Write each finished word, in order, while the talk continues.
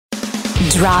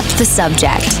Drop the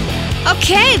Subject.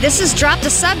 Okay, this is Drop the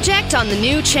Subject on the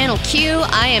new Channel Q.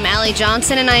 I am Allie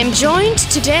Johnson, and I am joined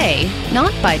today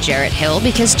not by Jarrett Hill,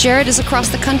 because Jarrett is across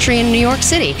the country in New York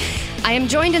City. I am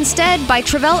joined instead by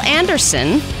Travell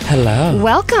Anderson. Hello.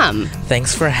 Welcome.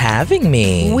 Thanks for having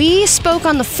me. We spoke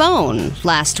on the phone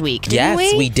last week, didn't we?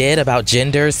 Yes, we did, about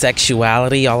gender,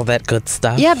 sexuality, all that good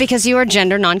stuff. Yeah, because you are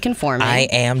gender nonconforming. I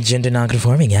am gender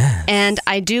nonconforming, yeah. And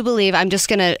I do believe, I'm just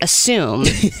going to assume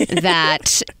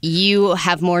that you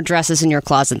have more dresses in your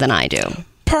closet than I do.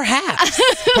 Perhaps.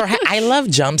 I love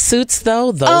jumpsuits,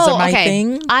 though. Those are my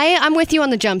thing. I'm with you on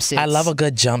the jumpsuits. I love a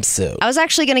good jumpsuit. I was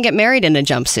actually going to get married in a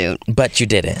jumpsuit. But you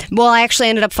didn't. Well, I actually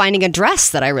ended up finding a dress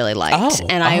that I really liked. I thought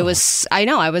you were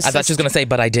going to say,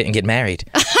 but I didn't get married.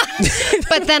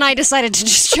 But then I decided to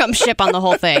just jump ship on the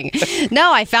whole thing.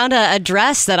 No, I found a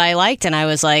dress that I liked, and I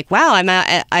was like, wow,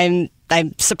 I'm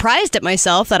surprised at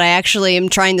myself that I actually am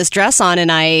trying this dress on, and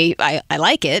I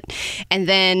like it. And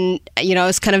then, I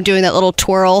was kind of doing that little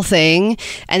twirl thing,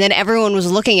 and then everyone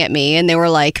was looking at me, and they were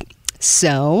like,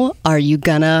 so, are you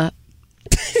gonna...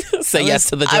 Say yes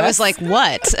to the dress? I was like,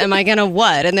 what? Am I gonna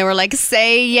what? And they were like,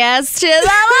 say yes to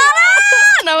the...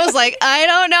 And I was like, I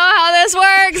don't know how this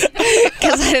works,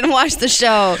 because I didn't watch the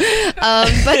show.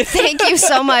 But thank you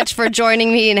so much for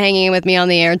joining me and hanging with me on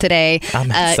the air today. I'm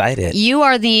excited. You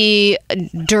are the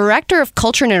director of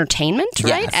culture and entertainment,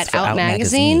 right? Yes, at Out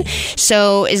Magazine.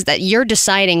 So is that you're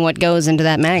deciding what goes into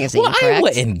that magazine, well, correct? I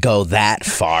wouldn't go that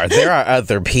far. There are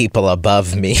other people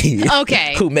above me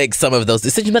okay. who make some of those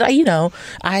decisions. But,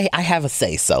 I have a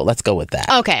say, so let's go with that.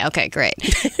 Okay, great.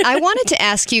 I wanted to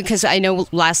ask you, because I know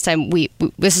last time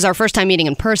this is our first time meeting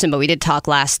in person, but we did talk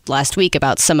last week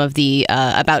about some of the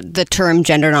about the term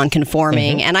gender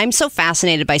nonconforming, and I'm so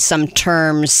fascinated by some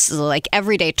terms, like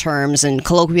everyday terms and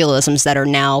colloquialisms that are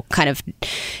now kind of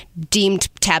deemed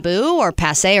taboo or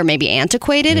passé or maybe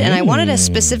antiquated. And I wanted to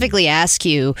specifically ask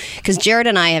you, because Jared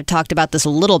and I have talked about this a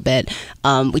little bit.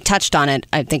 We touched on it,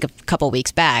 I think, a couple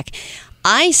weeks back.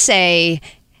 I say,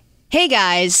 hey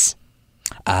guys,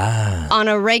 on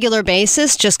a regular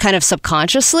basis, just kind of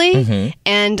subconsciously.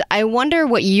 And I wonder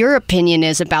what your opinion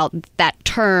is about that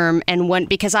term, and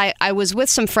because I was with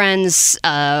some friends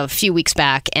a few weeks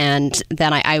back, and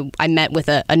then I met with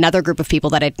another group of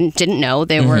people that I didn't know.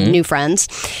 They were new friends.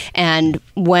 And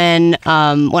when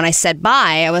I said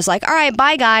bye, I was like, all right,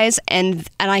 bye guys. And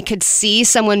I could see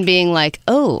someone being like,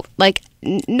 oh, like,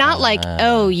 not like,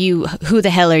 oh, you, who the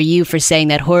hell are you for saying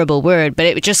that horrible word? But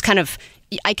it just kind of,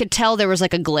 I could tell there was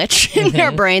like a glitch in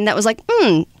their brain that was like,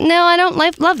 no, I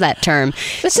don't love that term.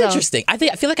 That's interesting. I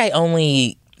feel like I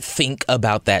only think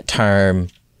about that term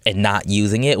and not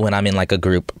using it when I'm in like a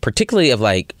group, particularly of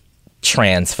like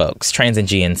trans folks, trans and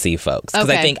GNC folks. Because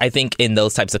I think in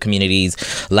those types of communities,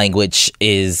 language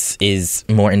is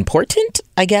more important,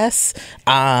 I guess.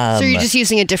 So you're just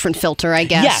using a different filter, I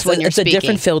guess, yes, when you're speaking. It's a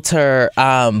different filter.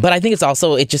 But I think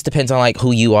it just depends on like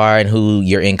who you are and who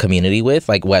you're in community with,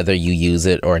 like whether you use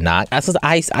it or not.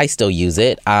 I still use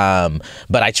it, but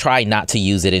I try not to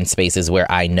use it in spaces where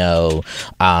I know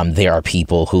there are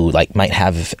people who like might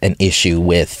have an issue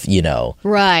with,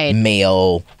 right,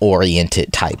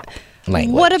 male-oriented type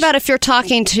language. What about if you're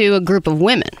talking to a group of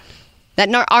women that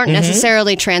aren't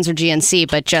necessarily trans or GNC,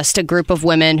 but just a group of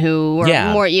women who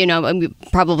are more,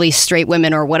 probably straight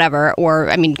women or whatever,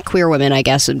 or, I mean, queer women, I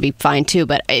guess, would be fine too.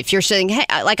 But if you're saying, hey,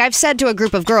 like I've said to a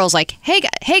group of girls, like, hey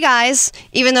guys,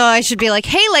 even though I should be like,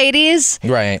 hey ladies.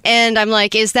 Right. And I'm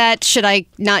like, should I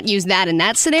not use that in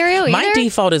that scenario either? My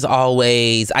default is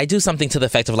always, I do something to the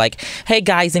effect of like, hey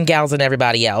guys and gals and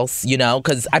everybody else,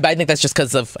 because I think that's just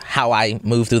because of how I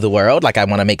move through the world. Like I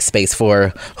want to make space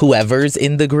for whoever's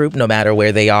in the group, no matter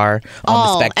where they are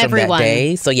on the spectrum everyone. that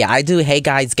day. So yeah, I do hey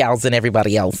guys, gals, and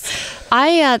everybody else.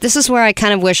 This is where I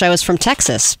kind of wish I was from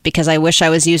Texas, because I wish I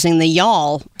was using the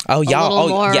y'all. Oh,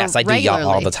 y'all. Oh, yes, I do regularly.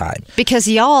 y'all all the time. Because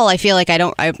y'all, I feel like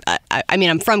I mean,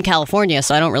 I'm from California,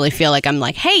 so I don't really feel like I'm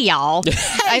like, hey, y'all.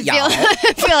 I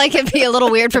feel like it'd be a little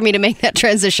weird for me to make that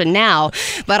transition now.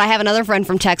 But I have another friend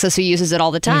from Texas who uses it all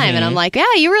the time. And I'm like, yeah,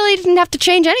 you really didn't have to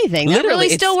change anything. That Literally,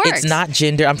 really still works. It's not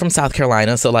gender. I'm from South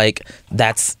Carolina, so like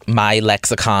that's my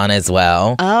lexicon as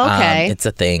well. Oh, okay. It's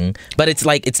a thing. But it's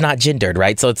like, it's not gendered,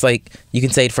 right? So it's like, you can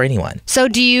say it for anyone. So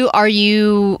do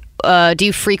you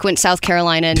frequent South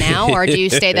Carolina now, or do you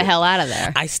stay the hell out of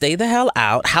there? I stay the hell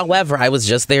out. However, I was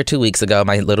just there 2 weeks ago.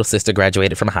 My little sister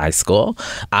graduated from high school,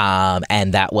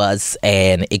 and that was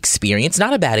an experience.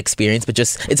 Not a bad experience, but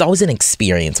just, it's always an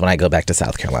experience when I go back to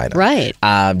South Carolina. Right.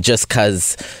 Just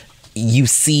because you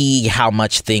see how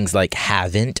much things like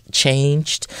haven't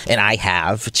changed, and I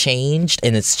have changed,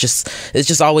 and it's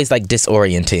just always like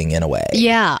disorienting in a way.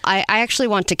 Yeah, I actually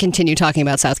want to continue talking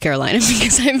about South Carolina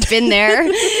because I've been there,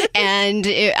 and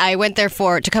I went there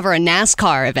to cover a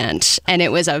NASCAR event, and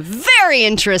it was a very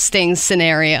interesting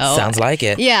scenario. Sounds like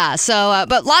it. Yeah, so,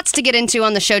 but lots to get into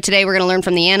on the show today. We're going to learn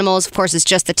from the animals. Of course, it's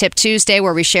just the Tip Tuesday,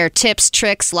 where we share tips,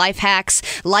 tricks, life hacks,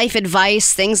 life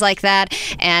advice, things like that.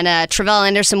 And Travell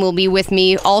Anderson will be with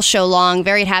me all show long.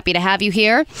 Very happy to have you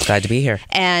here. Glad to be here.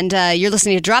 And you're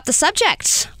listening to Drop the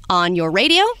Subject on your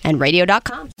radio and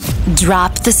radio.com.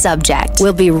 Drop the Subject.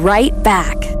 We'll be right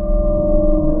back.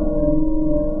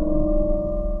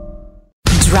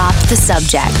 Drop the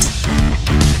Subject.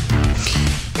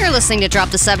 You're listening to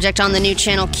Drop the Subject on the new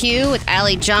Channel Q with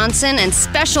Allie Johnson and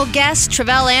special guest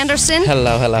Travell Anderson.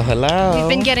 Hello, hello, hello. We've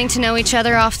been getting to know each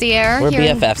other off the air. We're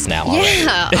BFFs now already.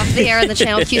 Yeah, off the air in the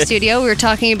Channel Q studio. We were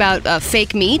talking about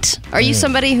fake meat. Are you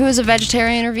somebody who is a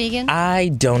vegetarian or vegan? I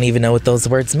don't even know what those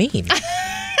words mean.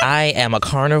 I am a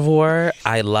carnivore.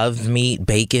 I love meat,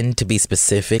 bacon to be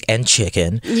specific, and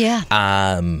chicken. Yeah.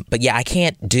 But yeah, I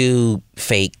can't do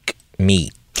fake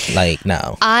meat. Like,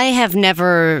 no. I have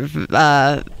never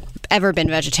ever been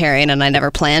vegetarian, and I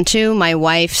never plan to. My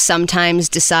wife sometimes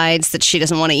decides that she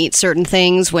doesn't want to eat certain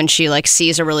things when she like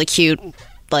sees a really cute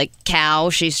like cow.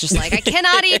 She's just like, I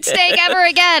cannot eat steak ever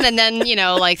again. And then,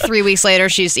 like 3 weeks later,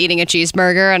 she's eating a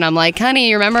cheeseburger, and I'm like, honey,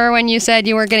 you remember when you said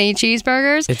you weren't going to eat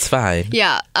cheeseburgers? It's fine.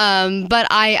 Yeah. But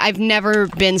I've never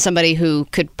been somebody who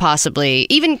could possibly,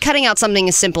 even cutting out something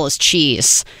as simple as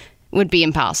cheese would be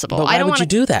impossible. But why would you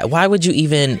do that? Why would you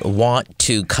even want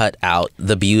to cut out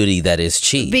the beauty that is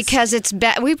cheese? Because it's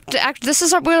this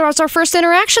is was our first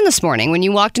interaction this morning when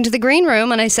you walked into the green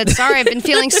room, and I said, "Sorry, I've been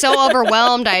feeling so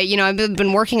overwhelmed. I've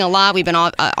been working a lot. We've been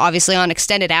obviously on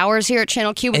extended hours here at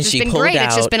Channel Q, which has been great.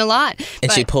 It's just been a lot."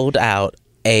 And she pulled out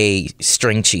a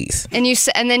string cheese.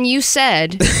 And then you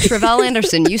said, Travell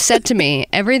Anderson, you said to me,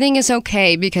 everything is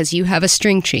okay because you have a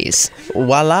string cheese.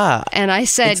 Voila. And I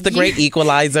said, it's the great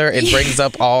equalizer. It brings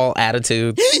up all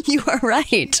attitudes. You are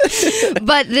right.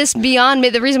 But this Beyond Meat,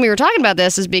 the reason we were talking about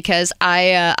this is because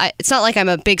I it's not like I'm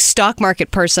a big stock market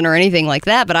person or anything like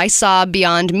that, but I saw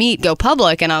Beyond Meat go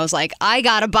public, and I was like, I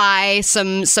gotta buy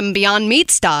some Beyond Meat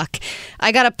stock.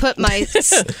 I gotta put my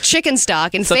chicken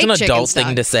stock in fake chicken stock. Such an adult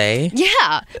thing to say. Yeah.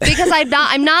 Because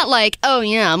I'm not like, oh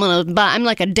yeah, I'm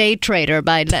like a day trader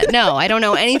by that. No, I don't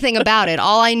know anything about it.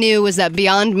 All I knew was that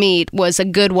Beyond Meat was a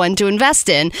good one to invest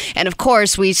in. And of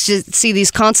course, we see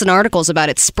these constant articles about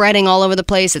it spreading all over the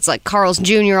place. It's like Carl's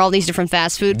Jr., all these different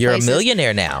fast food places. You're a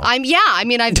millionaire now.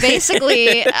 I've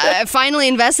basically finally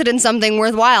invested in something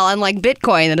worthwhile, unlike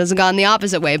Bitcoin that has gone the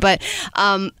opposite way. But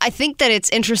I think that it's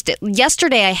interesting.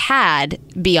 Yesterday I had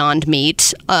Beyond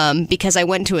Meat because I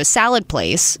went to a salad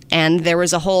place, and there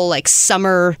was a whole like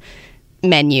summer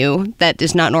menu that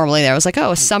is not normally there. I was like,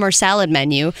 oh, a summer salad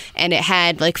menu, and it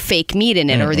had like fake meat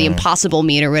in it or the Impossible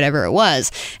meat or whatever it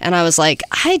was. And I was like,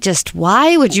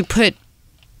 why would you put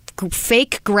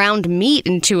fake ground meat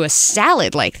into a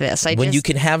salad like this? You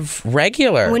can have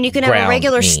regular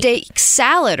regular meat. steak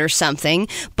salad or something.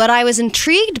 But I was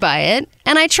intrigued by it,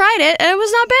 and I tried it, and it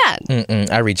was not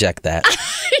bad. I reject that.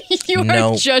 You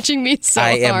are judging me so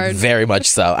hard. I am very much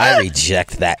so. I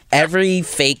reject that. Every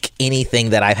fake anything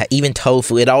that I've had, even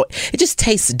tofu, it just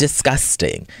tastes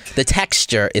disgusting. The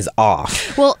texture is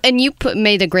off. Well, and you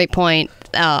made a great point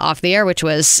off the air, which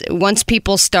was once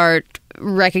people start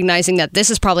recognizing that this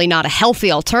is probably not a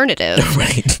healthy alternative,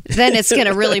 right, then it's going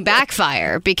to really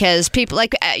backfire, because people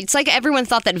it's like everyone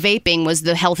thought that vaping was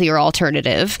the healthier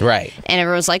alternative, right? And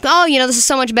everyone's like, oh, this is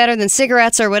so much better than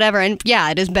cigarettes or whatever. And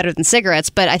yeah, it is better than cigarettes,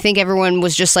 but I think everyone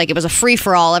was just like, it was a free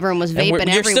for all. Everyone was vaping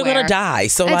everywhere. You're still gonna die,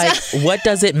 so what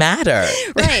does it matter?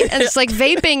 Right. And it's like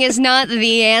vaping is not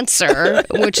the answer,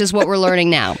 which is what we're learning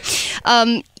now.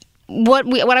 What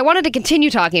I wanted to continue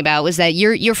talking about was that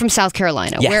you're from South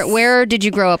Carolina. Yes. Where did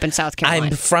you grow up in South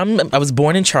Carolina? I was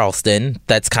born in Charleston.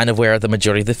 That's kind of where the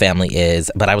majority of the family is.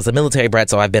 But I was a military brat,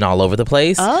 so I've been all over the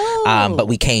place. Oh. But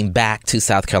we came back to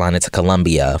South Carolina, to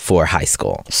Columbia for high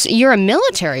school. So you're a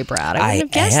military brat. I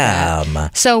wouldn't have guessed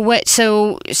that.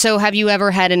 So have you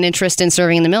ever had an interest in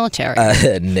serving in the military?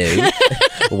 No.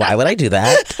 Why would I do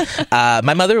that?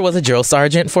 My mother was a drill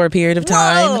sergeant for a period of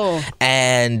time. Whoa.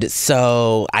 And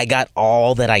so I got got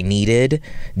all that I needed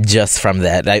just from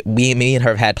that. Me and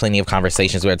her have had plenty of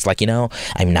conversations where it's like,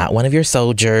 I'm not one of your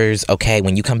soldiers. Okay,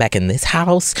 when you come back in this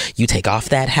house, you take off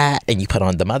that hat and you put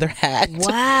on the mother hat.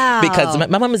 Wow. Because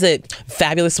my mom is a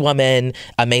fabulous woman,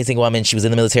 amazing woman. She was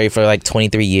in the military for like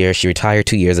 23 years. She retired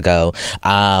 2 years ago.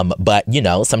 But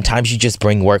sometimes you just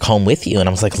bring work home with you. And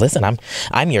I was like, listen,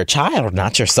 I'm your child,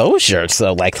 not your soldier.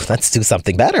 So like, let's do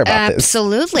something better about this.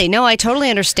 Absolutely. No, I totally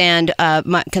understand.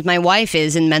 Because my wife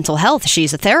is in mental health.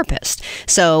 She's a therapist.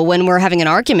 So when we're having an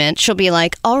argument, she'll be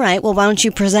like, all right, well, why don't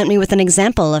you present me with an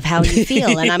example of how you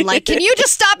feel? And I'm like, can you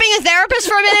just stop being a therapist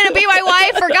for a minute and be my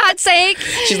wife, for God's sake?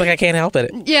 She's like, I can't help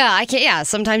it. Yeah, I can't. Yeah,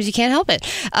 sometimes you can't help it.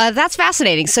 That's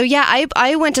fascinating. So yeah,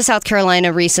 I went to South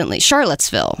Carolina recently.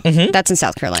 Charlottesville. Mm-hmm. That's in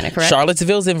South Carolina, correct?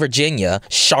 Charlottesville's in Virginia.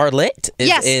 Charlotte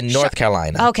is in North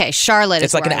Carolina. Okay, Charlotte.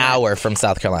 It's like an hour from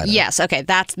South Carolina. Yes. Okay,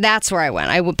 that's where I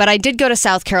went. But I did go to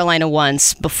South Carolina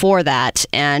once before that,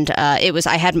 and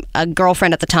I had a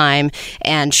girlfriend at the time,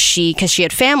 and because she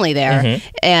had family there, mm-hmm.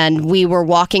 and we were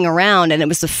walking around, and it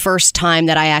was the first time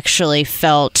that I actually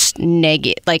felt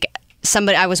negative. Like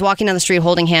I was walking down the street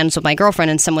holding hands with my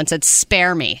girlfriend, and someone said,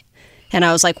 "Spare me." And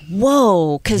I was like,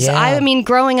 whoa, because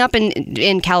growing up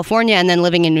in California and then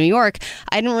living in New York,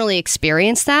 I didn't really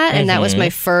experience that. And that was my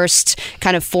first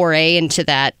kind of foray into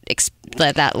that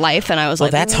life. And I was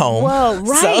like, that's home. Whoa,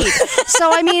 right.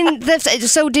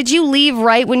 So did you leave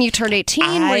right when you turned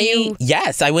 18?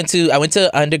 Yes, I went to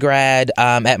undergrad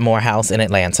at Morehouse in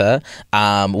Atlanta,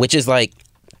 which is like,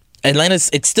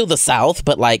 it's still the South,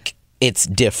 but like, it's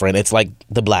different. It's like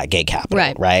the Black gay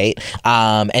capital, right?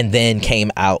 And then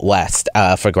came out west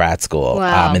for grad school,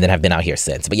 and then have been out here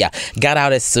since. But yeah, got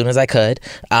out as soon as I could.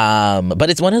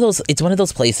 But it's one of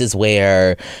those places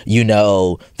where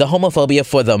the homophobia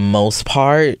for the most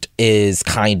part is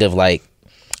kind of like,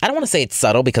 I don't want to say it's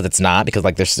subtle because it's not, because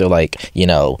like there's still like,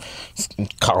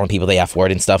 calling people the F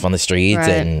word and stuff on the streets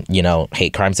and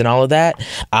hate crimes and all of that.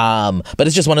 But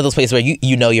it's just one of those places where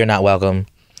you're not welcome.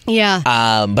 Yeah.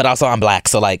 But also I'm Black,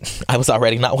 so like I was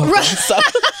already not welcome. Right. So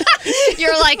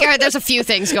you're like, all right, there's a few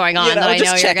things going on that I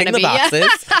know you're going to be.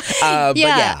 But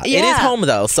yeah, it is home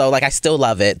though. So like I still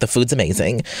love it. The food's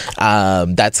amazing.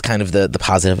 That's kind of the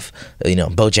positive,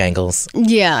 Bojangles.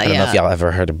 Yeah, I don't know if y'all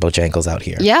ever heard of Bojangles out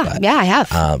here. Yeah, but, I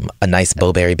have. A nice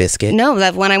Bowberry biscuit. No,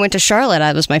 that when I went to Charlotte,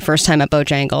 that was my first time at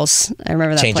Bojangles. I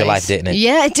remember that Changed your life, didn't it?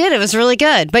 Yeah, it did. It was really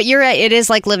good. But you're right. It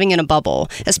is like living in a bubble,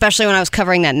 especially when I was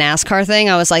covering that NASCAR thing.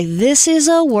 I was like, this is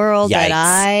a world Yikes.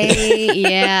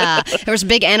 that there was a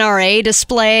big NRA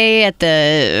display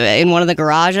in one of the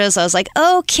garages. I was like,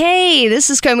 okay, this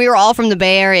is good. We were all from the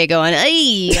Bay Area going,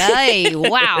 hey,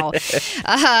 wow.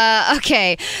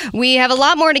 Okay, we have a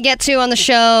lot more to get to on the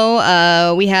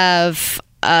show. We have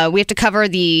to cover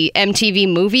the MTV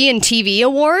Movie and TV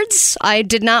Awards. I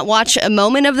did not watch a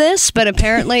moment of this, but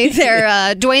apparently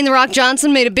Dwayne "The Rock"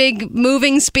 Johnson made a big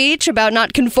moving speech about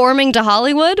not conforming to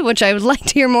Hollywood, which I would like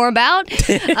to hear more about.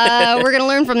 We're going to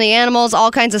learn from the animals, all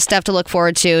kinds of stuff to look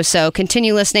forward to. So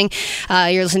continue listening.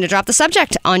 You're listening to Drop the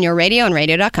Subject on your radio and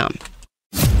radio.com.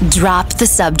 Drop the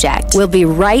Subject. We'll be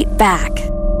right back.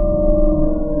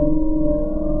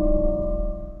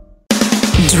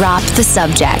 Drop the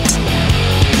Subject.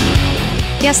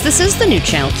 Yes, this is the new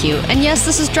Channel Q, and yes,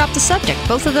 this is Drop the Subject.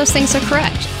 Both of those things are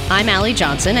correct. I'm Allie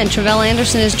Johnson, and Travelle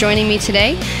Anderson is joining me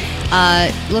today,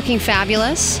 looking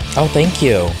fabulous. Oh, thank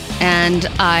you. And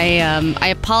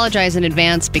I apologize in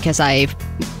advance because I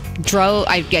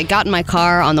got in my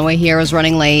car on the way here, I was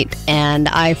running late, and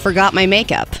I forgot my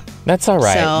makeup. That's all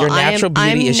right. So your natural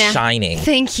beauty is shining.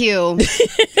 Thank you.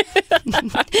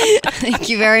 Thank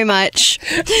you very much.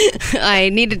 I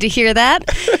needed to hear that.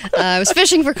 I was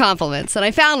fishing for compliments, and I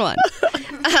found one.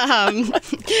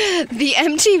 The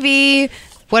MTV...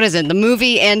 What is it? The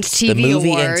Movie and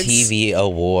TV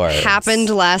Awards happened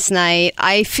last night.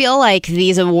 I feel like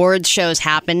these awards shows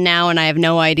happen now, and I have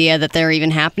no idea that they're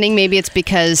even happening. Maybe it's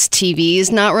because TV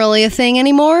is not really a thing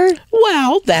anymore.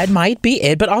 Well, that might be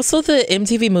it. But also the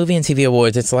MTV Movie and TV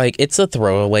Awards, it's like, it's a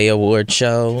throwaway award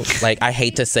show. Like, I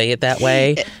hate to say it that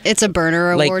way. It's a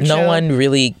burner award show. Like, no one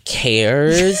really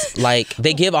cares. Like,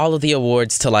 they give all of the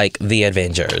awards to, like, the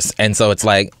Avengers. And so it's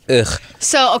like, ugh.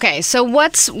 So, okay. So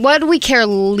what do we care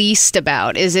least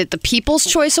about? Is it the People's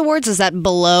Choice Awards? Is that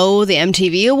below the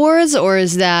MTV Awards? Or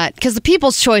is that... Because the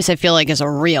People's Choice, I feel like, is a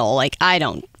real... Like, I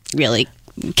don't really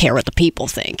care what the people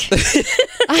think.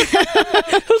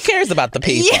 Who cares about the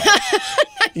people?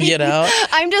 You know?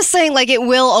 I'm just saying, like, it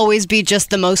will always be just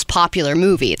the most popular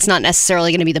movie. It's not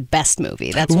necessarily going to be the best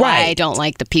movie. That's why I don't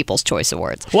like the People's Choice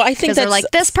Awards. Well, I think because they're like,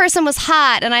 this person was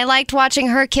hot, and I liked watching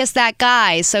her kiss that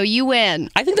guy, so you win.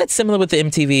 I think that's similar with the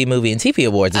MTV Movie and TV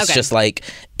Awards. It's just like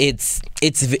it's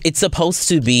supposed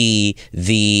to be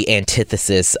the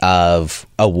antithesis of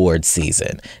award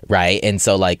season, right? And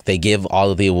so like they give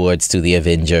all of the awards to the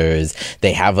Avengers.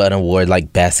 They have an award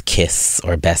like Best Kiss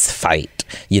or Best Fight.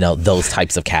 You know, those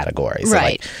types of categories.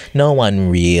 Right. So, like, no one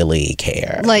really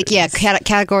cares. Like, yeah,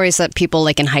 categories that people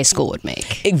like in high school would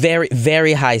make. Very,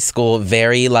 very high school.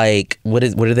 Very like what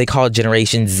do they call it?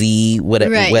 Generation Z?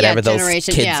 Whatever those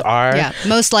kids are. Yeah,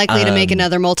 most likely to make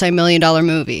another multi-million-dollar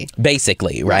movie.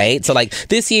 Basically, right? So like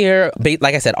this year,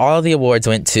 like I said, all of the awards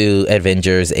went to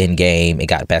Avengers Endgame. It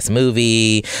got Best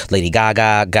Movie. Lady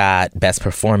Gaga got Best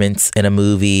Performance in a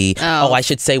movie. Oh, I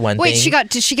should say one thing. Wait,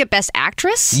 did she get Best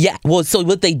Actress? Yeah. Well, so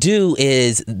what they do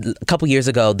is a couple years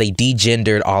ago they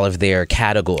degendered all of their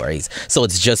categories, so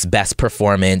it's just Best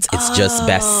Performance, it's just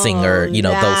Best Singer, you know,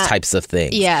 those types of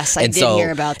things. Yes, I did hear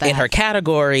about that. In her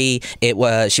category,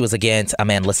 she was against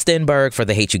Amanda Stenberg for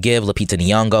The Hate You Give, Lupita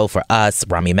Nyong'o for Us,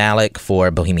 Rami Malek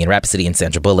for Bohemian Rhapsody, and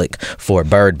Sandra Bullock for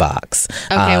Bird Box.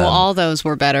 Okay, well, all those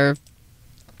were better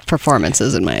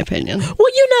performances, in my opinion. Well,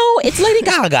 you know, it's Lady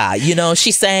Gaga. You know,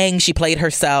 she sang, she played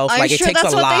herself. Like, it takes a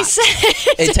lot.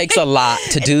 It takes a lot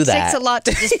to do that. It takes a lot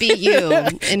to just be you in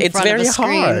front of a screen. It's very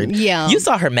hard. Yeah. You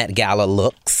saw her Met Gala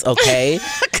looks, okay?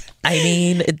 I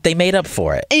mean, they made up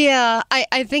for it. Yeah,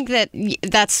 I think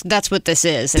that's what this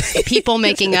is. It's people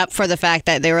making up for the fact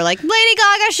that they were like, Lady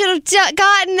Gaga should have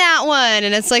gotten that one.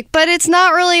 And it's like, but it's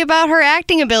not really about her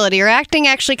acting ability. Her acting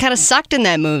actually kind of sucked in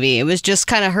that movie. It was just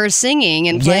kind of her singing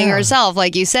and playing herself,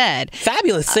 like you said.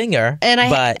 Fabulous singer,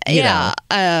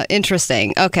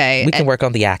 interesting. Okay. We can work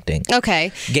on the acting.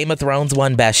 Okay. Game of Thrones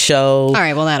won Best Show. All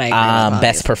right, well, that I agree with.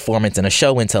 Best Performance in a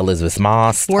Show went to Elizabeth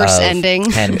Moss. Worst ending.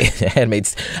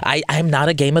 Handmaid's. I'm not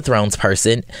a Game of Thrones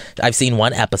person. I've seen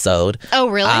one episode. Oh,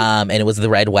 really? And it was the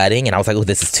Red Wedding, and I was like, oh,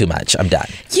 this is too much. I'm done.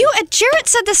 Jarrett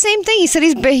said the same thing. He said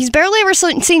he's barely ever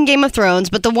seen Game of Thrones,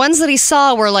 but the ones that he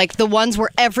saw were like the ones where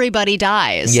everybody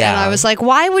dies. Yeah. And I was like,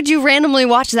 why would you randomly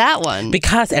watch that one?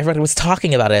 Because everybody was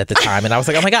talking about it at the time, and I was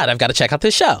like, oh my God, I've got to check out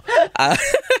this show.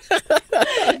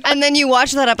 And then you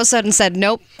watched that episode and said,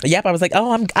 nope. Yep, I was like,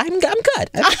 oh, I'm good.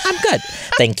 I'm good.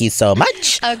 Thank you so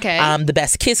much. Okay. The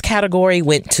Best Kiss category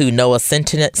went to Noah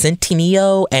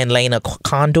Centineo and Lena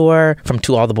Condor from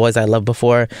To All the Boys I Loved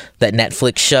Before, that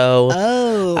Netflix show.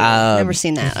 Oh, never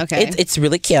seen that. Okay. It's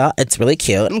really cute. It's really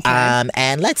cute. Okay.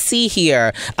 And let's see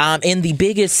here. In the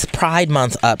biggest Pride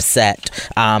Month upset,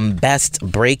 Best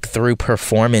Breakthrough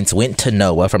Performance went to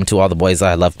Noah from To All the Boys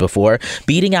I Loved Before,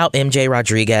 beating out MJ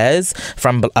Rodriguez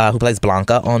from who plays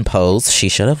Blanca on Pose. She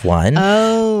should have won.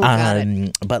 Oh, got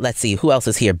it. But let's see who else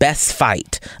is here. Best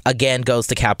Fight again goes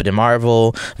to Captain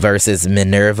Marvel versus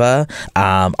Minerva.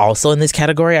 Also in this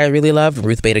category, I really love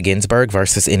Ruth Bader Ginsburg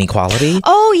versus Inequality.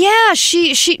 Oh yeah,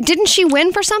 she didn't she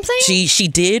win for something? She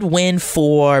did win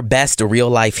for Best Real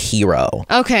Life Hero.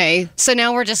 Okay, so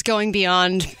now we're just going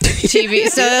beyond TV.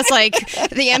 So that's like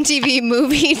the MTV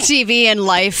Movie, TV, and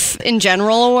Life in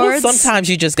General awards. Well, sometimes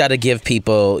you just got to give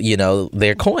people, you know,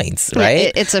 their coins,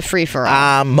 right? It's a free for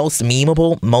all. Most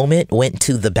memeable moment went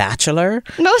to The Bachelor.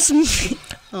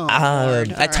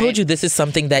 I told you this is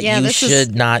something that you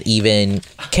should not even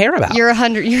care about. You're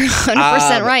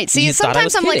 100% right. See,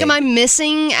 sometimes I'm like, am I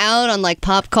missing out on like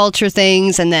pop culture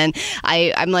things? And then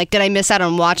I'm like, did I miss out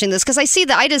on watching this? Because I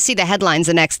just see the headlines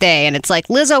the next day, and it's like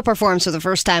Lizzo performs for the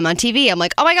first time on TV. I'm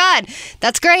like, oh my God,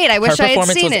 that's great. I wish I had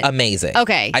seen it. Her performance was amazing.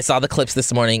 Okay. I saw the clips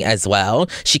this morning as well.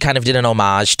 She kind of did an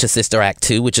homage to Sister Act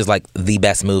 2, which is like the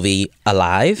best movie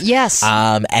alive. Yes.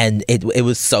 And it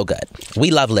was so good.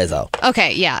 We love Lizzo.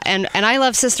 Okay. Yeah, and I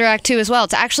love Sister Act 2 as well.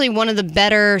 It's actually one of the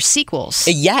better sequels.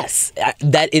 Yes,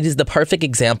 that it is the perfect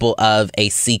example of a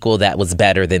sequel that was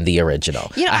better than the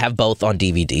original. You know, I have both on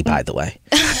DVD, by the way.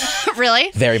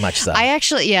 Really? Very much so.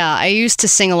 I used to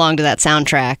sing along to that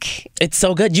soundtrack. It's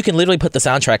so good. You can literally put the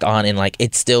soundtrack on and like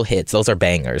it still hits. Those are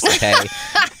bangers, okay?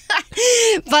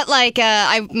 But like,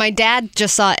 my dad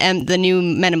just saw the new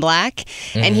Men in Black,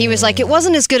 and he was like, it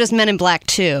wasn't as good as Men in Black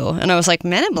 2. And I was like,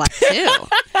 Men in Black 2?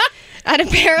 And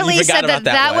apparently he said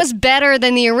that was better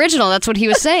than the original. That's what he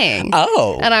was saying.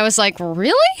 Oh. And I was like,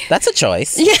 really? That's a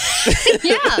choice.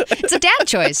 Yeah, it's a dad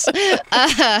choice.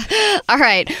 All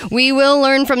right. We will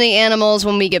learn from the animals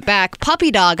when we get back.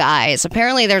 Puppy dog eyes.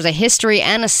 Apparently there's a history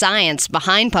and a science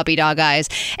behind puppy dog eyes.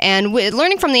 And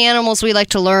learning from the animals, we like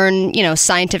to learn,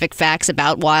 scientific facts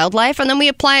about wildlife, and then we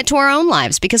apply it to our own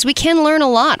lives because we can learn a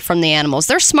lot from the animals.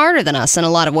 They're smarter than us in a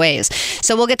lot of ways.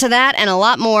 So we'll get to that and a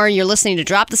lot more. You're listening to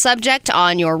Drop the Subject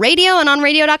on your radio and on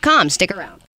radio.com. Stick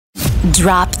around.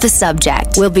 Drop the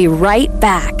Subject. We'll be right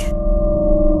back.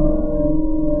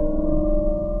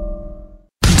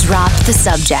 Drop the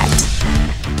Subject.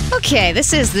 Okay,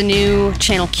 this is the new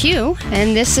Channel Q,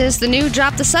 and this is the new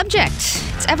Drop the Subject.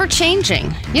 It's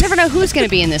ever-changing. You never know who's going to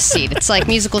be in this seat. It's like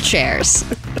musical chairs.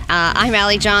 I'm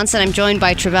Allie Johnson. I'm joined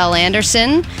by Travell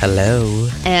Anderson. Hello.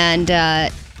 And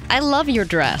I love your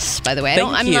dress, by the way.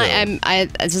 Thank you.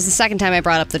 This is the second time I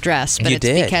brought up the dress, but You it's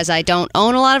did. because I don't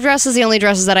own a lot of dresses. The only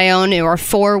dresses that I own are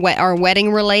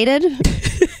wedding-related.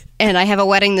 And I have a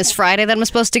wedding this Friday that I'm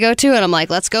supposed to go to, and I'm like,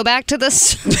 let's go back to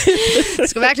this.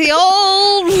 Let's go back to the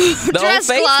old dress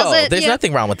closet. There's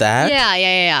nothing wrong with that.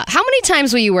 Yeah. How many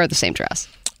times will you wear the same dress?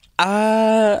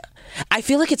 I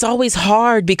feel like it's always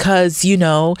hard because, you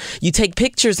take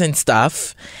pictures and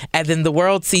stuff, and then the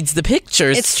world sees the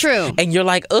pictures. It's true. And you're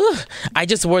like, ugh, I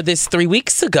just wore this 3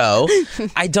 weeks ago.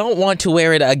 I don't want to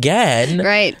wear it again.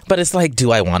 Right. But it's like,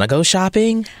 do I want to go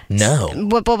shopping? No.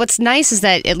 But what's nice is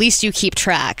that at least you keep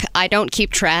track. I don't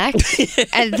keep track.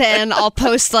 And then I'll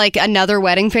post like another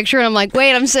wedding picture, and I'm like,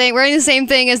 wait, I'm wearing the same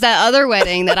thing as that other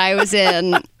wedding that I was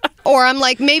in. Or I'm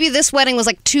like, maybe this wedding was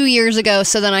like 2 years ago,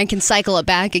 so then I can cycle it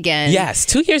back again. Yes,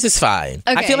 2 years is fine.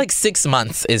 Okay. I feel like 6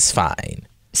 months is fine.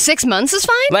 6 months is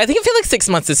fine? I feel like 6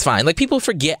 months is fine. Like people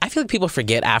forget. I feel like people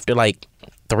forget after like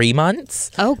 3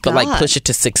 months. Oh, God. But like push it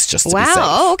to 6 just to be safe. Wow.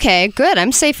 Oh, okay. Good.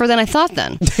 I'm safer than I thought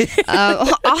then.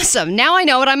 Awesome. Now I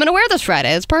know what I'm going to wear this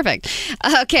Friday. It's perfect.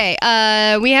 Okay.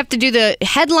 We have to do the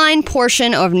headline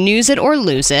portion of News It or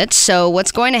Lose It. So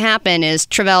what's going to happen is,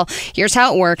 Travell, here's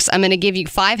how it works. I'm going to give you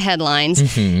 5 headlines.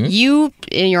 Mm-hmm. You,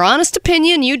 in your honest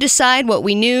opinion, you decide what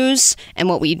we news and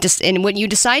what you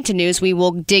decide to news. We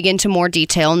will dig into more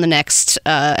detail in the next,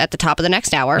 at the top of the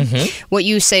next hour. Mm-hmm. What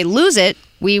you say, lose it.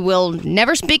 We will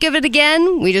never speak of it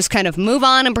again. We just kind of move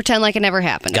on and pretend like it never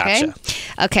happened, okay?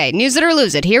 Gotcha. Okay, News It or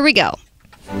Lose It. Here we go.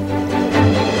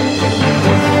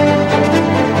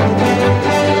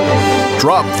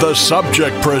 Drop the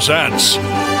Subject presents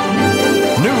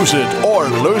News It or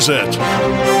Lose It.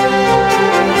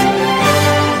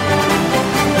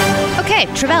 Okay,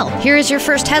 Travell, here is your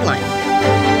first headline.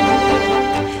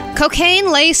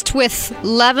 Cocaine laced with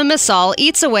levomisol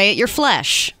eats away at your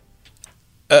flesh.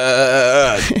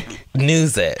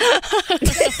 News it.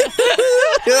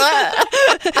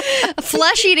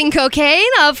 Flesh-eating cocaine?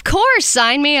 Of course,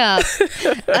 sign me up.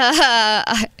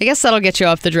 I guess that'll get you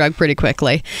off the drug pretty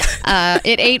quickly.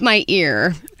 It ate my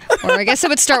ear. Or I guess it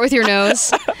would start with your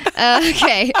nose.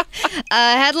 Okay.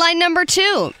 Headline number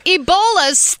 2.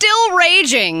 Ebola's still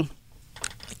raging.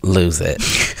 Lose it.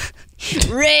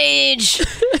 Rage.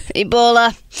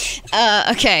 Ebola.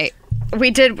 Okay.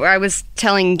 I was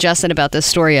telling Justin about this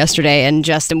story yesterday, and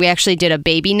Justin, we actually did a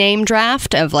baby name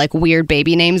draft of like weird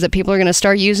baby names that people are going to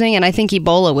start using, and I think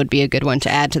Ebola would be a good one to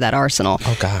add to that arsenal.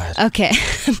 Oh, God. Okay.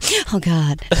 Oh,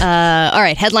 God. All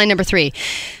right, headline number 3.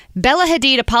 Bella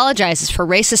Hadid apologizes for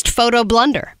racist photo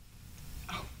blunder.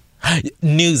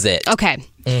 News it. Okay.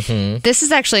 Mm-hmm. This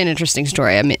is actually an interesting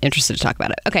story. I'm interested to talk about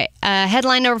it. Okay.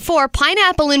 Headline number 4.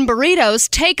 Pineapple in burritos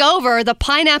take over the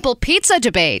pineapple pizza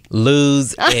debate.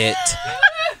 Lose it.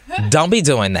 Don't be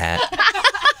doing that.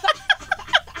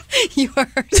 You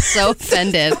are so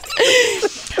offended.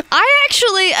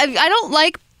 I don't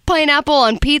like pineapple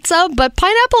on pizza, but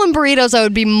pineapple in burritos I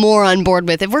would be more on board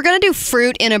with. If we're going to do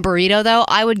fruit in a burrito, though,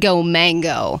 I would go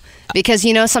mango. Because,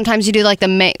 sometimes you do like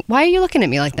the Why are you looking at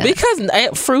me like that?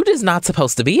 Because fruit is not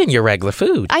supposed to be in your regular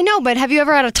food. I know, but have you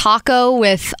ever had a taco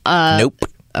with... Nope.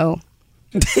 Oh.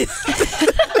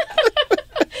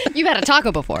 You've had a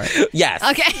taco before. Yes.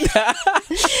 Okay.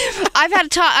 I've had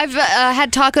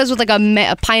tacos with like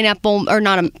a pineapple, or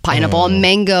not a pineapple, a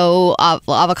mango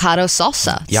avocado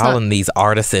salsa. Y'all in these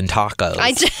artisan tacos.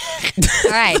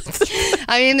 All right.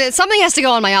 I mean, something has to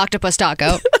go on my octopus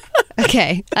taco.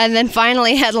 Okay. And then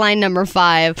finally, headline number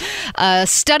 5.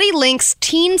 Study links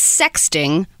teen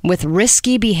sexting with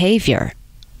risky behavior.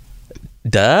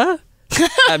 Duh?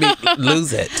 I mean,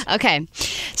 lose it. Okay.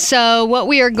 So what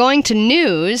we are going to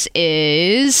news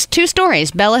is 2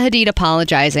 stories. Bella Hadid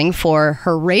apologizing for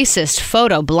her racist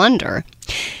photo blunder.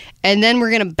 And then we're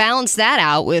going to balance that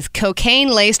out with cocaine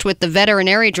laced with the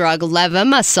veterinary drug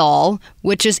levamisole,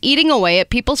 which is eating away at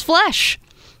people's flesh.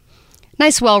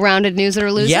 Nice, well-rounded News It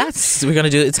or Lose It. Yes, we're going to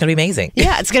do it. It's going to be amazing.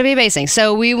 Yeah, it's going to be amazing.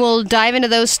 So we will dive into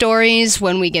those stories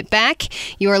when we get back.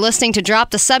 You are listening to Drop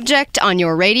the Subject on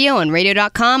your radio and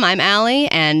radio.com. I'm Allie,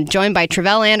 and joined by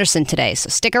Travell Anderson today. So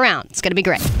stick around. It's going to be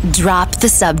great. Drop the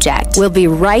Subject. We'll be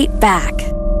right back.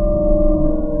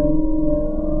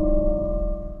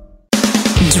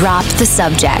 Drop the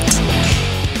Subject.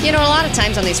 You know, a lot of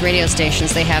times on these radio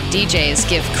stations, they have DJs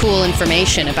give cool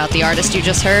information about the artist you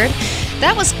just heard.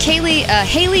 That was Hayley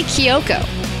Kiyoko.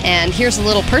 And here's a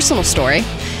little personal story.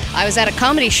 I was at a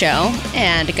comedy show,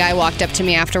 and a guy walked up to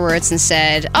me afterwards and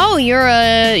said, "Oh, you're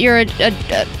a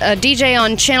DJ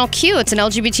on Channel Q. It's an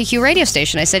LGBTQ radio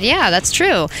station." I said, "Yeah, that's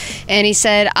true." And he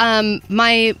said,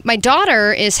 "My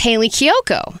daughter is Hayley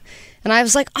Kiyoko." And I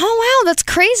was like, "Oh, wow, that's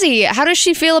crazy. How does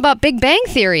she feel about Big Bang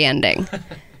Theory ending?"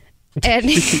 And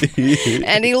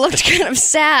he looked kind of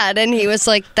sad, and he was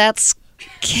like, "That's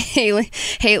Hayley,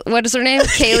 what is her name?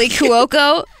 Hayley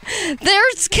Kiyoko."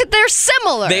 They're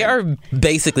similar. They are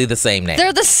basically the same name.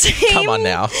 They're the same. Come on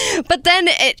now. But then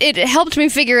it helped me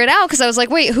figure it out, because I was like,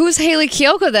 wait, who's Hayley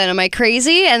Kiyoko then? Am I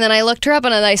crazy? And then I looked her up,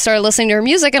 and then I started listening to her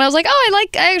music, and I was like, oh,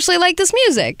 I actually like this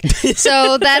music.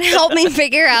 So that helped me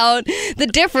figure out the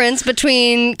difference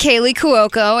between Hayley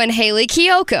Kiyoko and Hayley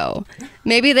Kiyoko.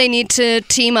 Maybe they need to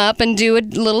team up and do a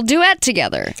little duet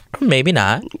together. Maybe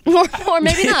not. Or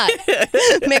maybe not.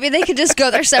 Maybe they could just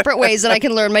go their separate ways and I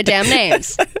can learn my damn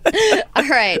names. All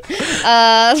right.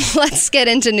 Let's get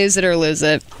into News It or Lose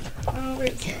It. Oh,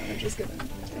 wait, sorry. I'm just kidding.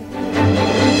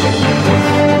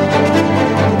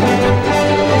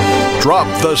 Drop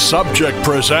the Subject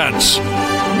presents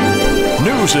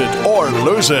News It or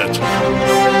Lose It.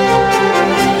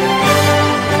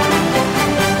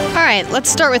 All right, let's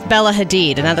start with Bella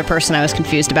Hadid, another person I was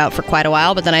confused about for quite a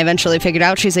while, but then I eventually figured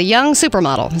out she's a young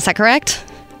supermodel. Is that correct?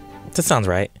 That sounds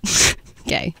right.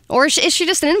 Okay. Or is she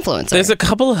just an influencer? There's a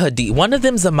couple of Hadid. One of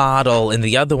them's a model, and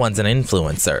the other one's an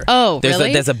influencer. Oh,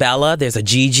 really? There's a Bella, there's a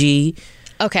Gigi.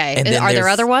 Okay. And then are there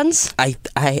other ones? I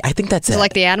think that's Is it. it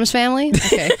like the Addams Family?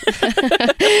 Okay.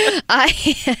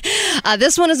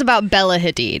 This one is about Bella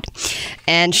Hadid.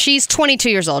 And she's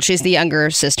 22 years old. She's the younger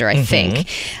sister, I think.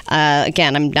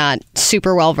 Again, I'm not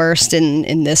super well versed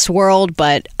in this world,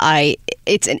 but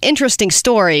it's an interesting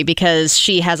story because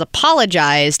she has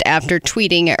apologized after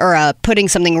tweeting or putting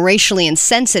something racially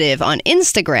insensitive on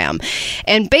Instagram.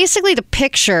 And basically the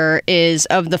picture is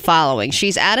of the following.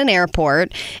 She's at an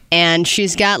airport, and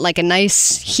she's got like a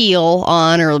nice heel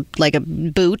on, or like a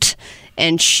boot,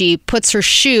 and she puts her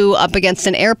shoe up against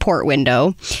an airport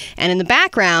window, and in the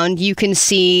background you can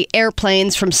see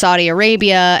airplanes from Saudi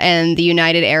Arabia and the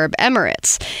United Arab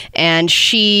Emirates. And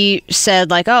she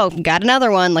said, like, oh, got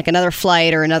another one, like another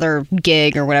flight or another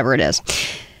gig or whatever it is.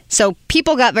 So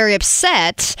people got very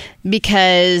upset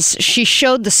because she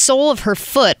showed the sole of her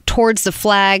foot towards the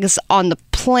flags on the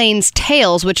plane's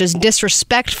tails, which is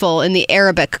disrespectful in the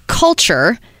Arabic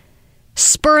culture,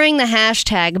 spurring the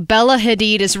hashtag Bella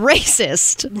Hadid is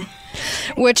racist,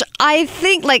 which I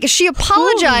think, like, she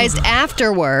apologized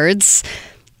afterwards,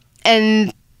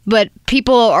 but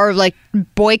people are like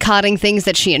boycotting things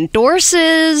that she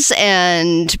endorses,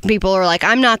 and people are like,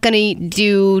 I'm not going to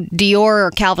do Dior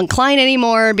or Calvin Klein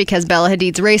anymore because Bella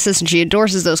Hadid's racist and she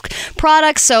endorses those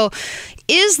products. So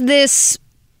is this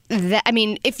that, I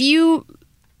mean, if you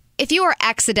are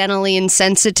accidentally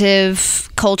insensitive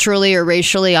culturally or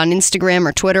racially on Instagram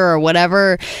or Twitter or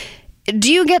whatever,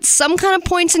 do you get some kind of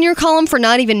points in your column for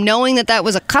not even knowing that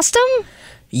was a custom?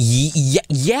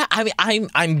 Yeah. I mean,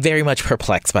 I'm very much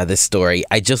perplexed by this story.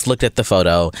 I just looked at the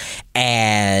photo,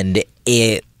 and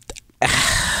it.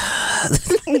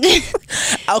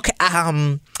 Okay.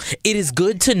 It is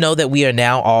good to know that we are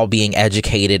now all being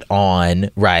educated on,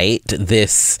 right,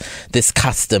 this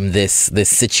custom, this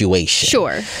situation.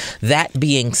 Sure. That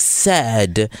being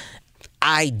said,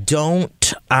 I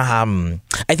don't. I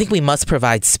think we must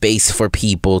provide space for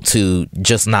people to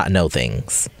just not know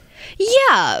things.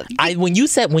 Yeah. When you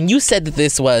said that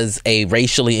this was a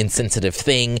racially insensitive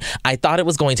thing, I thought it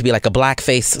was going to be like a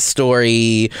blackface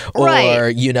story, or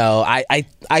right.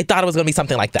 I thought it was going to be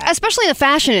something like that. Especially in the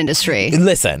fashion industry.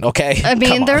 Listen, okay. I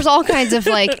mean, there's all kinds of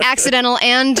like accidental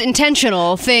and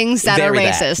intentional things that are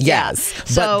racist. Yes.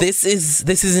 Yeah. But this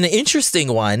is an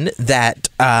interesting one that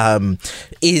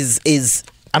is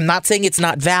I'm not saying it's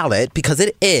not valid, because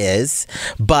it is,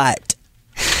 but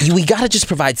we got to just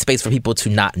provide space for people to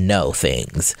not know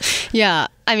things. Yeah.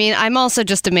 I mean, I'm also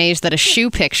just amazed that a shoe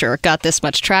picture got this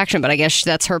much traction, but I guess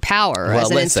that's her power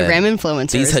as an Instagram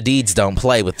influencer. These Hadids don't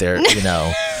play with their,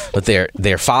 with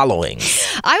their following.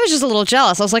 I was just a little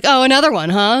jealous. I was like, oh, another one,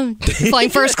 huh? Flying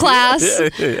first class.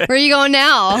 Where are you going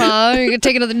now, huh? You're going to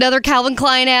take another Calvin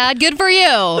Klein ad? Good for you.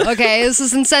 Okay, this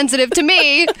is insensitive to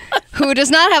me, who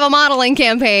does not have a modeling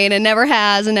campaign and never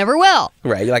has and never will.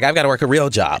 Right. You're like, I've got to work a real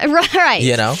job. Right.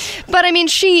 You know? But, I mean,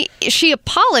 she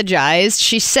apologized.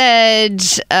 She said,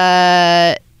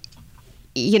 I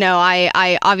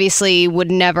obviously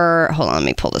would never... Hold on, let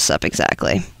me pull this up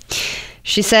exactly.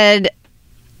 She said...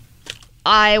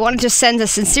 I wanted to send a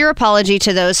sincere apology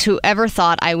to those who ever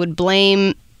thought I would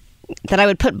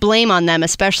put blame on them,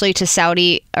 especially to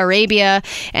Saudi Arabia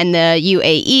and the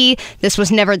UAE. This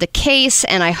was never the case,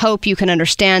 and I hope you can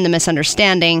understand the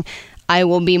misunderstanding. I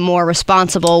will be more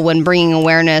responsible when bringing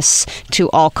awareness to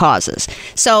all causes.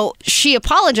 So she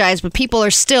apologized, but people are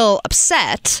still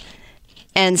upset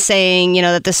and saying,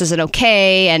 that this isn't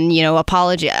okay, and,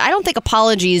 apology. I don't think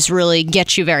apologies really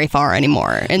get you very far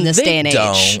anymore in this day and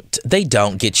age. They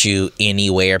don't get you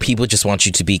anywhere. People just want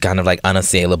you to be kind of like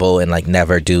unassailable and like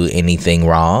never do anything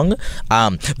wrong.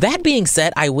 That being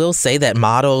said, I will say that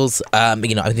models, I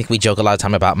think we joke a lot of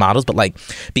time about models, but like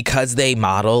because they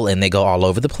model and they go all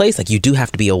over the place, like you do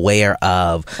have to be aware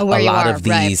of a lot of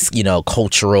these,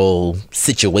 cultural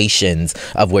situations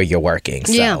of where you're working.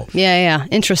 So. Yeah.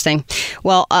 Interesting.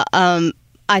 Well,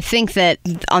 I think that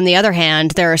on the other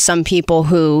hand, there are some people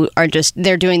who are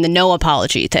they're doing the no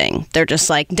apology thing. They're just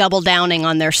like double downing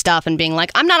on their stuff and being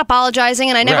like, I'm not apologizing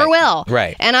and I never will.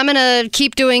 Right. And I'm going to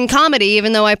keep doing comedy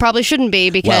even though I probably shouldn't be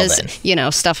because,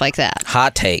 stuff like that.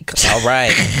 Hot take. All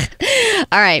right.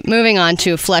 All right. Moving on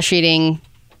to flesh-eating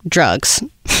drugs.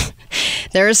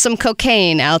 There is some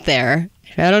cocaine out there.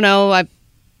 I don't know.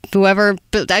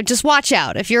 But just watch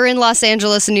out. If you're in Los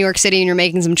Angeles and New York City and you're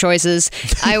making some choices,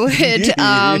 I would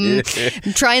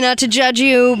try not to judge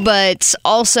you, but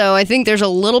also I think there's a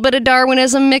little bit of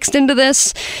Darwinism mixed into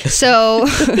this. So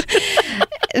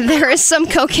there is some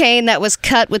cocaine that was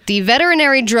cut with the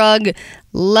veterinary drug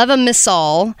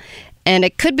levamisole, and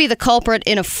it could be the culprit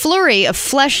in a flurry of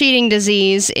flesh-eating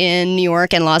disease in New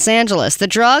York and Los Angeles. The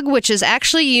drug, which is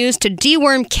actually used to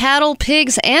deworm cattle,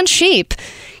 pigs, and sheep,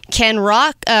 can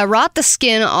rot the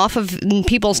skin off of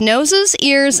people's noses,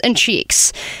 ears, and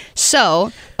cheeks.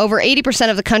 So, over 80%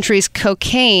 of the country's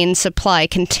cocaine supply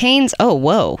contains... Oh,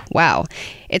 whoa, wow.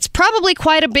 It's probably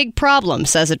quite a big problem,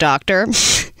 says a doctor.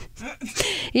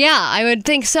 Yeah, I would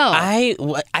think so. I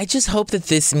just hope that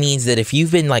this means that if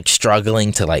you've been like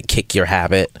struggling to like kick your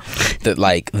habit, that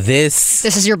like this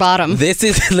is your bottom.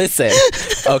 Listen,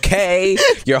 okay,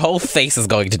 your whole face is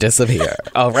going to disappear.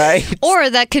 All right. Or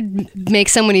that could make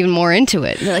someone even more into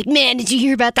it. They're like, man, did you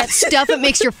hear about that stuff? It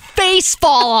makes your face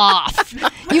fall off.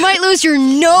 You might lose your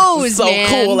nose. So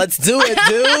man. Cool. Let's do it,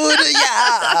 dude.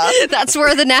 Yeah. That's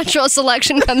where the natural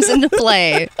selection comes into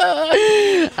play.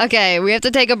 Okay, we have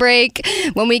to take a break.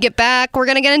 When we get back, we're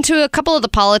going to get into a couple of the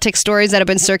politics stories that have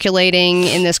been circulating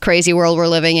in this crazy world we're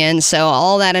living in. So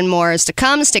all that and more is to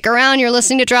come. Stick around. You're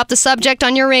listening to Drop the Subject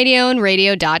on your radio and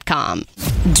radio.com.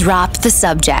 Drop the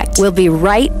Subject. We'll be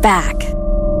right back.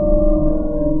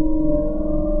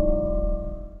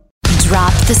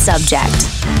 Drop the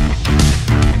Subject.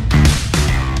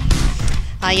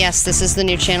 Yes, this is the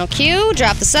new Channel Q.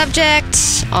 Drop the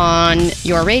Subject on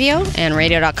your radio and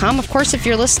radio.com. Of course, if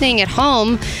you're listening at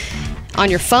home on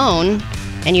your phone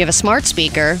and you have a smart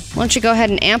speaker, why don't you go ahead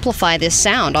and amplify this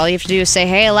sound? All you have to do is say,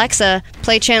 hey, Alexa,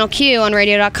 play Channel Q on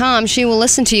radio.com. She will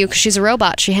listen to you because she's a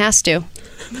robot. She has to.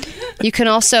 You can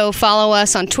also follow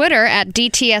us on Twitter at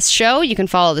DTS Show. You can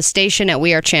follow the station at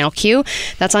We Are Channel Q.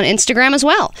 That's on Instagram as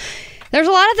well. There's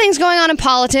a lot of things going on in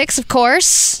politics, of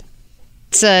course.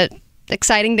 It's a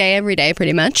exciting day every day,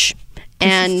 pretty much.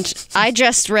 And I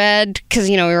just read, because,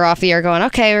 we were off the air going,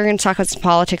 okay, we're going to talk about some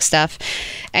politics stuff.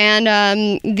 And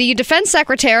the defense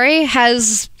secretary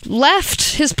has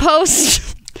left his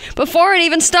post before it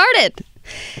even started.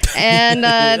 And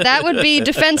that would be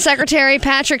Defense Secretary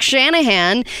Patrick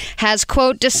Shanahan has,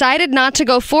 quote, decided not to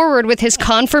go forward with his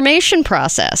confirmation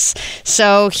process.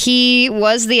 So he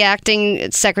was the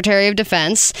acting Secretary of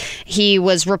Defense. He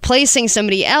was replacing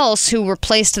somebody else who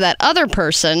replaced that other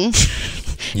person.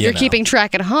 You're keeping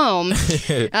track at home.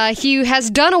 He has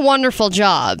done a wonderful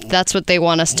job. That's what they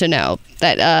want us to know.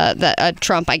 That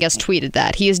Trump, I guess, tweeted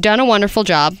that. He has done a wonderful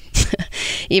job.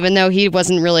 even though he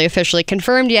wasn't really officially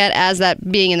confirmed yet as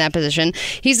that being in that position.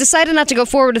 He's decided not to go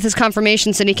forward with his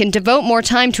confirmation so he can devote more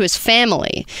time to his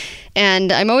family.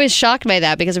 And I'm always shocked by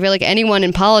that because I feel like anyone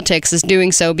in politics is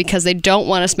doing so because they don't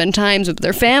want to spend time with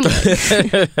their family.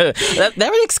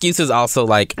 that excuse is also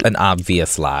like an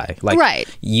obvious lie. Like,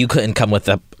 right. You couldn't come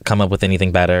up with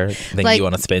anything better than like, you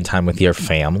want to spend time with your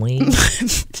family.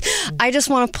 I just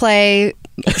want to play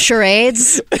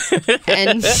charades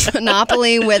and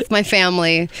Monopoly with my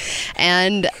family,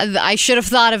 and I should have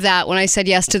thought of that when I said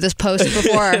yes to this post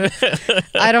before.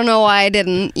 I don't know why I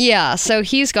didn't. Yeah, so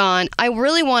he's gone. I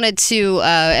really wanted to,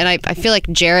 and I feel like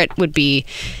Jarrett would be.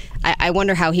 I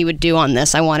wonder how he would do on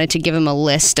this. I wanted to give him a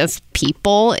list of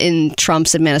people in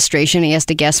Trump's administration. He has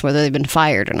to guess whether they've been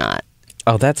fired or not.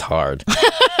 Oh, that's hard.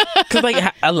 Because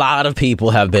like a lot of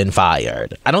people have been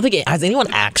fired. I don't think has anyone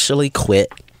actually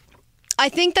quit. I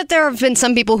think that there have been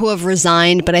some people who have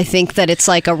resigned, but I think that it's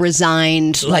like a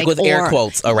resigned, like with air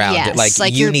quotes around it, like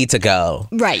you need to go.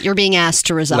 Right, you're being asked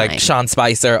to resign. Like Sean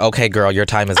Spicer, okay, girl, your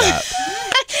time is up.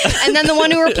 And then the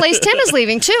one who replaced him is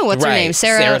leaving too. What's her name?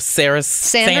 Sarah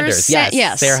Sanders.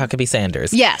 Yes. Sarah Huckabee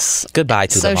Sanders. Yes. Goodbye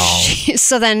to them all.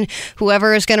 So then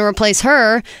whoever is going to replace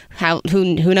her,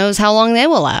 who knows how long they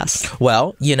will last?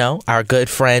 Well, our good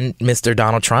friend Mr.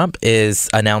 Donald Trump is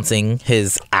announcing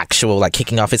his actual,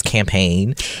 kicking off his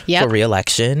campaign for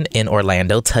re-election in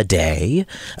Orlando today.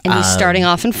 And he's starting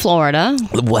off in Florida.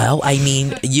 Well, I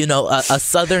mean, a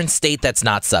southern state that's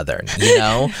not southern,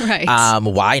 Right.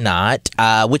 Why not?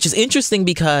 Which is interesting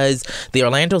because the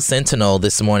Orlando Sentinel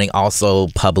this morning also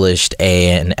published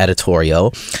an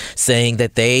editorial saying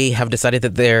that they have decided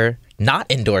that they're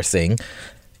not endorsing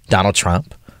Donald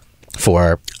Trump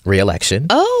for re-election.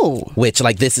 Oh. Which,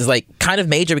 this is, kind of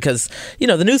major because,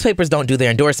 the newspapers don't do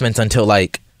their endorsements until,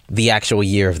 the actual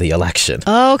year of the election.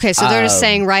 Oh, okay. So they're just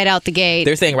saying right out the gate.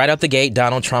 They're saying right out the gate,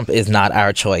 Donald Trump is not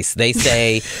our choice. They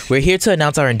say, we're here to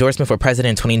announce our endorsement for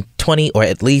president in 2020, or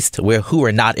at least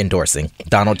we're not endorsing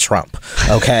Donald Trump.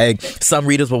 Okay? Some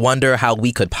readers will wonder how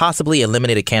we could possibly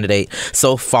eliminate a candidate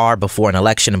so far before an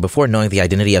election and before knowing the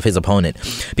identity of his opponent,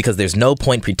 because there's no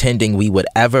point pretending we would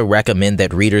ever recommend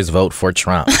that readers vote for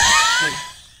Trump.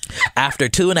 After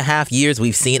 2.5 years,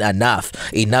 we've seen enough.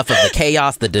 Enough of the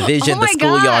chaos, the division, the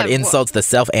schoolyard insults, the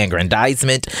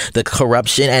self-aggrandizement, the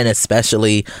corruption, and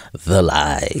especially the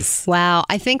lies. Wow.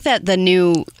 I think that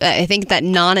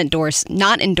not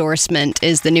endorsement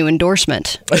is the new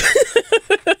endorsement.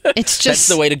 It's just, that's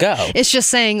the way to go. It's just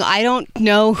saying, I don't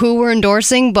know who we're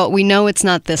endorsing, but we know it's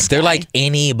not this guy. They're like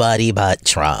anybody but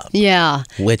Trump. Yeah.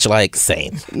 Which,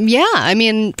 same. Yeah. I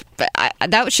mean,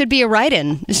 that should be a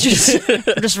write-in. It's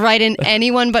just write in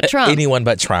anyone but Trump. Anyone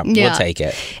but Trump. Yeah. We'll take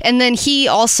it. And then he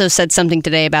also said something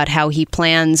today about how he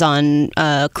plans on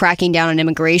cracking down on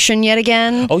immigration yet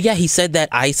again. Oh, yeah. He said that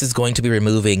ICE is going to be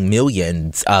removing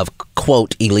millions of,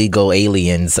 quote, illegal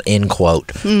aliens, end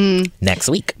quote, next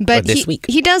week or this week.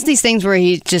 He does these things where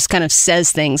he just kind of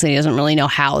says things and he doesn't really know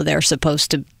how they're supposed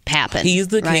to happen. He's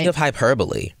the king of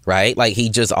hyperbole, right? He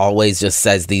just always just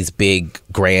says these big,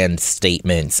 grand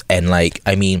statements. And,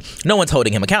 no one's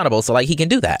holding him accountable. So, he can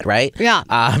do that, right? Yeah.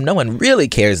 No one really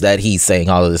cares that he's saying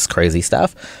all of this crazy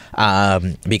stuff.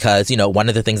 Because, one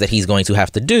of the things that he's going to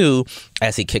have to do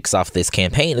as he kicks off this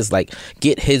campaign is,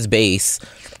 get his base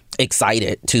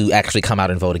excited to actually come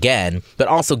out and vote again, but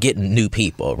also get new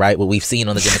people, right? What we've seen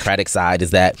on the Democratic side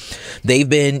is that they've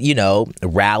been,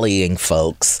 rallying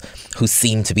folks who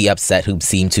seem to be upset, who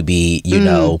seem to be,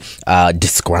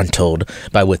 disgruntled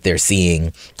by what they're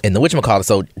seeing in the whatchamacallit.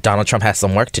 So Donald Trump has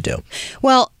some work to do.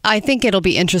 Well, I think it'll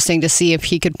be interesting to see if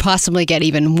he could possibly get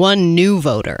even one new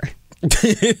voter.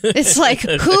 It's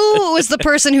who was the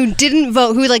person who didn't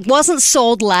vote, who wasn't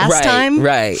sold last time?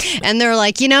 Right. And they're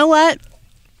like, you know what?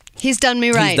 He's done me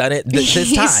right. He's done it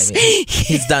this time.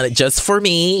 He's done it just for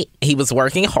me. He was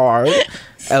working hard.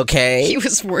 Okay. He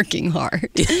was working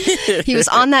hard. He was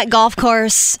on that golf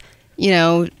course,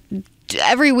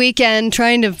 every weekend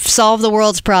trying to solve the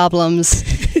world's problems.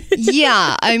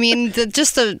 Yeah, I mean,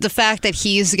 the fact that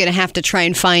he's going to have to try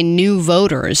and find new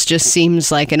voters just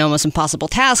seems like an almost impossible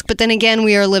task. But then again,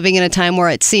 we are living in a time where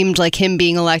it seemed like him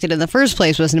being elected in the first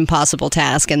place was an impossible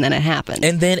task, and then it happened.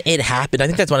 And then it happened. I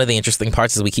think that's one of the interesting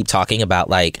parts is we keep talking about,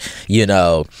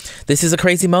 this is a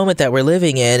crazy moment that we're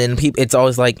living in, and it's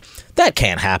always that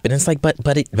can't happen. It's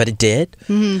but it did.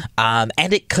 Mm-hmm.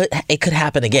 And it could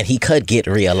happen again. He could get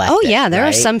reelected. Oh yeah, there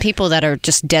are some people that are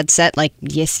just dead set.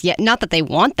 Yes, yeah, not that they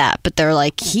want that, but they're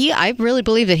I really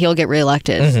believe that he'll get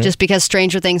reelected just because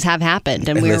stranger things have happened,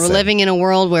 and we're living in a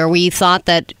world where we thought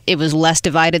that it was less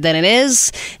divided than it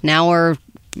is. Now we're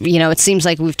it seems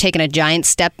like we've taken a giant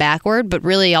step backward, but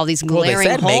really all these glaring they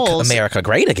said holes. Make America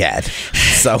great again.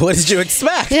 So what did you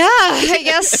expect? Yeah, I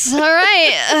guess. All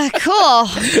right. Cool.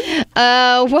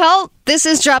 Well, this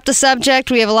is Drop the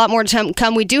Subject. We have a lot more to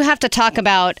come. We do have to talk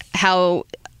about how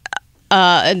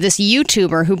this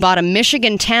YouTuber who bought a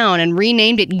Michigan town and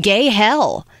renamed it Gay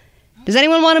Hell. Does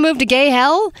anyone want to move to Gay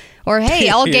Hell? Or, hey,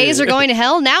 all gays are going to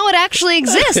hell? Now it actually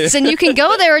exists, and you can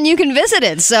go there and you can visit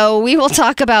it. So we will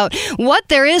talk about what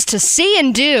there is to see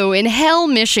and do in Hell,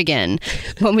 Michigan.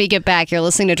 When we get back, you're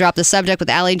listening to Drop the Subject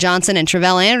with Allie Johnson and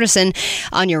Travell Anderson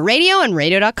on your radio and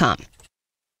radio.com.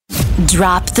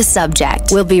 Drop the Subject.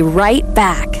 We'll be right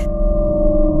back.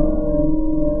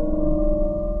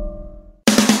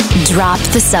 Drop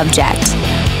the Subject.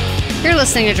 You're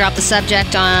listening to Drop the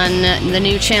Subject on the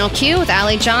new Channel Q with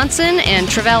Allie Johnson, and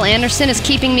Travell Anderson is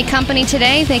keeping me company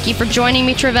today. Thank you for joining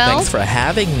me, Travell. Thanks for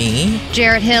having me.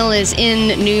 Jarrett Hill is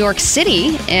in New York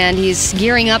City, and he's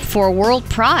gearing up for World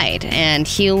Pride, and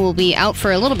he will be out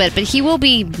for a little bit, but he will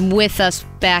be with us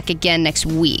back again next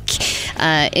week.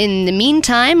 In the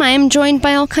meantime, I am joined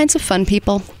by all kinds of fun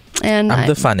people. And I'm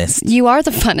the funnest. You are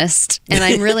the funnest, and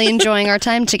I'm really enjoying our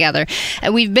time together.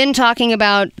 We've been talking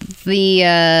about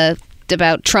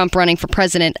about Trump running for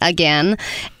president again,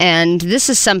 and this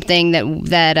is something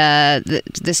that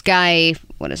this guy,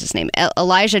 what is his name?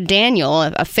 Elijah Daniel,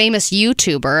 a famous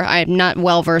YouTuber. I'm not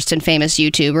well versed in famous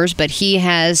YouTubers, but he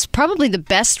has probably the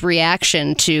best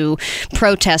reaction to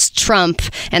protest Trump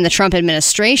and the Trump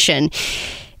administration.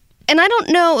 And I don't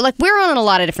know, like, we're on in a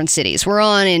lot of different cities. We're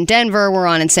on in Denver, we're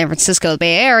on in San Francisco, the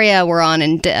Bay Area, we're on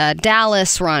in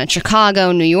Dallas, we're on in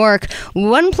Chicago, New York.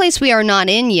 One place we are not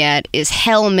in yet is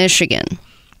Hell, Michigan.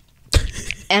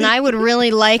 And I would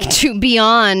really like to be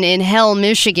on in Hell,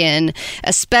 Michigan,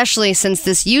 especially since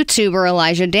this YouTuber,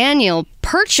 Elijah Daniel,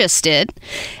 purchased it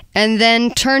and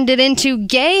then turned it into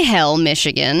Gay Hell,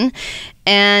 Michigan.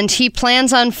 And he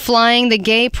plans on flying the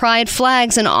gay pride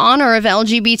flags in honor of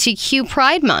LGBTQ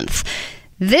Pride Month.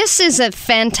 This is a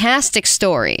fantastic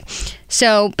story.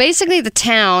 So basically the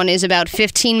town is about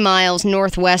 15 miles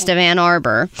northwest of Ann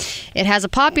Arbor. It has a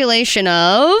population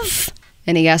of...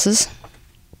 Any guesses?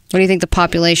 What do you think the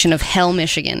population of Hell,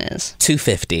 Michigan is?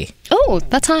 250. Oh,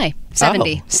 that's high.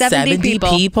 70. Oh, 70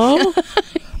 people?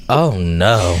 Oh,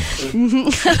 no.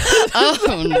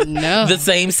 Oh, no. The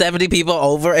same 70 people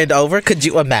over and over? Could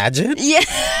you imagine? Yeah.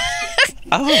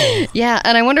 Oh. Yeah,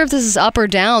 and I wonder if this is up or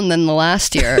down than the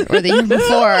last year or the year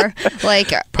before.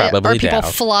 Like, probably are people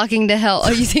down. Flocking to hell?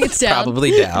 Oh, you think it's down?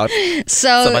 Probably down.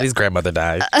 So somebody's grandmother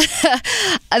died.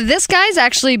 This guy's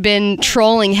actually been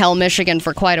trolling Hell, Michigan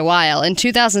for quite a while. In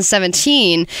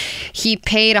 2017, he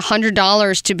paid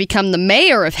 $100 to become the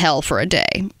mayor of Hell for a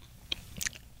day.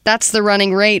 That's the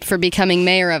running rate for becoming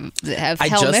mayor of Hell, Michigan. I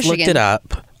just looked it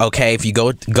up. Okay, if you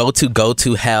go to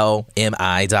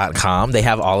hellmi.com, they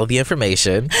have all of the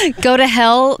information. Go to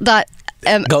hell.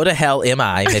 Go to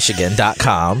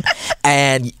hellmimichigan.com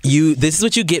and this is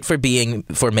what you get for being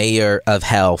mayor of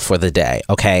Hell for the day.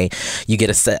 Okay, you get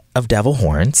a set of devil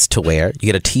horns to wear.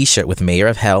 You get a t-shirt with Mayor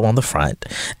of Hell on the front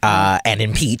and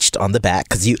impeached on the back,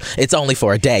 because it's only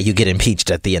for a day. You get impeached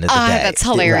at the end of the day. That's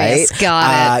hilarious. Right?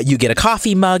 Got it. You get a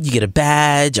coffee mug, you get a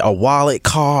badge, a wallet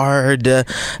card.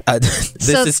 This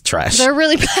is trash. They're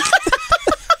really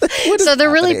So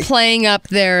they're really playing up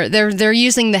they're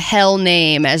using the Hell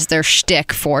name as their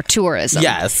shtick for tourism.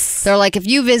 Yes. They're like, if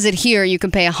you visit here, you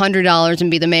can pay $100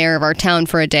 and be the mayor of our town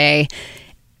for a day.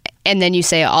 And then you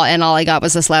say, all I got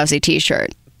was this lousy t-shirt.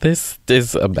 This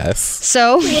is a mess.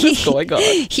 So what is going on?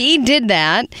 He did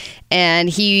that, and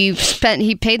he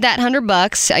paid that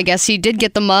 $100. I guess he did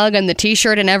get the mug and the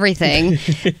t-shirt and everything.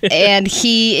 And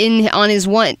on his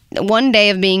one day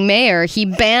of being mayor, he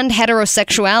banned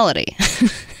heterosexuality.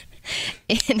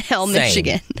 In Hell, Same.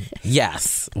 Michigan.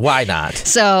 Yes. Why not?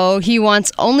 So he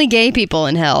wants only gay people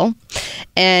in Hell.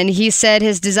 And he said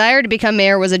his desire to become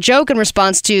mayor was a joke in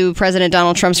response to President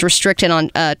Donald Trump's restriction on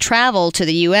travel to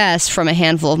the U.S. from a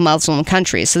handful of Muslim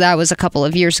countries. So that was a couple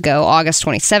of years ago, August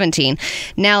 2017.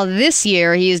 Now this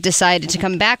year, he's decided to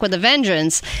come back with a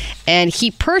vengeance. And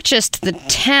he purchased the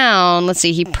town. Let's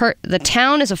see. The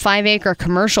town is a 5-acre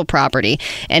commercial property.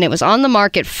 And it was on the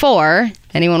market for...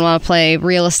 Anyone want to play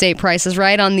real estate prices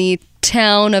right on the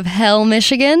town of Hell,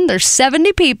 Michigan? There's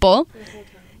 70 people.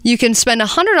 You can spend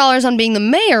 $100 on being the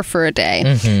mayor for a day.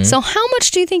 Mm-hmm. So how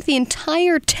much do you think the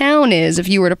entire town is if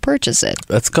you were to purchase it?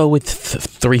 Let's go with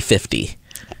 $350.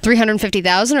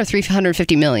 $350,000 or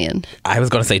 $350 million? I was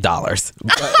going to say dollars.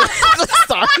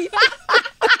 Sorry.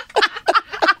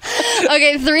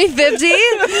 Okay,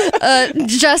 $350.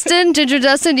 Ginger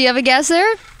Justin, do you have a guess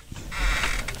there?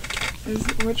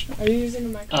 Which are you using a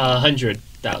microphone?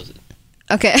 100,000.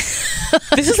 Okay.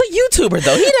 This is a YouTuber,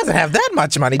 though. He doesn't have that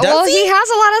much money, does Well, he? he has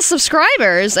a lot of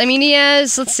subscribers. I mean, he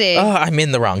has. Let's see. Oh, I'm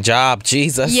in the wrong job.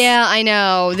 Jesus. Yeah, I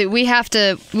know. We have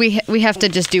to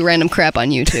just do random crap on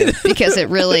YouTube because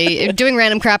doing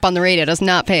random crap on the radio does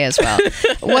not pay as well.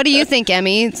 What do you think,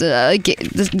 Emmy?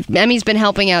 Emmy's been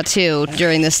helping out too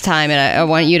during this time, and I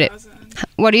want you to.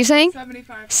 What are you saying?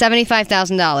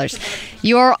 $75,000.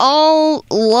 You're all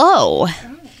low.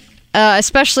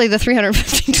 Especially the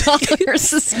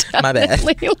 $350 is My bad.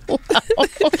 definitely low.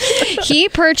 He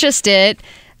purchased it.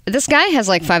 This guy has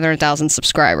like 500,000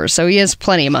 subscribers, so he has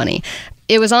plenty of money.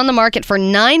 It was on the market for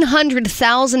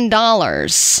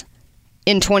 $900,000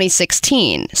 in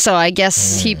 2016. So I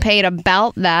guess he paid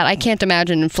about that. I can't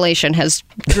imagine inflation has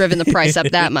driven the price up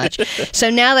that much.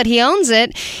 So now that he owns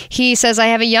it, he says, I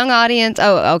have a young audience.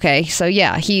 Oh, okay. So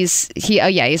yeah, he's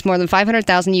more than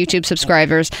 500,000 YouTube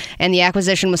subscribers, and the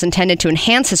acquisition was intended to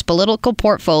enhance his political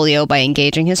portfolio by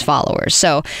engaging his followers.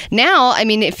 So now, I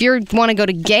mean, if you want to go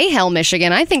to Gay Hell,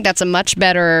 Michigan, I think that's a much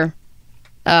better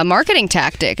marketing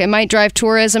tactic. It might drive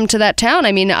tourism to that town.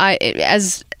 I mean,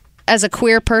 as a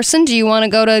queer person, do you want to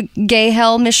go to Gay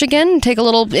Hell, Michigan, and take a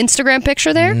little Instagram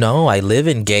picture there? No, I live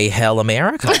in Gay Hell,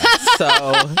 America.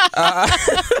 So,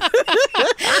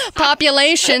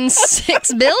 population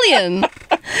 6 billion.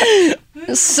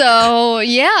 So,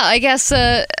 yeah, I guess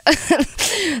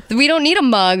we don't need a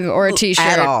mug or a t-shirt.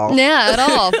 At all. Yeah, at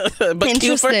all. But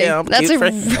cute for him. That's Cute a for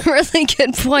him. really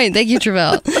good point. Thank you,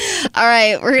 Travell. All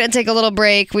right, we're going to take a little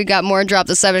break. We got more Drop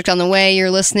the Subject on the way.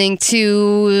 You're listening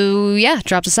to,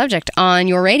 Drop the Subject on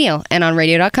your radio and on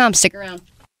radio.com. Stick around.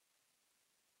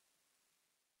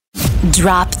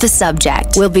 Drop the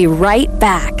Subject. We'll be right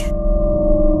back.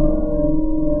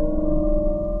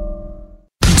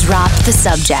 Drop the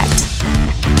Subject.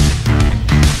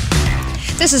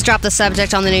 This is Drop the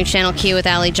Subject on the new Channel Q with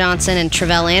Allie Johnson and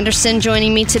Travell Anderson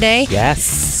joining me today.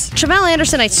 yes. Travell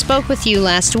Anderson, I spoke with you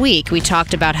last week. We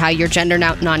talked about how you're gender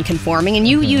non-conforming, and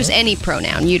you use any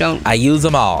pronoun. You don't. I use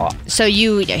them all. So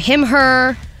you, him,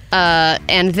 her,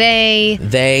 and they.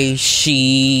 They,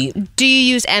 she. Do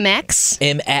you use MX?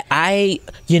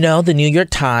 The New York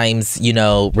Times,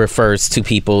 refers to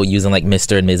people using like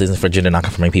Mr. and Mrs. for gender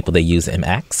non-conforming people. They use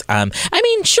MX. I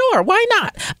mean, sure, why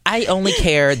not? I only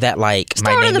care that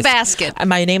Throw it in the basket.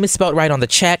 My name is spelled right on the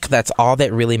check. That's all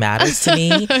that really matters to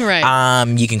me. Right.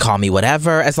 You can call me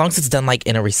whatever, as long as it's done like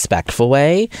in a respectful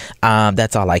way.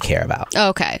 That's all I care about.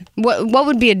 Okay. What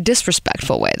would be a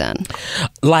disrespectful way then?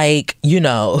 Like,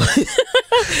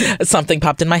 something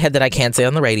popped in my head that I can't say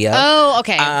on the radio. Oh,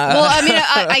 okay. Well, I mean,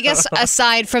 I guess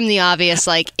aside from the obvious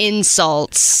like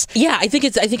insults. Yeah, I think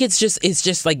it's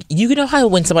just like, you know how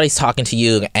when somebody's talking to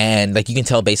you and like you can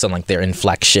tell based on like their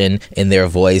inflection in their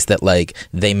voice that like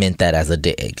they meant that as a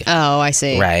dig. Oh, I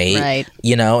see. Right.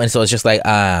 And so it's just like,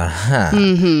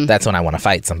 that's when I want to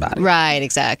fight somebody. Right,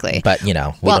 exactly. But we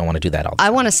don't want to do that all the time. I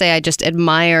want to say I just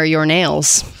admire your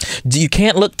nails. You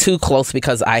can't look too close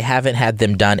because I haven't had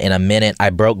them done in a minute. I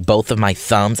broke both of my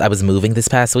thumbs. I was moving this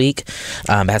past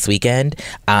weekend,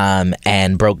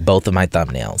 and broke both of my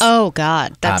thumbnails. Oh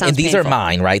God, that sounds and these painful. are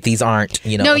mine, right? These aren't,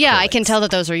 No, yeah, acrylics. I can tell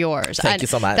that those are yours. Thank you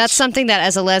so much. That's something that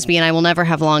as a lesbian, I will never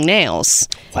have long nails.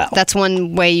 Wow. That's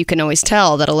one way you can always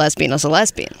tell that a lesbian is a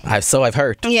lesbian. I've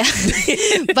heard. Yeah.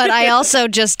 But I also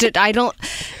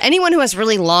anyone who has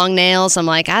really long nails, I'm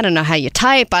like, I don't know how you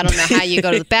type. I don't know how you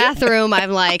go to the bathroom.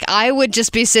 I'm like, I would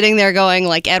just be sitting there going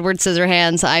like Edward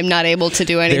Scissorhands. I'm not able to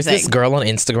do anything. There's this girl on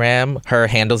Instagram, her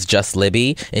handle's Just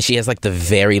Libby, and she has like the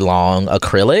very long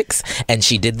acrylics, and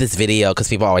she did this video because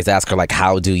people always ask her like,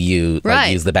 how do you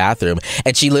use the bathroom?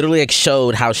 And she literally like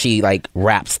showed how she like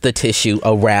wraps the tissue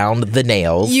around the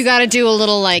nails. You got to do a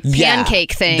little like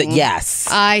pancake thing. Yes.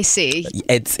 I see.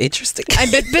 It's interesting.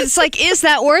 But it's like, is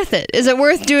that worth it? Is it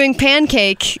worth doing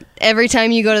pancake every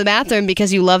time you go to the bathroom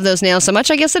because you love those nails so much?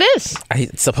 I guess it is. I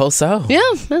suppose so. Yeah,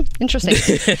 interesting.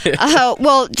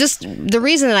 Well, just the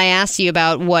reason that I asked you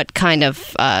about what kind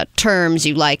of terms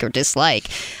you like or dislike,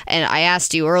 and I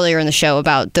asked you earlier in the show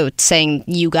about saying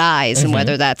you guys and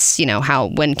whether that's,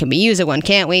 when can we use it, when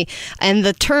can't we? And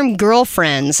the term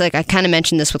girlfriends, like I kind of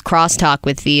mentioned this with Crosstalk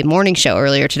with the morning show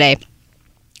earlier today.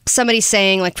 Somebody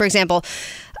saying, like, for example,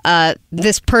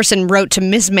 this person wrote to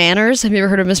Miss Manners. Have you ever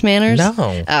heard of Miss Manners?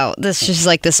 No. Oh, she's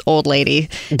like this old lady,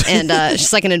 and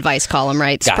she's like an advice column,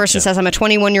 right? This person says, I'm a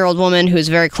 21-year-old woman who's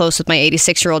very close with my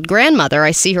 86-year-old grandmother.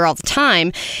 I see her all the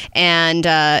time, and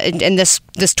this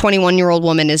 21-year-old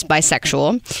woman is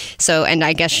bisexual, so, and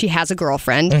I guess she has a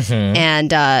girlfriend,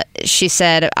 and she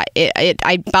said,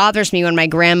 it bothers me when my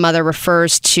grandmother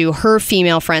refers to her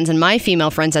female friends and my female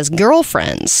friends as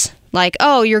girlfriends. Like,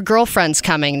 oh, your girlfriend's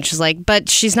coming. And she's like, but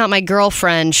she's not my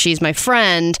girlfriend. She's my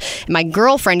friend. My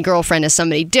girlfriend is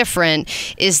somebody different.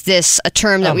 Is this a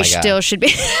term that we still should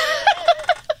be...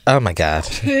 Oh, my God.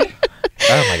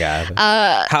 Oh, my God.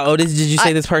 How old did you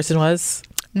say this person was?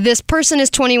 This person is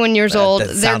 21 years old.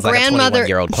 That sounds like a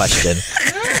 21-year-old question.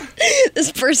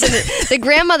 This person, the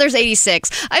grandmother's 86.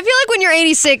 I feel like when you're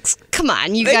 86, come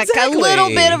on, you got a little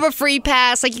bit of a free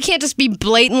pass. Like, you can't just be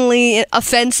blatantly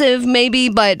offensive, maybe,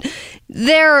 but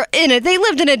they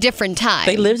lived in a different time.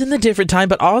 They lived in a different time,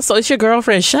 but also it's your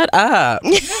girlfriend. Shut up.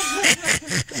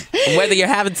 Whether you're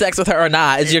having sex with her or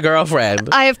not, it's your girlfriend.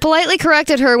 I have politely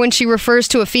corrected her when she refers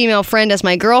to a female friend as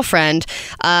my girlfriend,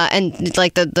 and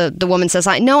like the woman says,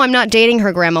 no, I'm not dating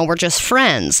her, Grandma. We're just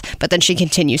friends. But then she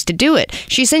continues to do it.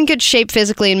 She's in good shape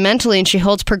physically and mentally, and she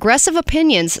holds progressive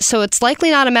opinions, so it's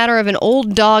likely not a matter of an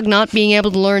old dog not being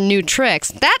able to learn new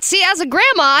tricks. As a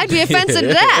grandma, I'd be offensive to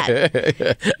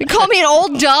that. You call me an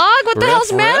old dog? What the hell's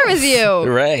the matter with you?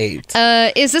 Right.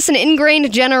 Is this an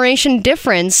ingrained generation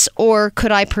difference, or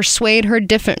could I persuade her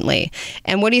differently?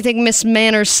 And what do you think Miss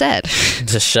Manners said?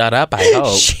 Just shut up, I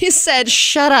hope. She said,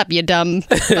 shut up, you dumb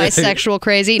bisexual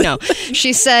crazy. No.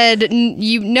 She said,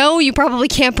 you probably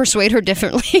can't persuade her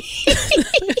differently.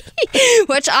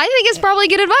 Which I think is probably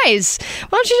good advice.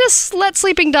 Why don't you just let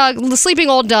sleeping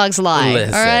old dogs lie?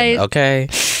 Listen, all right? Okay.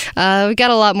 We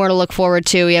got a lot more to look forward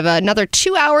to. We have another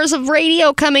 2 hours of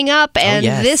radio coming up, and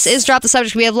This is Drop the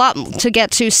Subject. We have a lot to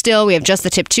get to still. We have Just the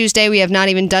Tip Tuesday. We have not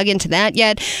even dug into that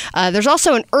yet. There's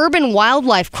also an urban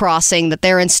wildlife crossing that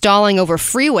they're installing over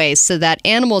freeways so that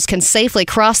animals can safely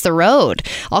cross the road.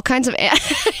 All kinds of...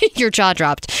 Your jaw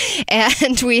dropped.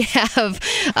 And we have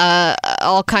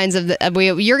all kinds of...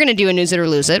 You're going to do a News It or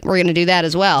Lose It. We're going to do that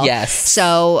as well. Yes.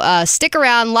 So stick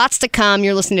around. Lots to come.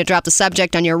 You're listening to Drop the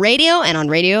Subject on your radio and on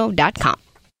radio.com.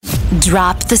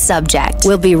 Drop the Subject.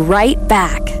 We'll be right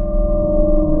back.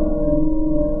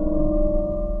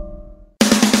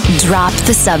 Drop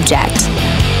the Subject.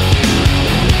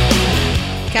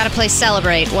 Gotta play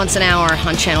Celebrate once an hour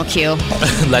on Channel Q.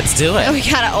 Let's do it.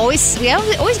 We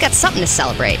always got something to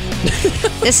celebrate.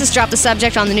 This is Drop the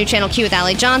Subject on the new Channel Q with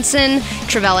Allie Johnson.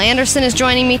 Travell Anderson is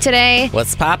joining me today.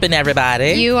 What's poppin',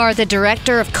 everybody? You are the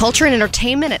Director of Culture and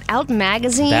Entertainment at Out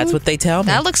Magazine. That's what they tell me.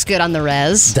 That looks good on the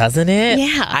res. Doesn't it?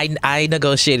 Yeah. I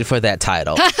negotiated for that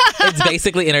title. It's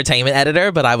basically entertainment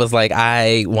editor, but I was like,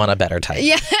 I want a better title.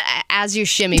 Yeah, as you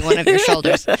shimmy one of your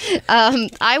shoulders.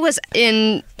 I was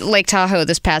in Lake Tahoe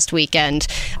this past weekend.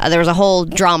 There was a whole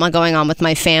drama going on with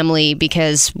my family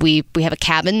because we have a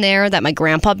cabin there that my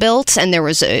grandpa built, and there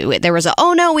was a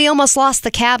oh no, we almost lost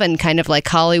the cabin kind of like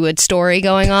Hollywood story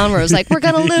going on where it was like, we're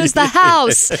gonna lose the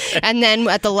house, and then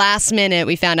at the last minute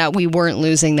we found out we weren't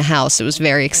losing the house. It was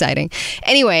very exciting.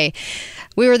 Anyway,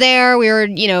 we were there, we were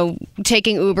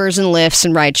taking Ubers and Lyfts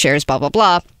and ride shares, blah blah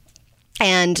blah,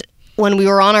 and when we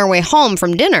were on our way home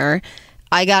from dinner,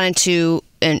 I got into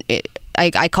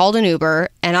I called an Uber,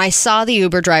 and I saw the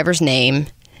Uber driver's name,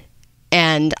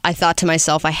 and I thought to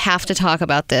myself, I have to talk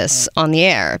about this on the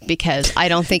air because I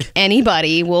don't think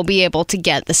anybody will be able to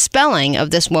get the spelling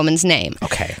of this woman's name.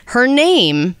 Okay. Her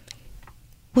name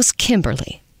was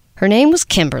Kimberly. All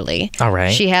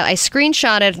right. I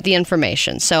screenshotted the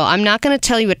information, so I'm not going to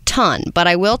tell you a ton, but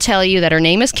I will tell you that her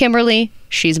name is Kimberly.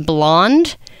 She's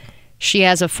blonde. She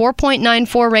has a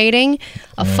 4.94 rating.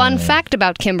 A fun fact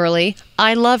about Kimberly,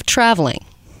 I love traveling.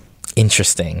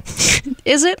 Interesting.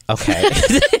 Is it? Okay.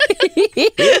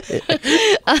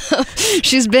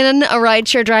 She's been a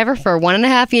rideshare driver for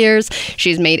 1.5 years.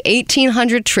 She's made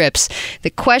 1,800 trips.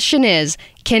 The question is,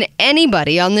 can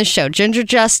anybody on this show, Ginger,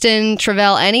 Justin,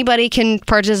 Travell, anybody can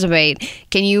participate?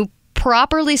 Can you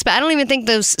properly spell? I don't even think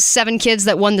those 7 kids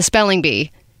that won the spelling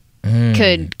bee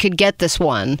could get this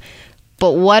one.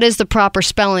 But what is the proper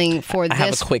spelling for this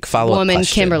have a quick follow-up woman,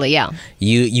 question. Kimberly? Yeah.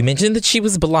 You mentioned that she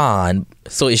was blonde.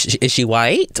 So is she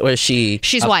white or is she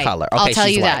She's of white. color? Okay, I'll tell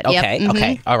she's you white. that. Yep. Okay, Mm-hmm.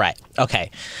 okay, all right,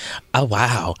 okay. Oh,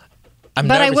 wow.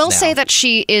 But I will now. say that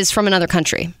she is from another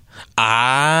country.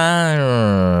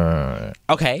 Okay.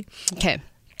 Okay.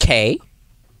 K.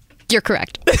 You're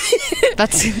correct.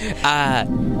 That's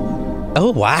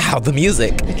Oh, wow, the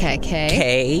music. okay. K.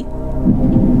 K.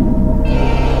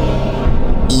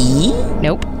 E.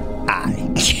 Nope. I.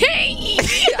 K.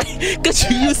 Because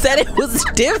you said it was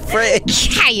different.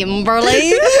 Kimberly.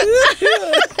 You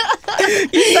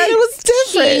said it was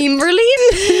different. Kimberly.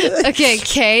 Okay.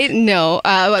 K. No.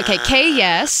 Okay. K.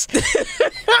 Yes.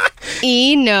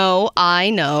 E. No. I.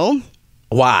 No.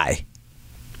 Why?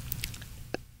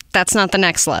 That's not the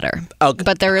next letter. Okay.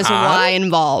 But there is a Y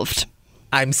involved.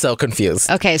 I'm so confused.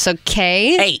 Okay. So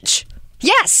K. H.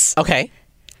 Yes. Okay.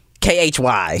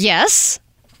 KHY. Yes.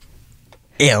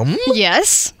 M.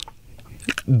 Yes.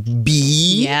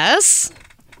 B. Yes.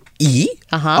 E.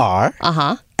 R.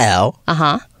 L.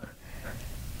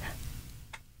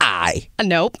 I.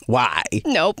 Nope. Y.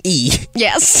 Nope. E.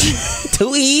 Yes.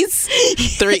 2 E's.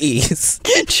 3 E's.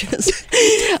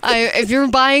 If you're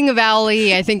buying a vowel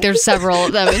E, I think there's several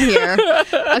of them in here.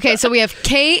 Okay, so we have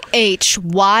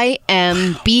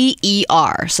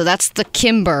KHYMBER. So that's the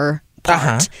Kimber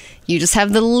part. You just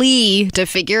have the Lee to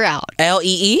figure out.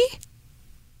 LEE?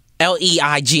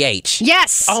 LEIGH.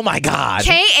 Yes. Oh my God.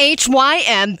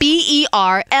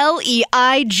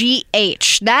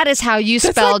 KHYMBERLEIGH. That is how you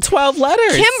That's spelled like 12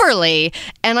 letters. Kimberly.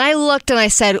 And I looked and I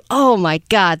said, oh my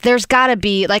God, there's got to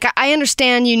be, like, I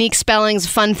understand unique spelling's a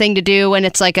fun thing to do when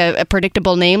it's like a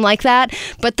predictable name like that,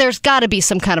 but there's got to be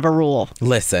some kind of a rule.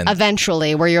 Listen.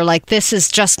 Eventually, where you're like, this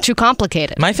is just too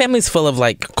complicated. My family's full of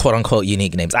like quote unquote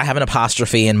unique names. I have an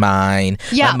apostrophe in mine.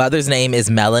 Yeah. My mother's name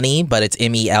is Melanie, but it's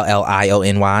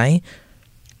MELLIONY.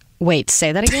 Wait,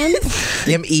 say that again?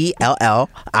 MELLIONY.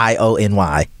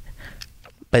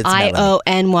 But it's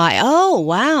IONY. Oh,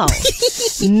 wow.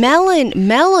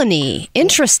 Melanie.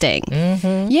 Interesting.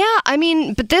 Mm-hmm. Yeah, I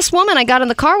mean, but this woman, I got in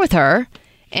the car with her,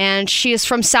 and she is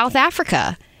from South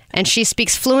Africa, and she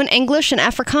speaks fluent English and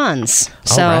Afrikaans.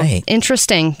 So right.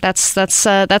 Interesting. That's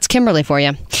Kimberly for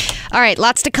you. All right,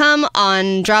 lots to come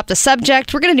on Drop the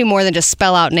Subject. We're going to do more than just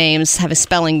spell out names, have a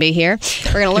spelling bee here.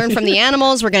 We're going to learn from the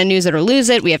animals. We're going to news it or lose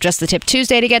it. We have Just the Tip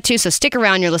Tuesday to get to, so stick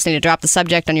around. You're listening to Drop the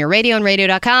Subject on your radio and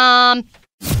radio.com.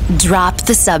 Drop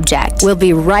the Subject. We'll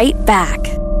be right back.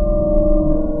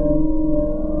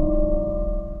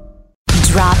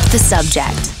 Drop the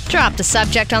Subject. Drop the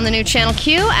Subject on the new Channel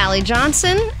Q. Allie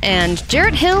Johnson and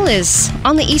Jarrett Hill is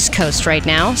on the East Coast right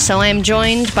now, so I am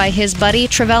joined by his buddy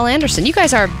Travell Anderson. You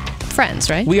guys are friends,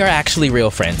 right? We are actually real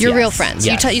friends. You're yes. real friends.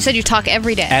 Yes. You said you talk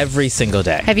every day. Every single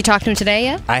day. Have you talked to him today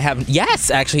yet? I have.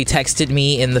 Yes, actually, he texted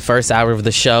me in the first hour of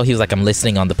the show. He was like, "I'm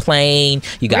listening on the plane.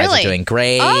 You guys Really? are doing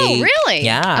great." Oh, really?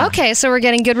 Yeah. Okay, so we're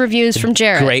getting good reviews from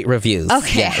Jarrett. Great reviews.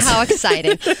 Okay, Yes. how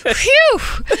exciting. Phew!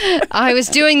 I was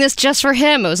doing this just for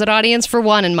him. It was an audience for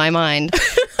one in my mind.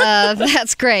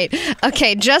 That's great.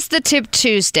 Okay, Just the Tip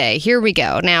Tuesday. Here we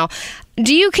go. Now,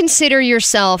 do you consider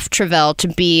yourself, Travell, to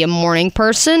be a morning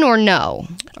person or no?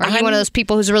 Are you one of those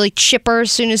people who's really chipper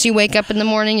as soon as you wake up in the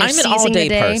morning? You're I'm an seizing all-day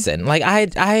the day? person. Like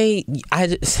I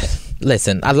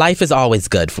listen. Life is always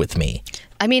good with me.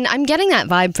 I mean, I'm getting that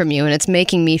vibe from you, and it's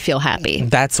making me feel happy.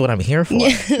 That's what I'm here for.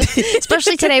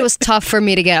 Especially today was tough for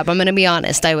me to get up. I'm going to be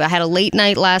honest. I had a late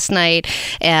night last night,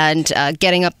 and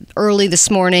getting up early this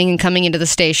morning and coming into the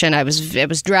station, I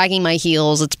was dragging my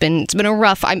heels. It's been a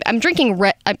rough. I'm drinking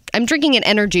an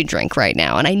energy drink right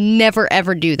now, and I never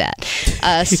ever do that.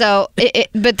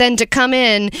 But then to come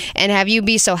in and have you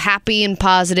be so happy and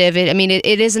positive,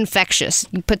 it is infectious.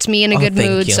 It puts me in a good thank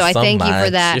mood. you So I thank you for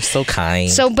much. that. You're so kind.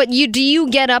 So, but do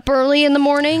you get up early in the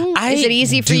morning? Is it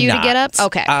easy for you to get up?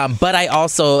 Okay. But I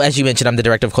also, as you mentioned, I'm the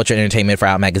director of culture and entertainment for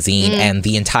Out Magazine, and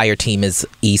the entire team is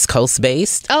East Coast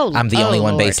based. I'm the only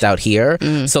one based out here.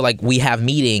 So like we have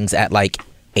meetings at like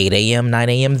 8 a.m., 9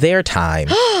 a.m. their time.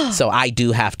 So I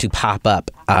do have to pop up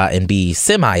and be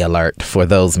semi-alert for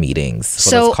those meetings, for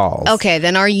those calls. Okay,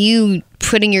 then are you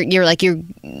putting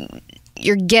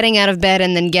you're getting out of bed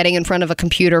and then getting in front of a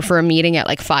computer for a meeting at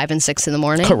like 5 and 6 in the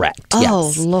morning? Correct. Oh,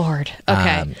 yes. Lord.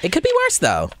 Okay. It could be worse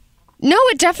though. No,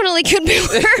 it definitely could be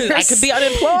worse. I could be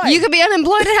unemployed. You could be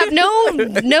unemployed and have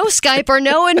no Skype or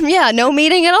no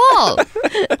meeting at all.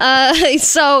 I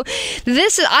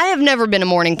have never been a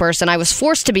morning person. I was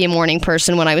forced to be a morning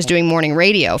person when I was doing morning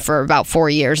radio for about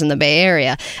 4 years in the Bay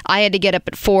Area. I had to get up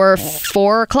at 4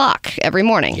 o'clock every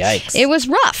morning. Yikes. It was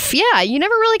rough. Yeah, you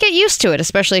never really get used to it,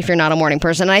 especially if you're not a morning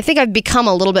person. And I think I've become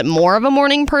a little bit more of a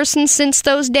morning person since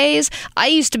those days. I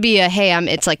used to be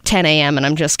it's like 10 a.m. and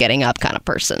I'm just getting up kind of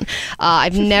person.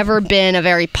 I've never been a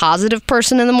very positive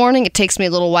person in the morning. It takes me a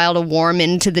little while to warm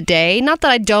into the day. Not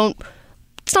that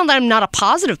it's not that I'm not a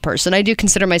positive person. I do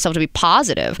consider myself to be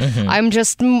positive.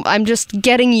 Mm-hmm. I'm just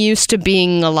getting used to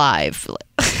being alive.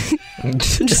 I'm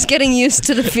just getting used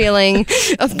to the feeling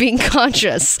of being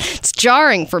conscious. It's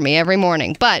jarring for me every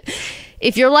morning. But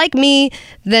if you're like me,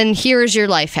 then here's your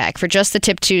life hack. For Just the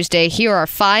Tip Tuesday, here are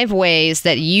 5 ways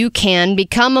that you can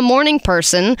become a morning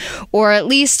person, or at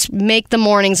least make the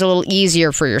mornings a little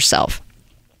easier for yourself.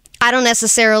 I don't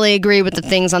necessarily agree with the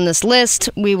things on this list.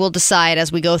 We will decide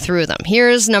as we go through them.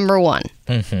 Here's number 1.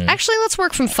 Mm-hmm. Actually, let's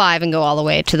work from 5 and go all the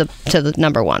way to the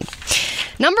number 1.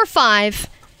 Number 5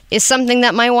 is something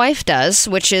that my wife does,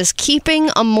 which is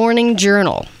keeping a morning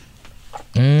journal.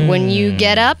 When you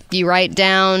get up, you write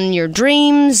down your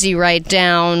dreams, you write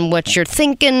down what you're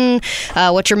thinking,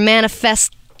 what you're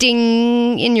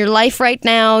manifesting in your life right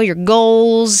now, your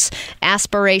goals,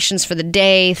 aspirations for the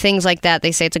day, things like that.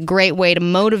 They say it's a great way to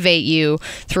motivate you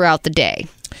throughout the day.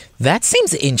 That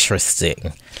seems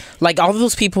interesting. Like all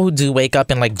those people who do wake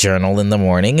up and like journal in the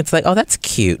morning, it's like, oh, that's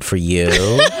cute for you.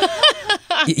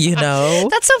 You know?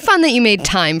 That's so fun that you made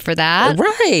time for that.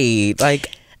 Right.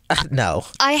 Like, no.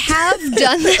 I have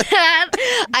done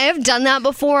that. I have done that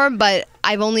before, but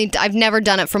I've never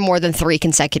done it for more than 3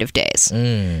 consecutive days.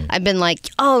 I've been like,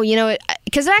 oh,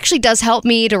 because it actually does help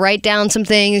me to write down some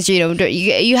things.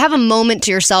 You have a moment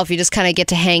to yourself. You just kind of get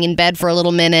to hang in bed for a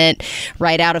little minute,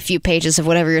 write out a few pages of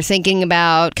whatever you're thinking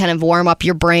about, kind of warm up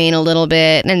your brain a little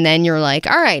bit, and then you're like,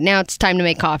 all right, now it's time to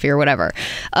make coffee or whatever.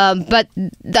 But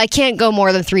I can't go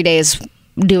more than 3 days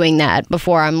doing that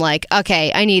before I'm like,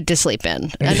 okay, I need to sleep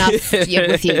in. Enough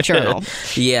with you, journal.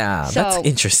 Yeah, that's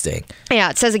interesting. Yeah,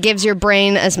 it says it gives your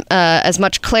brain as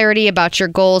much clarity about your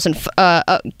goals and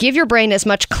give your brain as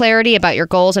much clarity about your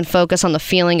goals and focus on the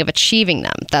feeling of achieving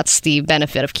them. That's the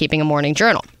benefit of keeping a morning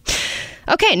journal.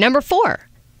 Okay, number 4.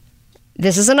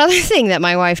 This is another thing that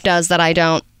my wife does that I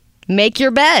don't. Make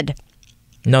your bed.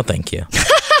 No, thank you.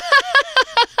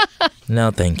 No,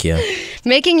 thank you.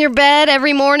 Making your bed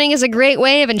every morning is a great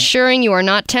way of ensuring you are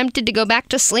not tempted to go back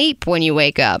to sleep when you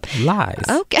wake up. Lies.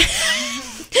 Okay.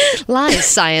 Lies,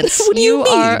 science. What do you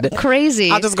mean? Are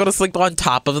crazy. I'll just go to sleep on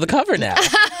top of the cover now.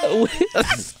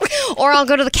 Or I'll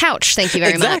go to the couch. Thank you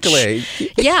very much. Exactly.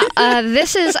 Yeah.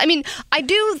 I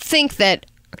do think that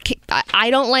I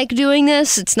don't like doing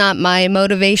this. It's not my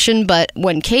motivation, but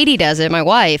when Katie does it, my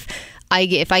wife,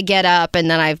 if I get up and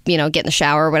then I get in the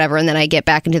shower or whatever, and then I get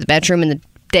back into the bedroom and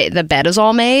the bed is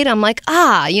all made, I'm like,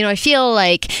 I feel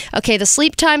like, okay, the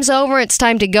sleep time's over. It's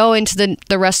time to go into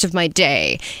the rest of my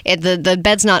day. The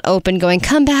bed's not open going,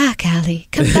 come back, Allie,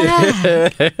 come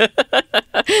back.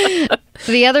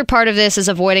 The other part of this is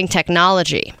avoiding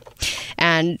technology.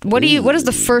 And what is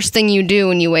the first thing you do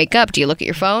when you wake up? Do you look at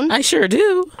your phone? I sure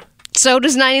do. So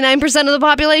does 99% of the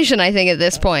population, I think, at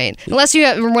this point. Unless you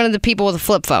have one of the people with a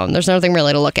flip phone. There's nothing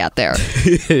really to look at there.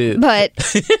 But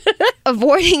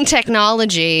avoiding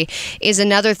technology is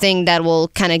another thing that will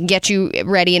kind of get you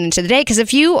ready and into the day. Because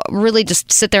if you really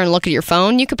just sit there and look at your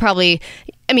phone, you could probably...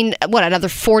 another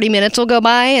 40 minutes will go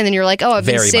by, and then you're like, oh, I've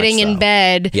been sitting in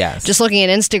bed just looking at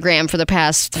Instagram for the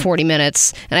past 40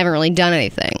 minutes, and I haven't really done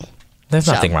anything. There's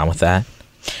nothing wrong with that.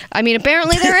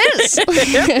 Apparently there is.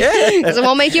 Because it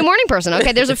won't make you a morning person.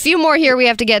 Okay, there's a few more here we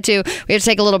have to get to. We have to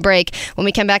take a little break. When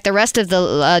we come back, the rest of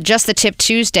the Just the Tip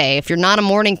Tuesday. If you're not a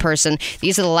morning person,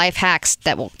 these are the life hacks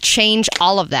that will change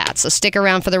all of that. So stick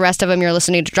around for the rest of them. You're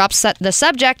listening to Drop the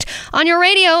Subject on your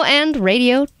radio and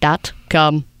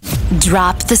radio.com.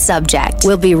 Drop the Subject.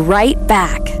 We'll be right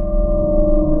back.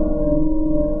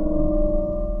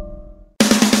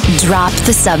 Drop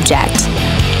the Subject.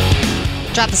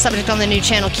 Drop the Subject on the new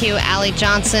Channel Q. Allie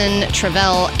Johnson,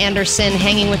 Travell Anderson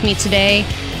hanging with me today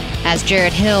as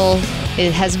Jared Hill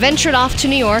has ventured off to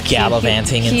New York.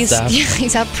 Gallivanting and stuff.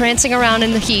 He's out prancing around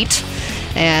in the heat.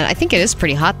 And I think it is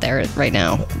pretty hot there right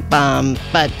now.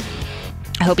 But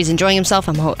I hope he's enjoying himself.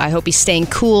 I hope he's staying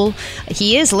cool.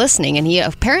 He is listening, and he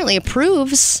apparently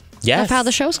approves of how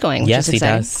the show's going. Yes, he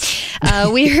does.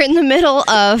 We are in the middle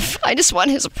of... I just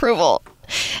want his approval.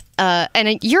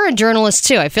 And you're a journalist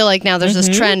too. I feel like now there's this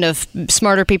trend of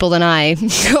smarter people than I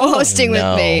co-hosting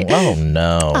with me. Oh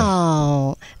no.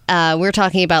 Oh. We're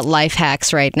talking about life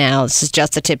hacks right now. This is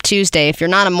Just a Tip Tuesday. If you're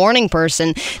not a morning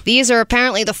person, these are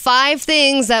apparently the 5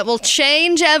 things that will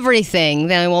change everything.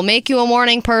 That will make you a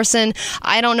morning person.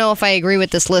 I don't know if I agree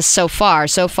with this list so far.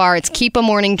 So far, it's keep a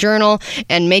morning journal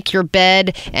and make your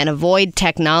bed and avoid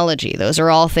technology. Those are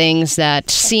all things that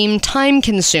seem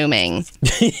time-consuming.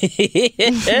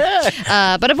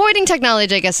 But avoiding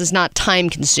technology, I guess, is not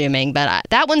time-consuming. But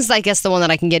that one's, I guess, the one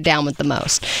that I can get down with the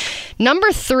most.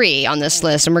 Number 3 on this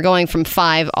list, and we're going from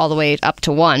 5 all the way up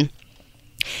to 1.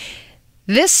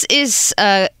 This is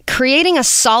creating a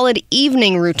solid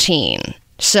evening routine.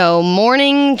 So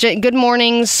good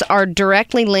mornings are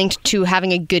directly linked to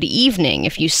having a good evening.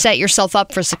 If you set yourself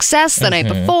up for success the night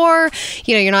before,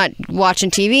 you're not watching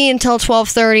TV until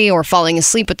 12:30 or falling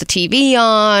asleep with the TV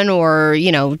on or,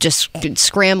 just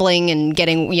scrambling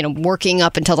and working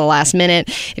up until the last minute.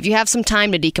 If you have some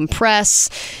time to decompress,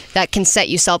 that can set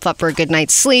yourself up for a good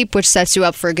night's sleep, which sets you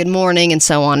up for a good morning and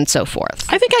so on and so forth.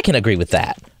 I think I can agree with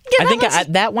that. Yeah, I think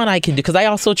that one I can do because I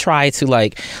also try to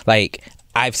like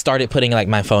I've started putting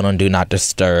my phone on Do Not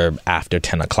Disturb after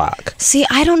 10 o'clock. See,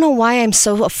 I don't know why I'm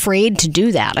so afraid to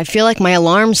do that. I feel like my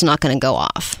alarm's not going to go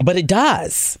off. But it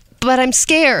does. but I'm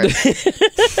scared.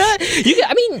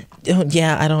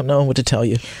 I don't know what to tell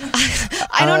you.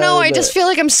 I don't know. I just feel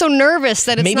like I'm so nervous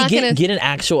that it's maybe not going to... get an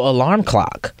actual alarm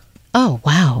clock. Oh,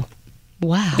 wow.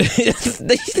 Wow.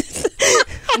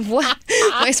 What?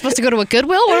 Am I supposed to go to a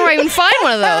Goodwill? Where do I even find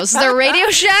one of those? Is there a Radio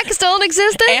Shack still in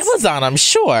existence? Amazon, I'm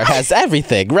sure, has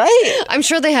everything, right? I'm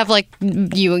sure they have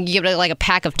you get like a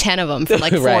pack of 10 of them for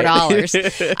like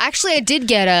 $4. Actually, I did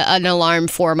get an alarm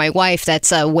for my wife.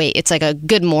 That's it's like a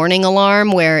good morning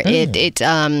alarm where it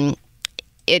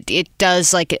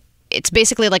does like. It's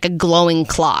basically like a glowing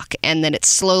clock, and then it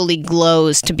slowly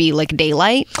glows to be like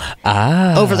daylight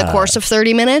over the course of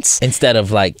 30 minutes. Instead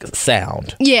of like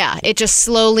sound. Yeah, it just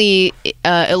slowly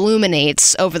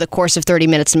illuminates over the course of 30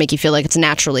 minutes to make you feel like it's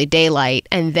naturally daylight.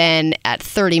 And then at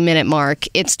 30-minute mark,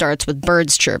 it starts with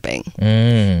birds chirping.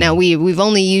 Now, we've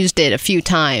only used it a few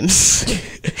times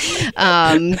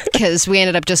because we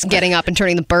ended up just getting up and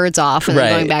turning the birds off and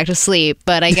then going back to sleep.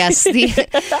 But I guess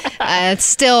it's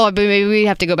still, maybe we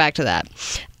have to go back to that.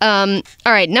 All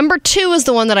right, number 2 is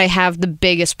the one that I have the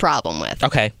biggest problem with.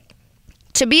 Okay.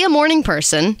 To be a morning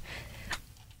person,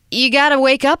 you gotta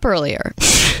wake up earlier.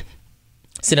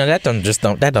 See, no, that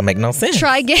don't make no sense.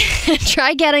 Try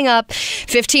getting up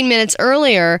 15 minutes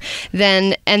earlier,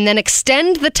 and then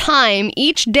extend the time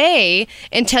each day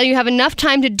until you have enough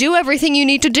time to do everything you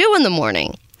need to do in the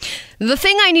morning. The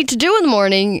thing I need to do in the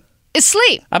morning is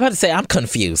sleep. I'm about to say, I'm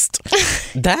confused.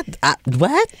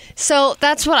 What? So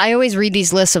that's what I always read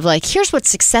these lists of, like, here's what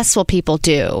successful people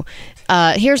do.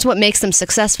 Here's what makes them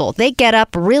successful. They get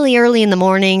up really early in the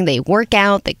morning, they work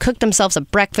out, they cook themselves a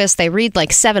breakfast, they read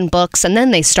like 7 books, and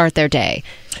then they start their day.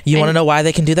 You want to know why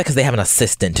they can do that? Because they have an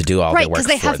assistant to do all their work for them.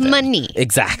 Right, because they have money.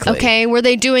 Exactly. Okay, were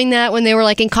they doing that when they were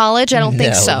like in college? I don't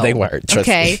think so. No, they weren't. Trust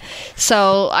me.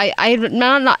 So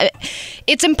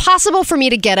it's impossible for me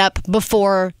to get up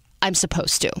before I'm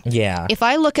supposed to. Yeah. If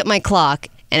I look at my clock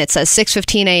and it says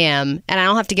 6:15 a.m. and I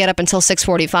don't have to get up until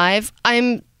 6:45,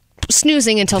 I'm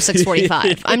snoozing until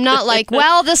 6:45. I'm not like,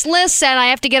 well, this list said I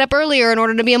have to get up earlier in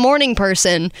order to be a morning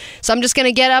person, so I'm just going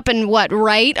to get up and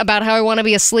write about how I want to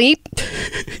be asleep?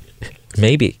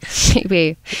 Maybe.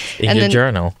 In your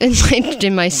journal.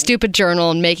 In my stupid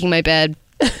journal and making my bed.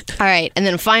 All right, and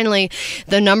then finally,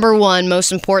 the number one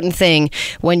most important thing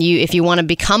if you want to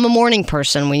become a morning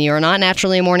person, when you're not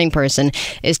naturally a morning person,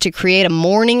 is to create a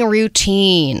morning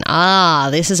routine.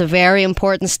 This is a very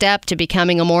important step to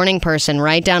becoming a morning person.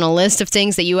 Write down a list of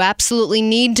things that you absolutely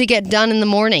need to get done in the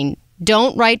morning.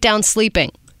 Don't write down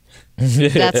sleeping.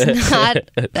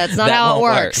 That's not how it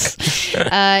works.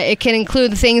 It can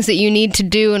include the things that you need to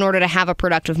do in order to have a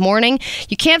productive morning.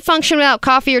 You can't function without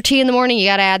coffee or tea in the morning. You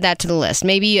got to add that to the list.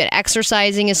 Maybe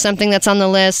exercising is something that's on the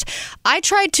list. I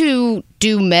tried to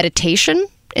do meditation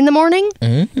in the morning,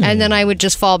 and then I would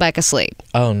just fall back asleep.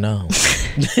 Oh, no.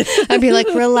 I'd be like,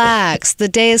 relax. The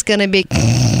day is going to be...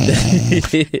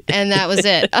 and that was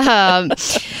it.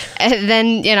 And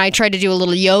then I tried to do a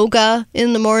little yoga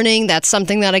in the morning. That's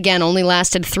something that, again, only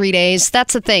lasted 3 days.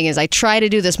 That's the thing, is I try to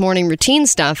do this morning routine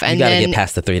stuff, and then get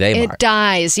past the 3-day mark. It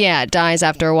dies. Yeah, it dies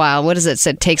after a while. What is it?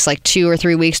 So it takes like 2 or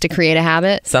 3 weeks to create a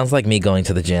habit. Sounds like me going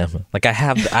to the gym. Like I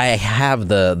have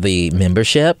the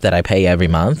membership that I pay every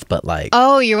month, but like...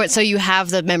 Oh, so you have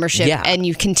the membership and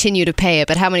you continue to pay it,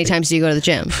 but how many times do you go to the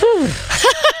gym?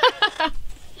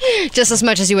 Just as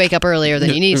much as you wake up earlier than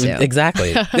you need to.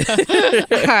 Exactly. All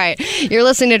right. You're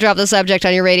listening to Drop the Subject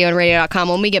on your radio and radio.com.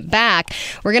 When we get back,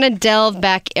 we're going to delve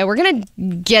back. We're going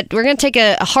to take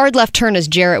a hard left turn, as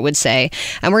Jarrett would say,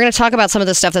 and we're going to talk about some of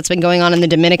the stuff that's been going on in the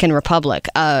Dominican Republic.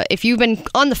 If you've been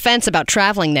on the fence about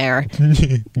traveling there,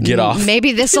 get off.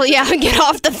 Maybe this will, get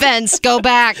off the fence. Go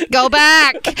back,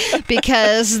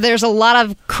 because there's a lot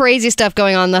of crazy stuff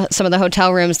going on in some of the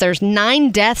hotel rooms. There's 9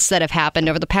 deaths that have happened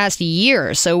over the past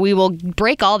year. So we will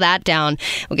break all that down.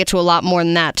 We'll get to a lot more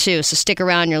than that, too. So stick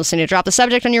around. You're listening to Drop the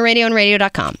Subject on your radio and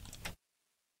radio.com.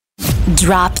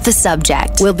 Drop the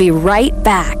Subject. We'll be right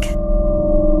back.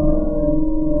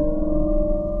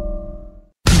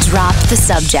 Drop the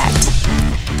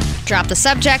Subject. Drop the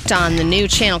Subject on the new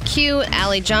Channel Q.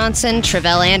 Allie Johnson,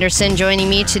 Travell Anderson joining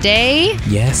me today.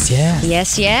 Yes.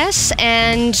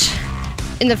 And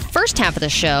in the first half of the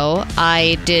show,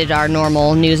 I did our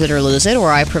normal News It or Lose It,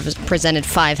 where I presented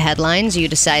 5 headlines. You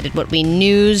decided what we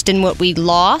newsed and what we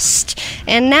lost.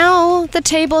 And now the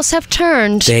tables have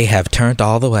turned. They have turned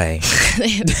all the way.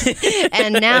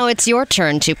 And now it's your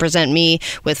turn to present me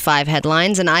with 5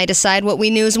 headlines, and I decide what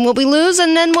we news and what we lose,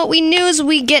 and then what we news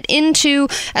we get into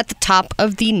at the top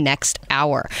of the next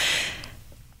hour.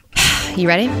 You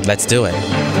ready? Let's do it.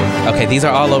 Okay, these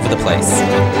are all over the place.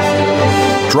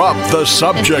 Drop the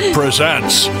Subject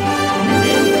presents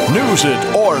News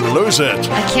it or lose it.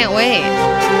 I can't wait.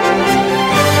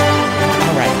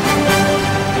 All right.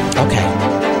 Okay.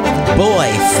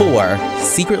 Boy 4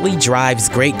 secretly drives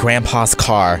great-grandpa's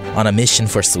car on a mission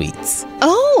for sweets.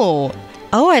 Oh,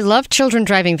 I love children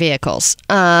driving vehicles.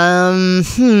 I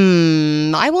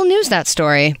will news that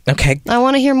story. Okay. I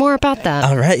want to hear more about that.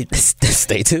 All right.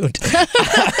 Stay tuned.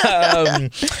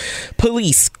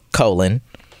 Police,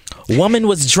 woman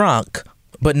was drunk,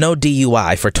 but no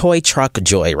DUI for toy truck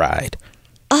joyride.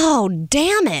 Oh,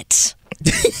 damn it.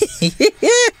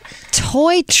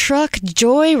 Toy truck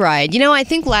joyride. You know, I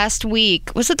think last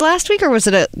week, was it last week or was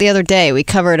it the other day, we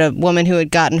covered a woman who had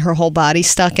gotten her whole body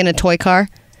stuck in a toy car?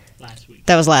 Last week.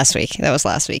 That was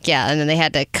last week, yeah. And then they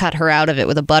had to cut her out of it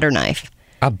with a butter knife.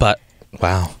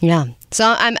 Wow. Yeah.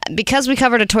 So because we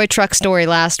covered a toy truck story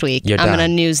last week, You're I'm done. going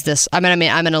to news this. I'm going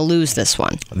to lose this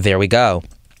one. There we go.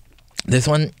 This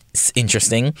one's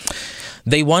interesting.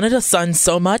 They wanted a son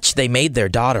so much, they made their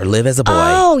daughter live as a boy.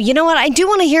 Oh, you know what? I do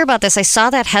want to hear about this. I saw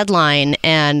that headline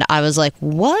and I was like,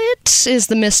 what is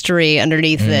the mystery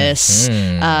underneath this?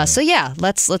 So yeah,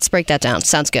 let's break that down.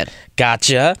 Sounds good.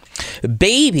 Gotcha.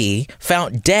 Baby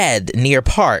found dead near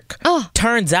park. Oh.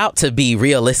 Turns out to be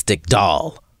realistic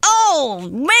doll. Oh,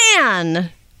 man.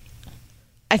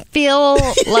 I feel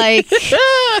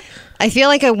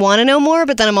like I want to know more,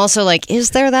 but then I'm also like,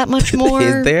 is there that much more?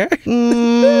 Is there?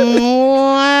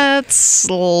 Let's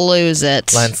lose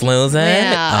it. Let's lose it.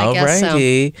 Yeah, I guess so.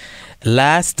 Alrighty.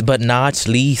 Last but not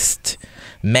least,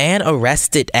 man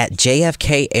arrested at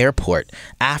JFK Airport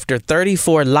after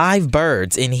 34 live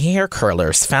birds in hair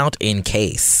curlers found in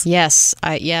case. Yes,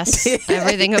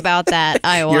 everything about that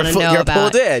I want to know you're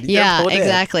about. Pulled in. Yeah, You're pulled in.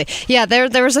 exactly. Yeah,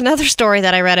 there was another story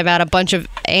that I read about a bunch of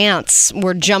ants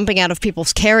were jumping out of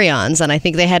people's carry-ons, and I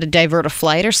think they had to divert a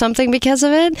flight or something because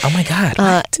of it. Oh my God.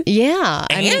 What? Yeah,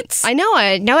 Ants? I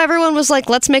know everyone was like,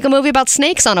 let's make a movie about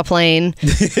snakes on a plane,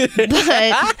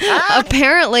 but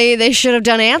apparently they should have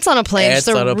done ants on a plane. Ants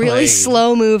Just on a a really plane.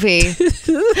 slow movie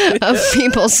of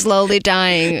people slowly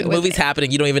dying. The movie's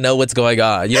happening. You don't even know what's going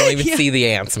on. You don't even see the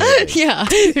ants moving. Yeah,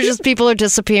 it's just people are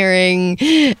disappearing,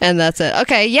 and that's it.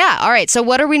 Okay, yeah, all right. So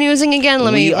what are we newsing again?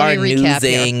 Let me recap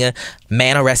here. Newsing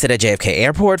man arrested at JFK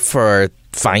Airport for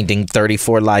finding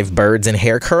 34 live birds in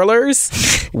hair curlers.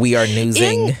 We are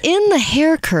newsing in the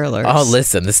hair curlers. Oh,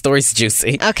 listen, the story's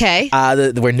juicy. Okay.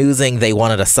 We're newsing they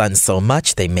wanted a son so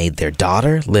much they made their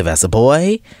daughter live as a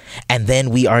boy. And then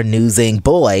we are newsing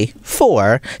boy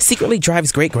 4 secretly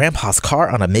drives great grandpa's car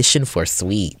on a mission for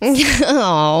sweets.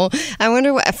 Oh, I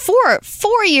wonder what 4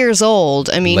 years old.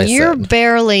 I mean, Listen. You're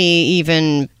barely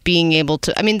even being able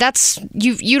to. I mean, that's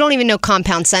you don't even know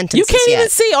compound sentences. You can't yet. even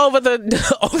see over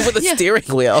the steering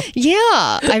wheel. Yeah,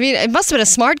 I mean, it must have been a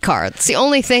smart car. It's the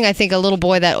only thing I think a little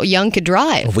boy that young could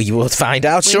drive. We will find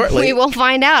out shortly. We will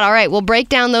find out. All right, we'll break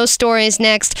down those stories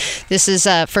next. This is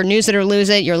for News It or Lose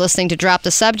It. You're listening to Drop the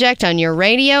Subject on your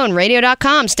radio and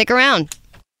radio.com. Stick around.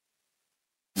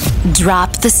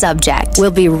 Drop the Subject. We'll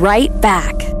be right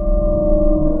back.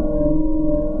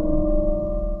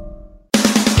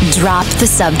 Drop the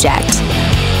Subject.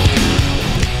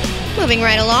 Moving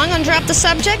right along on Drop the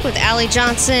Subject with Allie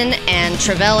Johnson and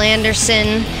Travell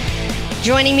Anderson.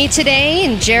 Joining me today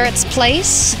in Jarrett's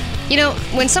place. You know,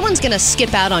 when someone's going to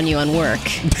skip out on you on work,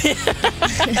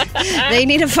 they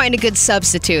need to find a good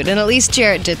substitute, and at least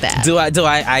Jarrett did that. Do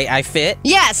I fit?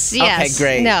 Yes. Okay,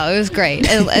 great. No, it was great.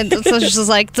 And so it's just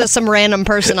like some random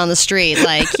person on the street,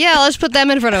 like, yeah, let's put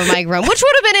them in front of a microphone, which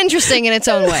would have been interesting in its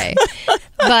own way.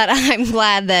 But I'm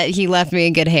glad that he left me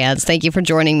in good hands. Thank you for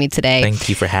joining me today. Thank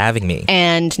you for having me.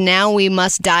 And now we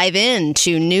must dive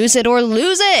into News It or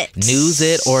Lose It. News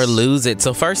it or lose it.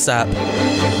 So first up,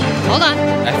 Hold on.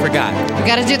 I forgot. We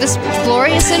got to do this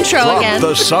glorious intro Drop again.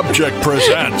 the Subject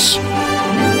presents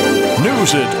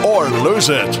News It or Lose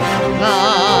It.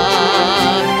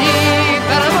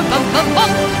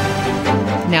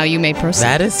 Now you may proceed.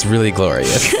 That is really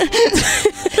glorious.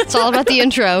 It's all about the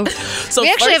intro. So we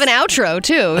actually first- have an outro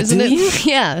too, isn't Do it? you?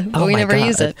 Yeah, but Oh we my never God.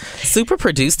 use it. Super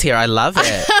produced here. I love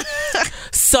it.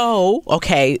 So,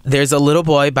 okay, there's a little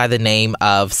boy by the name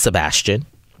of Sebastian.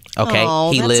 Okay,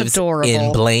 Oh, he that's lives adorable.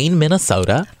 in Blaine,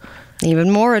 Minnesota.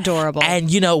 Even more adorable. And,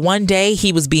 you know, one day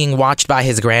he was being watched by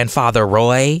his grandfather,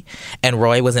 Roy, and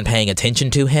Roy wasn't paying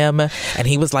attention to him. And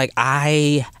he was like,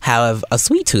 I have a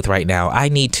sweet tooth right now. I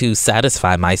need to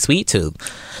satisfy my sweet tooth.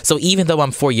 So even though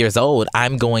I'm 4 years old,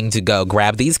 I'm going to go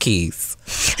grab these keys,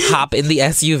 hop in the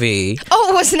SUV. Oh,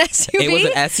 it was an SUV? It was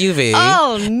an SUV.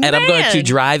 Oh, And I'm going to man.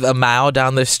 drive a mile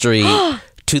down the street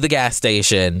to the gas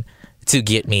station to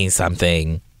get me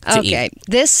something to Okay, eat.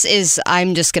 this is,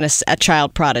 I'm just going to, a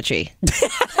child prodigy.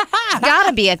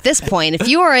 gotta be at this point. If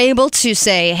you are able to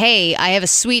say, hey, I have a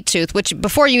sweet tooth, which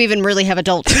before you even really have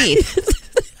adult teeth,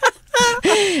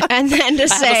 and then to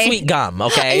say, I have a sweet gum,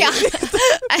 okay?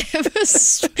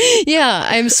 Yeah,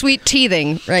 I'm sweet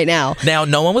teething right now. Now,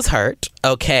 no one was hurt,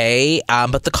 okay?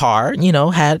 But the car,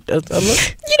 had a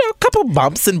couple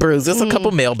bumps and bruises, a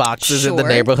couple mailboxes in the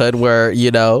neighborhood were,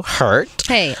 hurt.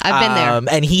 Hey, I've been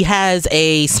there. And he has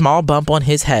a small bump on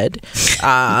his head.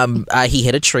 He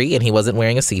hit a tree and he wasn't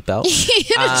wearing a seatbelt. He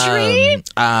hit a tree?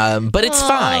 But it's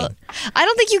fine. I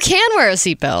don't think you can wear a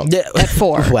seatbelt at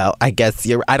 4. Well, I guess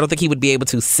I don't think he would be able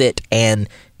to sit and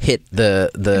hit the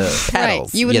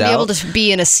pedals. Right. You wouldn't be able to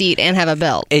be in a seat and have a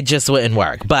belt. It just wouldn't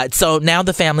work. But so now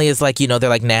the family is like, they're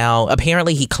like, now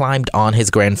apparently he climbed on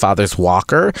his grandfather's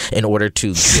walker in order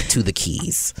to get to the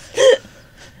keys.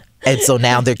 And so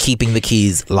now they're keeping the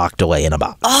keys locked away in a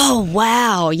box. Oh,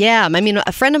 wow. Yeah. I mean,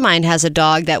 a friend of mine has a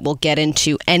dog that will get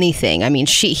into anything. I mean,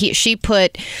 she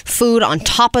put food on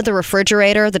top of the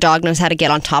refrigerator. The dog knows how to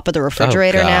get on top of the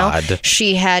refrigerator now.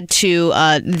 She had to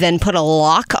then put a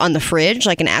lock on the fridge,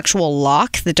 like an actual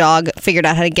lock. The dog figured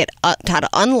out how to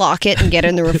unlock it and get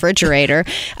in the refrigerator.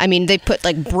 I mean, they put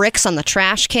like bricks on the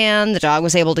trash can. The dog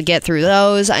was able to get through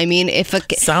those. I mean,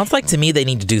 sounds like to me they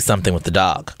need to do something with the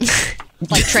dog.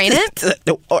 Like train it?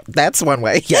 That's one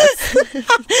way, yes.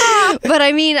 But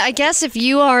I mean, I guess if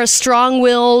you are a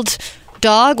strong-willed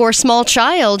dog or small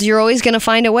child, you're always going to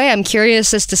find a way. I'm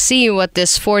curious as to see what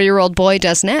this 4-year-old boy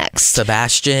does next.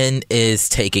 Sebastian is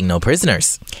taking no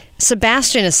prisoners.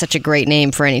 Sebastian is such a great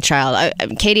name for any child.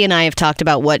 Katie and I have talked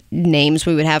about what names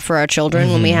we would have for our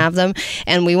children when we have them,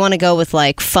 and we want to go with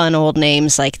like fun old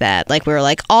names like that. Like we were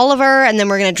like Oliver, and then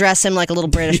we're going to dress him like a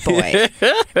little British boy.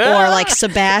 Or like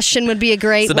Sebastian would be a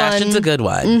great Sebastian's one. a good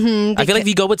one. Mm-hmm, I feel like if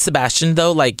you go with Sebastian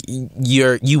though, like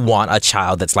you want a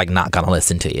child that's like not going to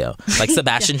listen to you. Like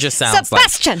Sebastian just sounds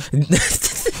Sebastian!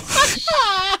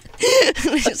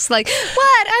 It's like,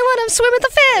 what? I want to swim with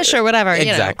the fish or whatever.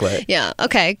 Exactly. Yeah.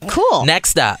 Okay. Cool.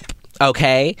 Next up,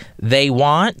 okay, they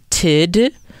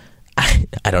wanted. I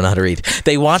don't know how to read.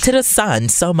 They wanted a son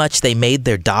so much they made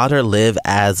their daughter live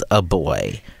as a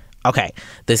boy. Okay,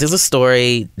 this is a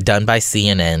story done by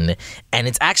CNN, and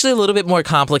it's actually a little bit more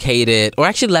complicated, or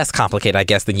actually less complicated, I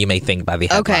guess, than you may think by the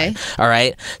headline. Okay. All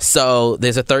right? So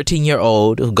there's a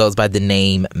 13-year-old who goes by the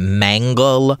name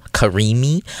Mangal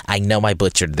Karimi. I know I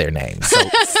butchered their name, so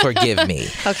forgive me.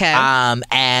 Okay.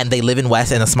 And they live in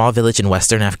a small village in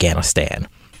western Afghanistan.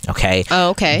 Okay. Oh,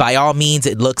 okay. By all means,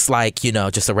 it looks like,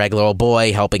 just a regular old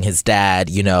boy helping his dad,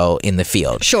 in the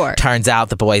field. Sure. Turns out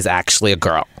the boy is actually a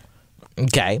girl.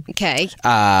 Okay.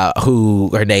 Who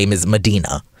her name is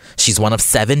Medina. She's one of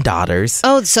 7 daughters.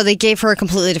 Oh, so they gave her a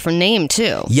completely different name,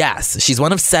 too. Yes. She's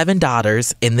one of 7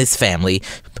 daughters in this family.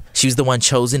 She was the one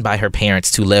chosen by her parents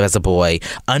to live as a boy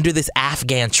under this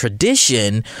Afghan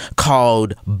tradition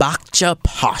called Bacha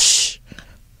Posh.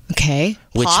 Okay.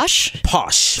 Posh,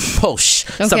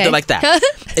 Okay. something like that.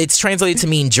 It's translated to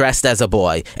mean dressed as a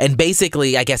boy. And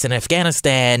basically, I guess in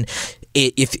Afghanistan,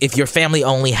 if your family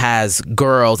only has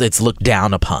girls, it's looked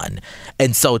down upon.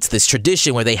 And so it's this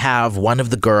tradition where they have one of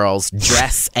the girls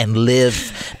dress and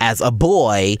live as a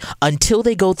boy until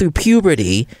they go through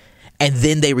puberty. And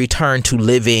then they return to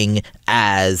living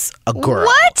as a girl.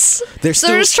 What? They're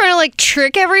just trying to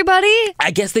trick everybody?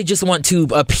 I guess they just want to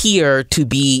appear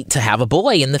to have a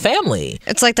boy in the family.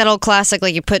 It's like that old classic,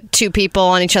 like you put 2 people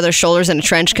on each other's shoulders in a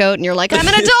trench coat and you're like, I'm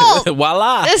an adult.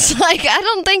 Voila. It's like, I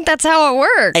don't think that's how it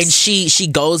works. And she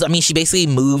basically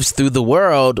moves through the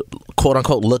world, quote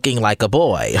unquote, looking like a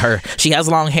boy. She has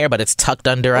long hair, but it's tucked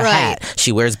under a hat.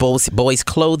 She wears boys'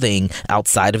 clothing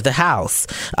outside of the house.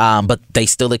 But they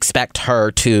still expect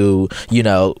her to,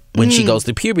 when she goes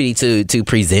through puberty to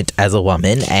present as a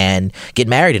woman and get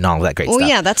married and all of that great stuff. Well,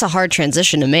 yeah, that's a hard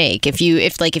transition to make. If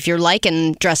you're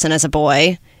liking dressing as a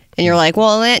boy and you're like,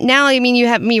 well, now you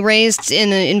have me raised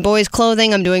in boys'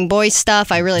 clothing. I'm doing boys' stuff.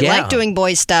 I really like doing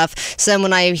boys' stuff. So then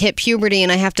when I hit puberty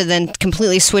and I have to then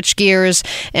completely switch gears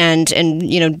and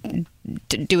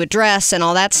do a dress and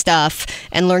all that stuff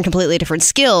and learn completely different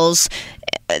skills,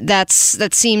 that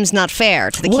seems not fair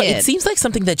to the kid. It seems like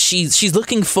something that she's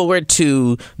looking forward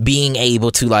to being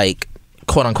able to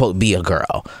quote unquote be a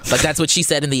girl. Like that's what she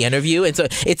said in the interview. And so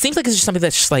it seems like it's just something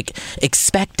that's just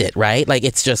expected, right? Like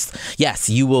it's just, yes,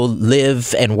 you will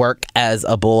live and work as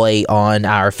a boy on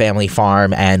our family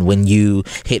farm, and when you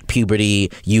hit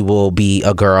puberty, you will be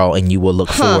a girl and you will look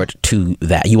forward to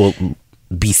that. You will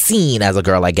be seen as a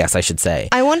girl, I guess I should say.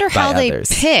 I wonder how they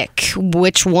pick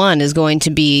which one is going to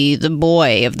be the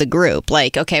boy of the group.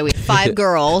 Like, okay, we have 5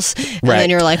 girls, and then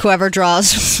you're like, whoever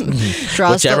draws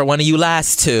whichever one of you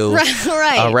last 2.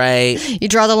 Right. All right. You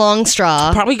draw the long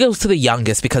straw. Probably goes to the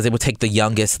youngest because it would take the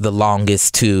youngest the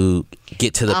longest to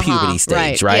get to the puberty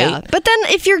stage, right? Yeah. But then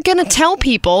if you're going to tell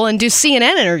people and do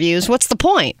CNN interviews, what's the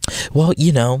point? Well,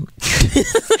 you know.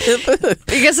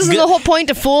 Because isn't the whole point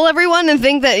to fool everyone and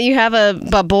think that you have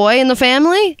a boy in the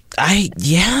family? I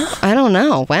don't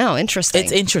know. Wow, interesting.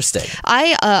 It's interesting.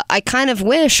 I kind of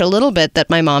wish a little bit that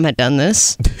my mom had done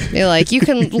this. Be like, you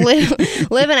can live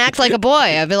and act like a boy.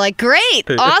 I'd be like, great,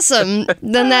 awesome.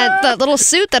 Then that little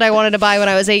suit that I wanted to buy when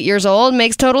I was 8 years old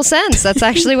makes total sense. That's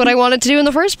actually what I wanted to do in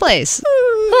the first place.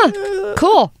 Huh,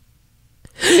 cool.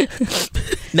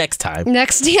 Next time.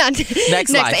 Next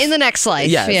life. In the next life.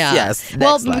 Yes.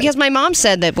 Well, because my mom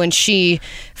said that when she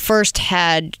first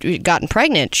had gotten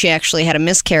pregnant, she actually had a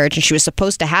miscarriage and she was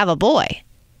supposed to have a boy.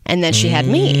 And then she had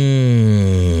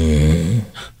me.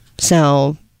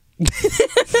 So.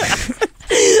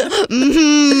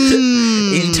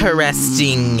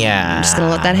 Interesting. I'm just going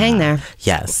to let that hang there.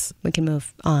 Yes. We can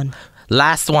move on.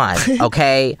 Last one,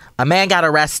 okay? A man got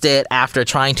arrested after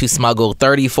trying to smuggle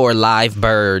 34 live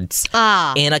birds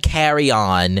in a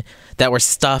carry-on that were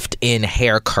stuffed in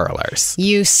hair curlers.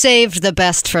 You saved the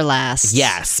best for last.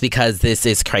 Yes, because this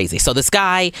is crazy. So this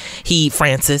guy,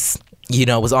 Francis,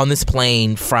 was on this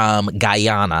plane from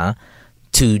Guyana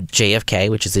to JFK,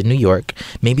 which is in New York.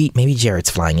 Maybe Jared's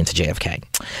flying into JFK.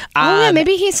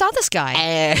 Maybe he saw this guy.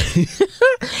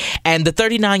 And the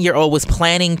 39-year-old was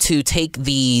planning to take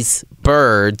these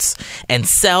birds and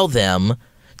sell them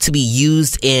to be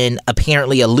used in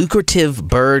apparently a lucrative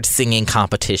bird singing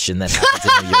competition that happens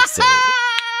in New York City.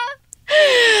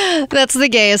 That's the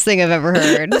gayest thing I've ever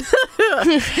heard.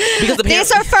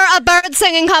 These are for a bird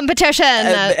singing competition.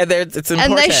 And it's important.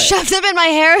 And they shoved them in my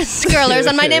hair curlers,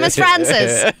 and my name is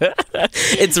Francis.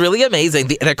 It's really amazing.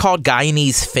 They're called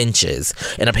Guyanese finches,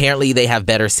 and apparently they have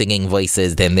better singing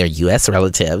voices than their U.S.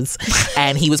 relatives.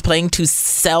 And he was planning to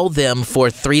sell them for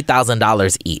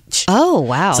 $3,000 each. Oh,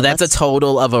 wow. So that's a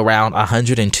total of around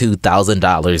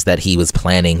 $102,000 that he was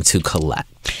planning to collect.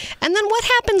 And then what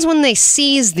happens when they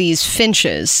seize these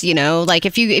finches? Like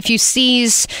if you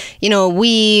seize,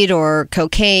 weed or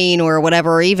cocaine or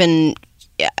whatever, or even,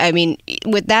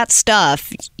 with that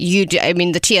stuff,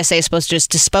 the TSA is supposed to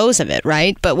just dispose of it,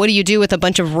 right? But what do you do with a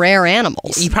bunch of rare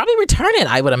animals? You probably return it,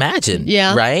 I would imagine.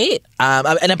 Yeah. Right?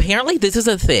 And apparently this is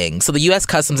a thing. So the U.S.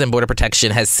 Customs and Border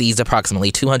Protection has seized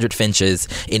approximately 200 finches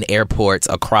in airports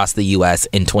across the U.S.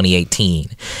 in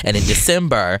 2018. And in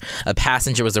December, a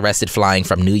passenger was arrested flying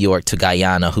from New York to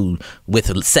Guyana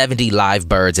with 70 live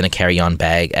birds in a carry-on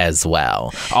bag as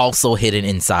well. Also hidden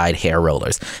inside hair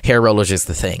rollers. Hair rollers is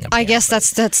the thing. Apparently. I guess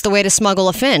that's the way to smuggle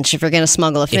a finch. If you're going to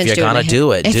smuggle a finch, if you're going to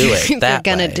do it, do it that way. If you're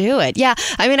going to do it. Yeah.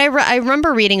 I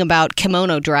remember reading about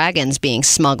kimono dragons being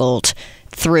smuggled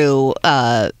through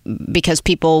because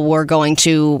people were going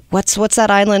to what's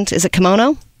that island? Is it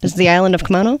Kimono? Is it the island of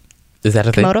Kimono? Is that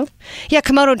a thing? Komodo? Yeah,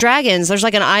 Komodo dragons. There's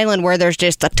like an island where there's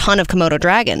just a ton of Komodo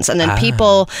dragons. And then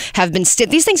people have been...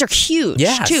 these things are huge,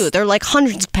 too. They're like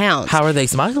hundreds of pounds. How are they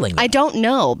smuggling them? I don't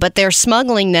know, but they're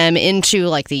smuggling them into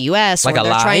like the U.S. Like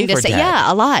alive trying to or dead?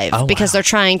 Yeah, alive. Oh, because wow. they're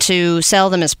trying to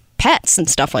sell them as pets and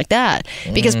stuff like that.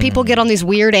 Because people get on these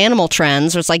weird animal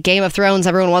trends. It's like Game of Thrones.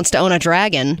 Everyone wants to own a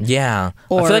dragon. Yeah. I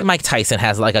feel like Mike Tyson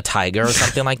has like a tiger or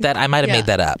something like that. I might have made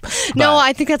that up. No,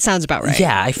 I think that sounds about right.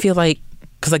 Yeah, I feel like...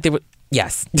 Because like they were...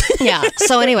 Yes. Yeah.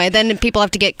 So anyway, then people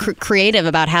have to get creative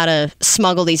about how to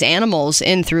smuggle these animals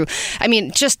in through.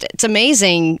 It's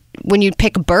amazing when you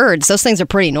pick birds. Those things are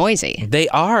pretty noisy. They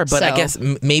are, but I guess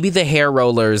maybe the hair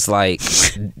rollers like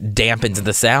dampens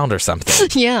the sound or something.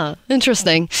 Yeah.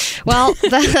 Interesting. Well,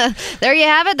 there you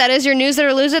have it. That is your News It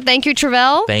or Lose It. Thank you,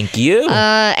 Travell. Thank you.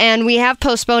 And we have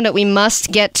postponed it. We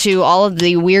must get to all of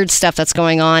the weird stuff that's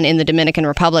going on in the Dominican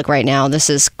Republic right now. This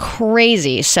is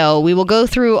crazy. So we will go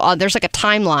through. There's like a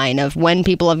timeline of when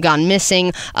people have gone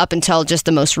missing up until just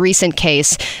the most recent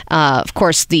case. Of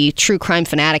course, the true crime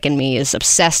fanatic in me is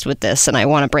obsessed with this, and I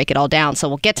want to break it all down. So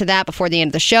we'll get to that before the end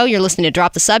of the show. You're listening to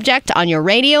Drop the Subject on your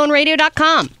radio and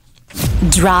radio.com.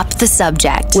 Drop the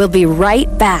Subject. We'll be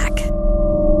right back.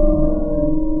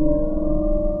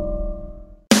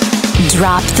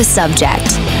 Drop the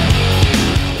Subject.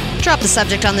 Drop the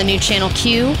Subject on the new Channel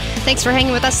Q. Thanks for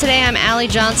hanging with us today. I'm Allie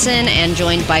Johnson and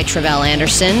joined by Travell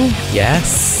Anderson.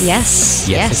 Yes. Yes.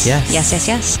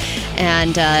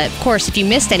 And of course, if you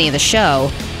missed any of the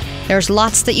show, there's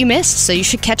lots that you missed, so you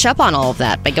should catch up on all of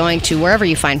that by going to wherever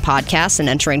you find podcasts and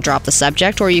entering Drop the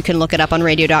Subject, or you can look it up on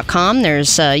radio.com.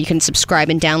 There's you can subscribe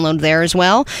and download there as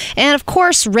well. And of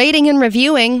course, rating and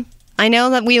reviewing. I know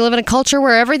that we live in a culture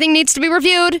where everything needs to be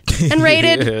reviewed and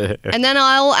rated, and then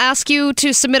I'll ask you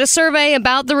to submit a survey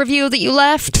about the review that you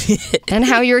left and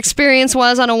how your experience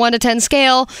was on a 1 to 10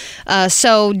 scale.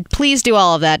 So please do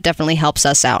all of that. Definitely helps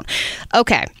us out.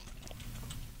 Okay.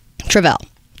 Travell.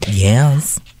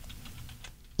 Yes.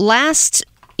 Last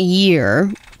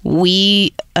year,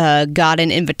 we got an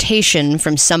invitation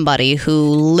from somebody who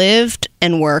lived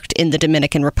and worked in the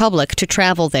Dominican Republic to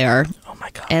travel there. Oh my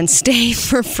God. And stay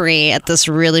for free at this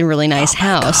really, really nice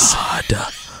house.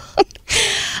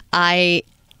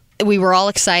 We were all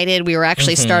excited. We were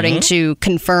actually starting to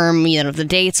confirm, the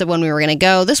dates of when we were going to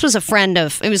go. This was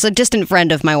it was a distant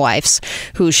friend of my wife's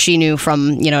who she knew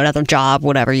from, another job,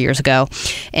 whatever, years ago.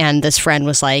 And this friend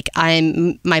was like,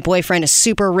 my boyfriend is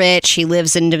super rich. He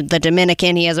lives in the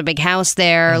Dominican. He has a big house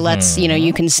there. Let's,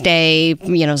 you can stay,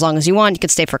 as long as you want. You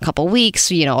could stay for a couple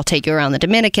weeks. I'll take you around the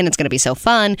Dominican. It's going to be so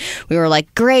fun. We were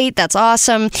like, great. That's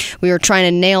awesome. We were trying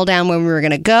to nail down when we were going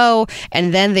to go.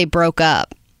 And then they broke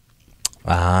up.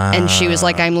 And she was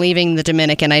like, I'm leaving the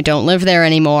Dominican. I don't live there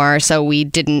anymore. So we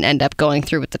didn't end up going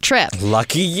through with the trip.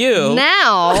 Lucky you.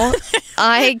 Now,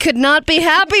 I could not be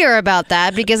happier about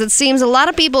that because it seems a lot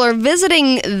of people are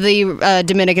visiting the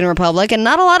Dominican Republic and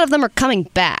not a lot of them are coming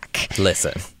back.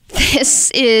 Listen.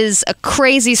 This is a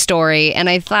crazy story, and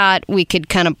I thought we could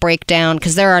kind of break down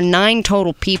because there are 9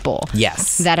 total people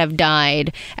that have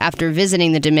died after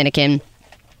visiting the Dominican.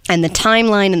 And the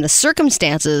timeline and the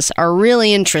circumstances are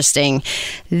really interesting.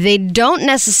 They don't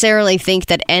necessarily think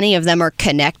that any of them are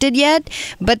connected yet,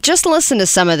 but just listen to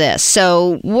some of this.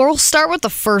 So we'll start with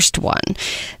the first one.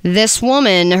 This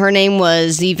woman, her name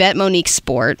was Yvette Monique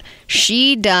Sport.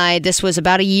 She died, this was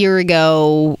about a year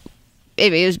ago.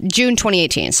 It was June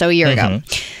 2018, so a year ago.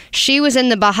 She was in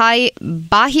the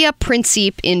Bahia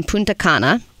Principe in Punta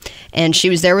Cana. And she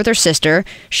was there with her sister.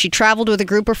 She traveled with a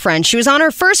group of friends. She was on her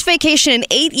first vacation in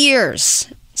 8 years.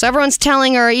 So everyone's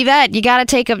telling her, Yvette, you got to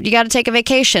take a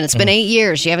vacation. It's been 8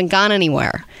 years. You haven't gone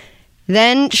anywhere.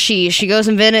 Then she goes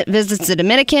and visits the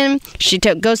Dominican. She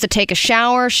goes to take a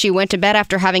shower. She went to bed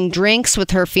after having drinks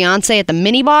with her fiance at the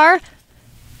minibar.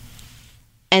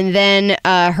 And then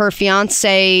her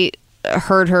fiance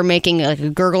heard her making like a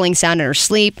gurgling sound in her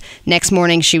sleep. Next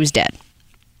morning, she was dead.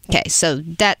 Okay, so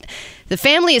the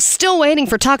family is still waiting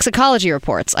for toxicology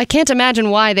reports. I can't imagine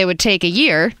why they would take a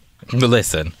year.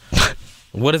 Listen,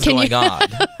 what is going on?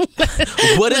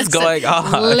 What is going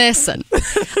on? Listen,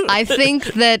 I think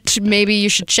that maybe you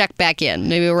should check back in.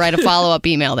 Maybe we'll write a follow-up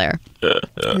email there.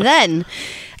 Then,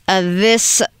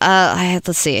 let's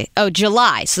see. Oh,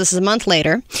 July. So this is a month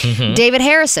later. David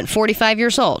Harrison, 45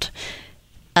 years old.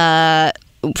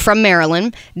 From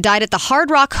Maryland, died at the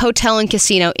Hard Rock Hotel and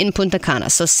Casino in Punta Cana.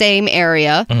 So same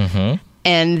area.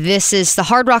 And this is the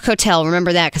Hard Rock Hotel.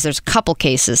 Remember that because there's a couple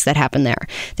cases that happened there.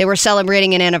 They were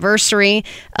celebrating an anniversary.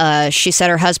 She said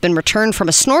her husband returned from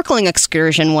a snorkeling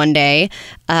excursion one day.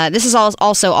 This is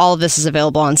also all of this is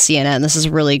available on CNN. This is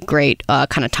a really great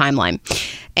kind of timeline.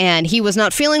 And he was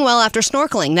not feeling well after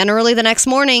snorkeling. Then early the next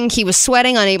morning, he was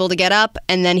sweating, unable to get up,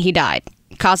 and then he died.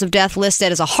 Cause of death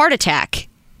listed as a heart attack.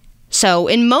 So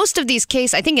in most of these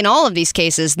cases, I think in all of these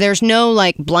cases, there's no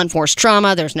like blunt force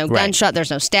trauma, there's no gunshot, there's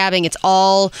no stabbing. It's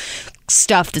all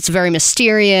stuff that's very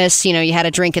mysterious. You had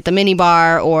a drink at the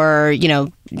minibar, or,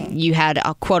 you had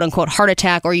a quote unquote heart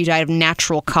attack, or you died of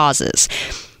natural causes.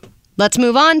 Let's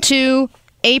move on to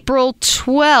April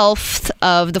 12th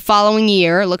of the following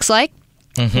year, it looks like.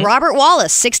 Robert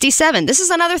Wallace, 67. This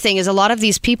is another thing, is a lot of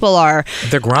these people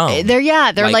they're grown.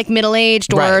 They're like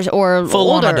middle-aged or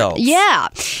full-on older. adults. Yeah.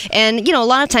 And, a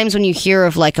lot of times when you hear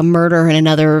of like a murder in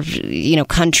another,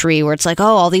 country where it's like, oh,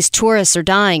 all these tourists are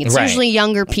dying, it's usually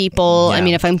younger people. Yeah. I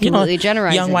mean, if I'm completely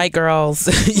generalizing. Young white girls.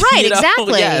 Right,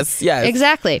 exactly. Yes.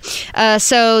 Exactly.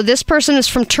 So this person is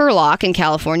from Turlock in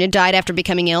California, died after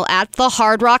becoming ill at the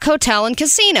Hard Rock Hotel and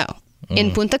Casino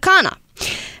in Punta Cana.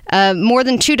 More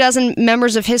than 24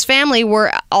 members of his family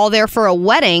were all there for a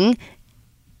wedding,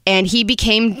 and he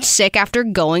became sick after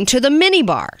going to the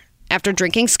minibar after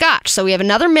drinking scotch. So we have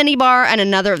another minibar and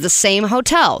another of the same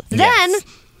hotel. Yes.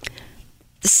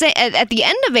 Then, at the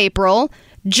end of April,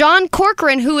 John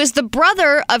Corcoran, who is the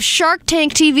brother of Shark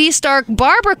Tank TV star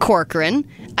Barbara Corcoran,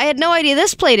 I had no idea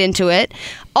this played into it,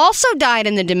 also died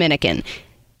in the Dominican.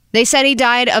 They said he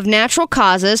died of natural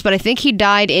causes, but I think he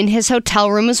died in his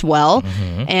hotel room as well.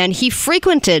 And he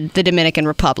frequented the Dominican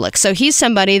Republic. So he's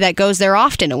somebody that goes there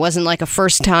often. It wasn't like a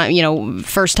first time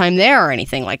there or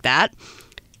anything like that.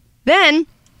 Then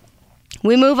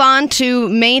We move on to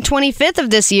May 25th of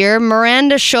this year.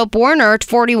 Miranda Shope Warner,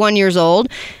 41 years old,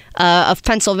 of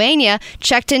Pennsylvania,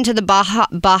 checked into the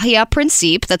Bahia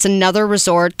Principe. That's another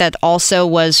resort that also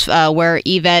was where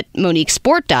Yvette Monique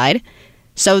Sport died.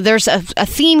 So there's a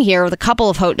theme here with a couple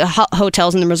of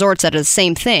hotels and the resorts that are the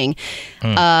same thing.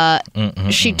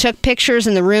 She took pictures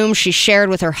in the room she shared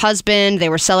with her husband. They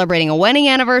were celebrating a wedding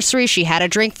anniversary. She had a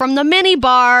drink from the mini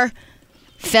bar.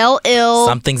 Fell ill.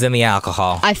 Something's in the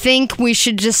alcohol. I think we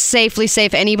should just safely say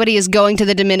if anybody is going to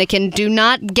the Dominican, do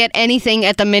not get anything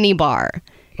at the mini bar.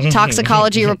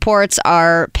 Toxicology reports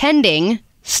are pending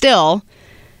still.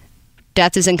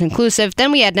 Death is inconclusive.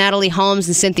 Then we had Natalie Holmes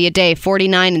and Cynthia Day,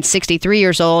 49 and 63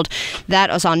 years old. That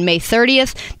was on May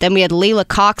 30th. Then we had Leila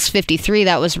Cox, 53.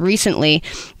 That was recently.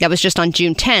 That was just on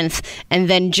June 10th. And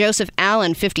then Joseph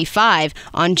Allen, 55,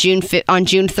 on June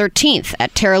 13th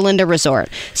at Terra Linda Resort.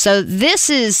 So this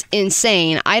is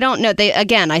insane. I don't know. They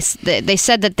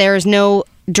said that there is no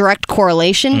direct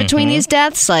correlation between these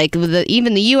deaths. Like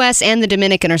even the U.S. and the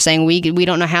Dominican are saying we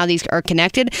don't know how these are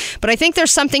connected. But I think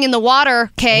there's something in the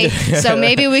water, Kay. So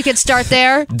maybe we could start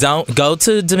there. Don't go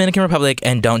to Dominican Republic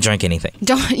and don't drink anything.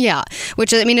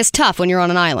 Which I mean is tough when you're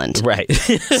on an island. Right.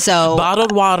 So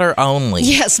bottled water only.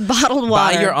 Yes, bottled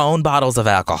water. Buy your own bottles of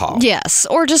alcohol. Yes,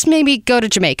 or just maybe go to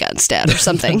Jamaica instead or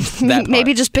something.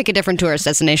 Maybe just pick a different tourist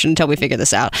destination until we figure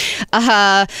this out.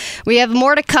 We have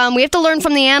more to come. We have to learn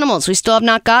from the animals. We still have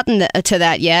not gotten to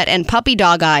that yet. And puppy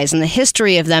dog eyes and the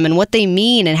history of them and what they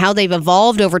mean and how they've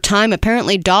evolved over time.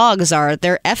 Apparently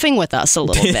they're effing with us a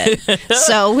little bit.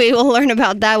 So we will learn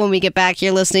about that when we get back.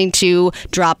 You're listening to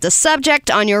Drop the Subject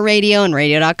on your radio and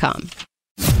radio.com.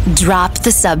 Drop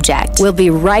the Subject. We'll be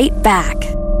right back.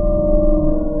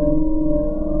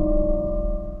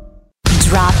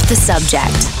 Drop the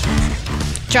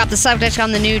Subject. Drop the Subject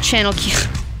on the new Channel Q.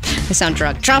 I sound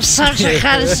drunk. Drop subject.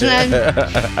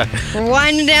 We're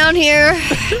winding down here.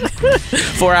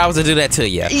 4 hours to do that to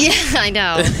you. Yeah, I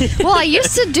know. Well, I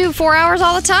used to do 4 hours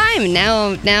all the time.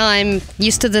 Now I'm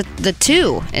used to the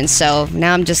 2. And so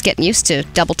now I'm just getting used to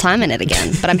double timing it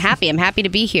again. But I'm happy. I'm happy to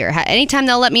be here. Anytime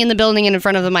they'll let me in the building and in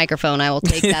front of the microphone, I will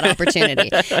take that opportunity.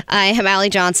 I am Allie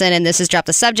Johnson, and this is Drop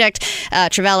the Subject.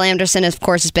 Travell Anderson, of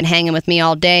course, has been hanging with me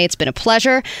all day. It's been a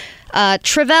pleasure.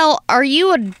 Travell, are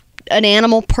you an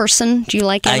animal person? Do you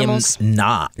like animals? I am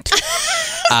not.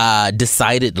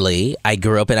 Decidedly, I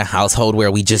grew up in a household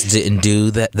where we just didn't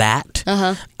do that.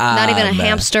 Not even a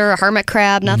hamster, a hermit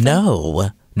crab, nothing?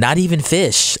 No. Not even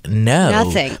fish. No.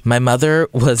 Nothing. My mother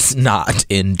was not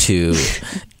into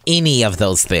any of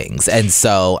those things. And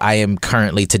so I am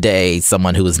currently today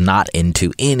someone who is not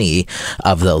into any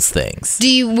of those things.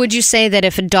 Would you say that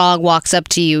if a dog walks up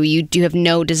to you, you have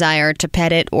no desire to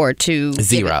pet it or to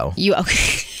Zero.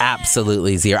 Okay.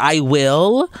 Absolutely zero. I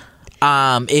will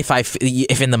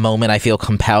if in the moment I feel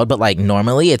compelled, but like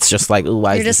normally it's just like, ooh,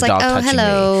 why is this dog touching me?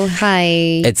 Hello, hi.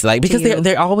 It's like, because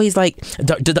they're always like,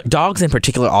 dogs in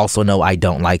particular also know I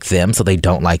don't like them, so they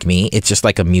don't like me. It's just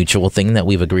like a mutual thing that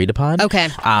we've agreed upon. Okay.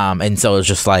 And so it's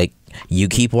just like, you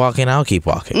keep walking, I'll keep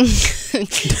walking.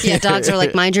 Yeah, dogs are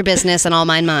like, mind your business and I'll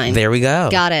mind mine. There we go.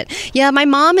 Got it. Yeah, my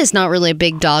mom is not really a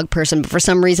big dog person, but for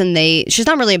some reason she's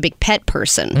not really a big pet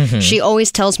person. She always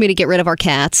tells me to get rid of our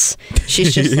cats.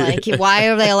 She's just like, why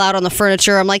are they allowed on the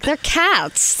furniture? I'm like, they're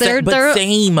cats. They're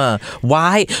same.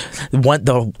 Why?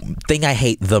 The thing I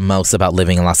hate the most about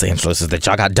living in Los Angeles is that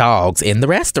y'all got dogs in the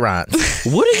restaurants.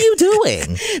 What are you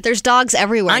doing? There's dogs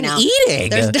everywhere now. I'm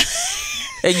eating.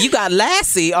 And you got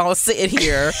Lassie all sitting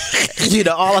here,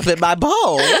 all up in my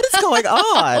bowl. What is going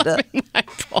on?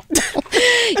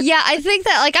 Yeah, I think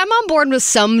that, like, I'm on board with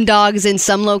some dogs in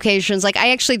some locations. Like, I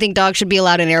actually think dogs should be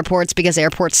allowed in airports because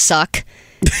airports suck.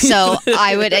 So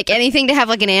I would like anything to have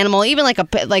like an animal, even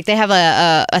like they have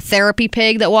a therapy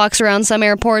pig that walks around some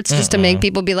airports just to make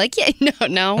people be like, yeah,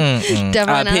 no,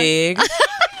 definitely not. Pig.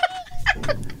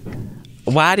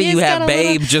 Why do you have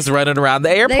Babe just running around the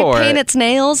airport? They paint its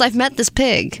nails. I've met this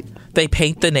pig. They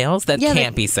paint the nails? That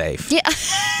can't be safe. Yeah.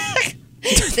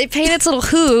 They paint its little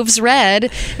hooves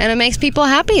red, and it makes people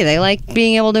happy. They like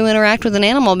being able to interact with an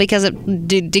animal because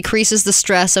it decreases the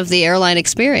stress of the airline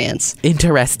experience.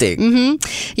 Interesting.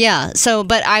 Yeah. So,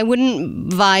 but I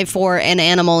wouldn't vie for an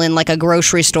animal in like a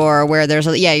grocery store where there's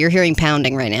you're hearing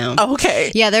pounding right now.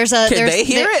 Okay. Yeah, Can they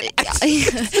hear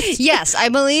it? Yes, I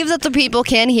believe that the people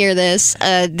can hear this.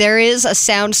 There is a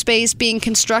sound space being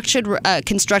constructed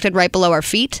right below our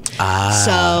feet.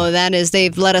 So that is,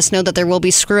 they've let us know that there will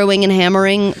be screwing and hammering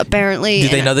clamoring, apparently. Do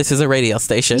they know this is a radio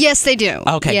station? Yes, they do.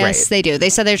 Okay, yes, great. they do. They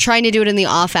said they're trying to do it in the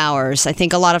off hours. I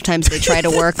think a lot of times they try to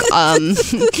work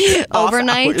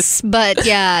overnights, but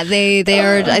yeah, they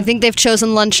are. I think they've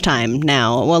chosen lunchtime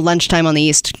now. Well, lunchtime on the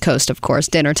East Coast, of course,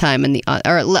 dinner time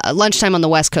lunchtime on the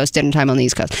West Coast, dinner time on the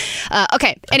East Coast.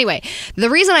 Okay. Anyway, the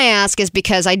reason I ask is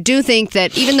because I do think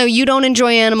that even though you don't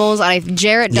enjoy animals,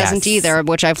 Jarrett doesn't either,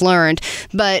 which I've learned,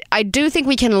 but I do think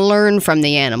we can learn from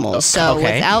the animals. So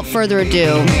without further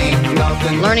ado,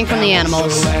 learning from the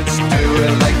animals.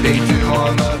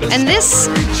 And this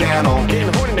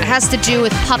has to do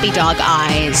with puppy dog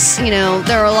eyes. You know,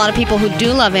 there are a lot of people who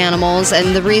do love animals,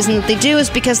 and the reason that they do is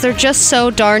because they're just so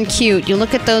darn cute. You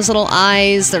look at those little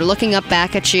eyes, they're looking up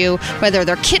back at you, whether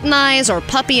they're kitten eyes or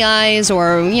puppy eyes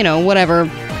or, you know, whatever,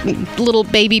 little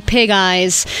baby pig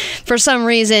eyes. For some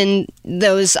reason,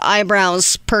 those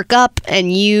eyebrows perk up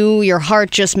and your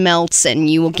heart just melts and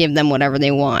you will give them whatever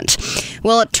they want.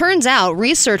 Well, it turns out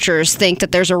researchers think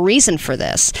that there's a reason for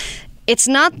this. It's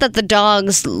not that the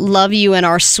dogs love you and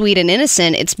are sweet and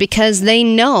innocent. It's because they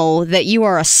know that you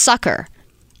are a sucker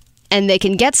and they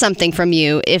can get something from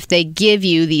you if they give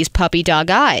you these puppy dog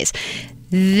eyes.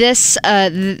 This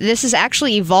has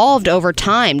actually evolved over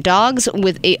time. Dogs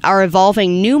are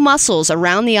evolving new muscles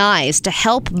around the eyes to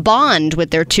help bond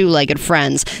with their two-legged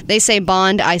friends. They say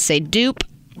bond, I say dupe.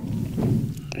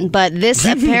 But this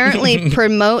apparently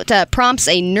prompts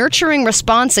a nurturing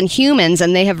response in humans,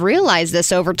 and they have realized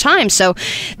this over time. So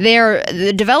they're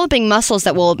developing muscles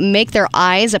that will make their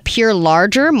eyes appear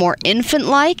larger, more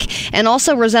infant-like, and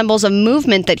also resembles a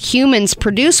movement that humans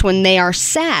produce when they are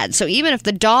sad. So even if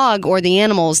the dog or the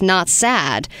animal is not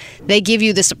sad, they give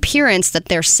you this appearance that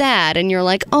they're sad, and you're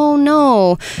like, oh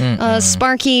no,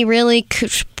 Sparky really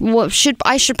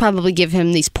I should probably give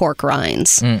him these pork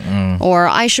rinds, or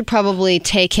I should probably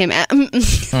take him.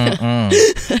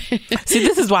 See,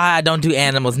 this is why I don't do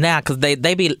animals now, because they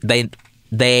be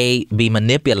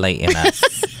manipulating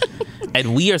us.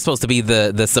 And we are supposed to be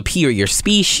the superior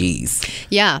species.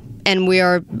 Yeah, and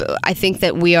I think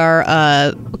that we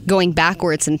are going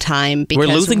backwards in time because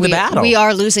we're losing the battle. We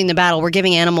are losing the battle. We're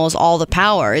giving animals all the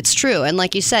power. It's true. And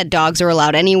like you said, dogs are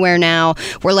allowed anywhere now.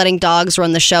 We're letting dogs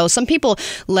run the show. Some people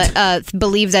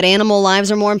believe that animal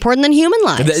lives are more important than human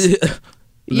lives.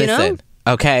 Listen,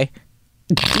 okay?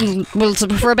 We'll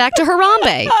refer back to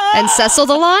Harambe and Cecil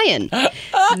the lion.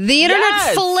 The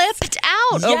internet flipped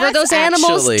out over those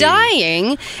animals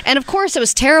dying. And of course, it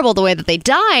was terrible the way that they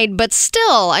died. But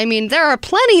still, I mean, there are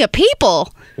plenty of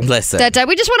people that died.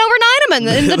 We just went over 9 of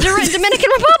them in the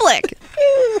Dominican Republic.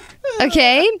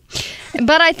 Okay?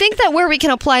 But I think that where we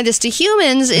can apply this to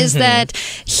humans is that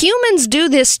humans do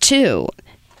this too.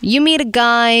 You meet a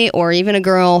guy or even a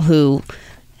girl who,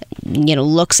 you know,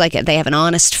 looks like they have an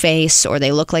honest face or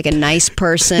they look like a nice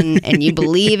person and you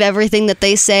believe everything that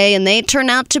they say and they turn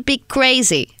out to be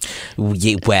crazy.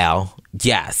 Well,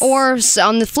 yes. Or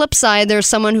on the flip side, there's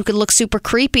someone who could look super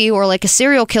creepy or like a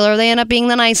serial killer. They end up being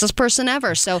the nicest person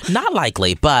ever. So not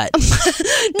likely, but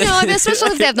no, I mean,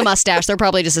 especially if they have the mustache, they're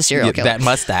probably just a serial killer. That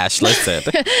mustache, listen.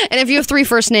 And if you have 3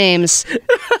 first names,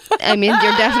 I mean,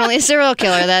 you're definitely a serial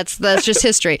killer. That's just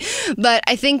history. But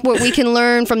I think what we can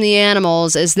learn from the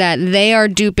animals is that they are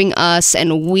duping us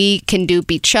and we can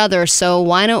dupe each other. So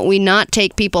why don't we not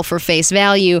take people for face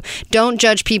value? Don't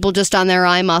judge people just on their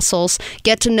eye muscles.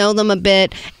 Get to know them a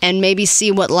bit and maybe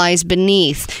see what lies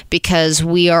beneath, because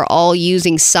we are all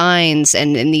using signs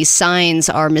and these signs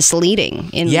are misleading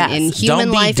in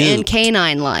human life and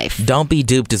canine life. Don't be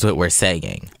duped is what we're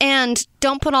saying. And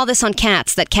don't put all this on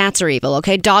cats, that cats are evil,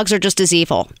 okay? Dogs are just as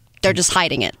evil. They're just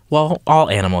hiding it. Well, all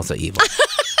animals are evil.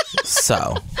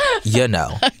 So, you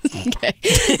know. Okay.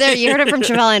 There, you heard it from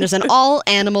Tre'vell Anderson. All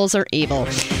animals are evil.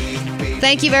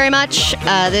 Thank you very much.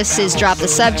 This is Drop the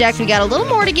Subject. We got a little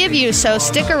more to give you, so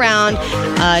stick around.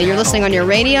 You're listening on your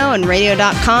radio and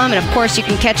radio.com. And, of course, you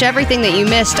can catch everything that you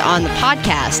missed on the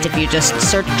podcast if you just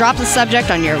search Drop the Subject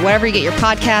on your wherever you get your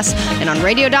podcasts and on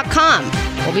radio.com.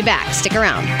 We'll be back. Stick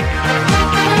around.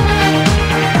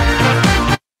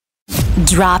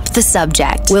 Drop the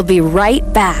Subject. We'll be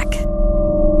right back.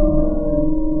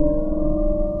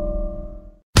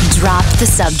 Drop the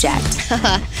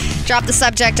Subject. Drop the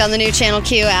Subject on the new Channel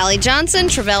Q. Allie Johnson,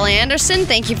 Tre'vell Anderson,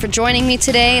 thank you for joining me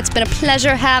today. It's been a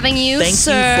pleasure having you,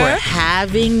 sir. Thank you for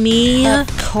having me. Of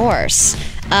course.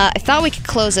 I thought we could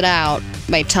close it out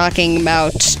by talking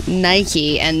about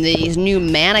Nike and these new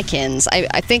mannequins.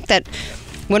 I think that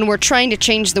when we're trying to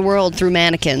change the world through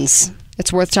mannequins,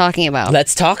 it's worth talking about.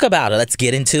 Let's talk about it. Let's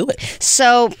get into it.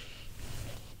 So,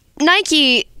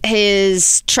 Nike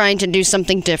is trying to do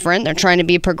something different. They're trying to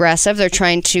be progressive. They're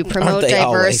trying to promote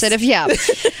diversity. Yeah.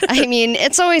 I mean,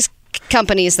 it's always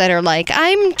companies that are like,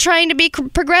 I'm trying to be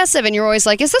progressive, and you're always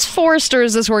like, is this forced or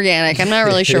is this organic? I'm not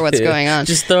really sure what's going on.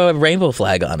 Just throw a rainbow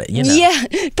flag on it, you know? Yeah,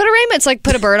 put a rainbow. It's like,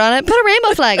 put a bird on it, put a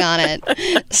rainbow flag on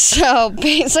it. So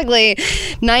basically,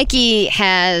 Nike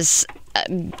has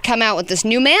come out with this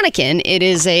new mannequin. It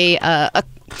is a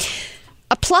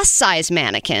plus size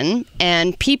mannequin,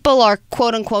 and people are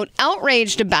quote unquote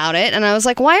outraged about it. And I was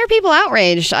like, why are people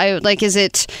outraged?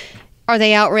 Are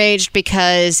they outraged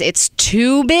because it's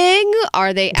too big?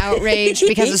 Are they outraged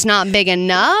because it's not big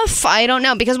enough? I don't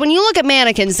know. Because when you look at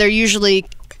mannequins, they're usually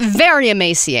very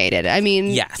emaciated. I mean,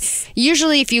 yes.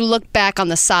 Usually if you look back on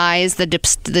the size, the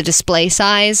display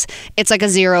size, it's like a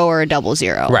 0 or a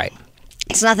 00. Right.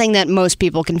 It's nothing that most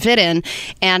people can fit in,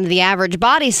 and the average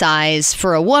body size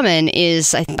for a woman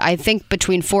is, I think,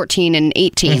 between 14 and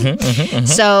 18.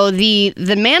 So the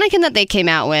mannequin that they came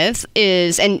out with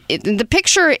is, and the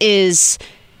picture is,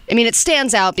 I mean, it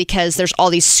stands out because there's all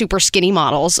these super skinny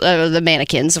models, the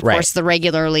mannequins, of course, the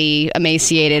regularly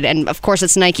emaciated, and of course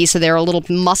it's Nike, so they're a little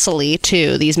muscly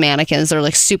too, these mannequins. They're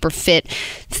like super fit,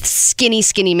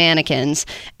 skinny mannequins.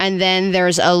 And then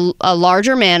there's a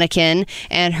larger mannequin,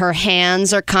 and her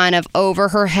hands are kind of over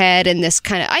her head in this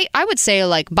kind of, I would say,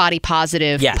 like body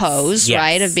positive pose,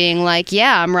 right? Of being like,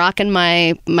 yeah, I'm rocking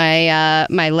my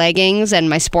leggings and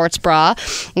my sports bra,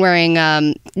 wearing,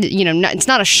 it's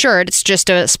not a shirt, it's just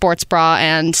a sports bra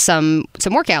and some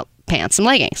workout pants, some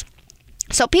leggings.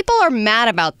 So people are mad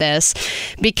about this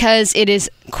because it is,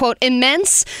 quote,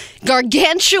 immense,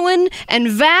 gargantuan, and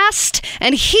vast,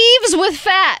 and heaves with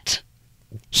fat.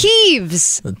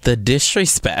 Heaves. The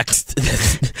disrespect.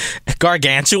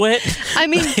 Gargantuan? I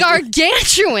mean,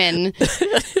 gargantuan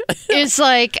is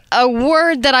like a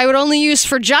word that I would only use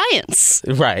for giants.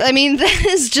 Right. I mean, that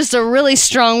is just a really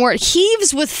strong word.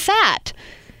 Heaves with fat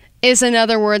is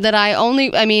another word that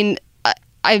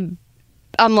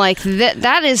I'm like,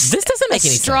 that is this doesn't make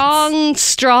any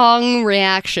strong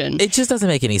reaction. It just doesn't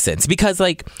make any sense because,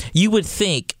 like, you would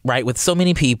think, right, with so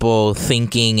many people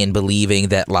thinking and believing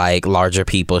that, like, larger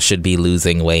people should be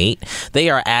losing weight, they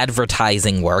are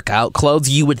advertising workout clothes.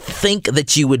 You would think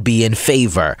that you would be in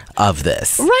favor of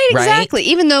this. Right, exactly.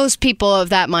 Even those people of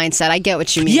that mindset, I get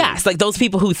what you mean. Yes, like those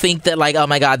people who think that, like, oh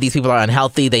my God, these people are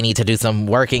unhealthy, they need to do some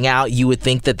working out. You would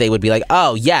think that they would be like,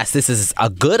 oh, yes, this is a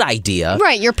good idea.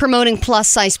 Right, you're promoting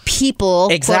plus size people,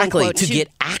 exactly, quote, to get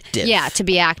active. Yeah, to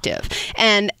be active.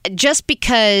 And just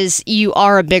because you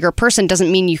are a bigger person doesn't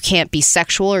mean you can't be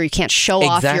sexual or you can't show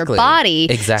off your body.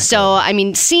 Exactly. So, I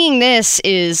mean, seeing this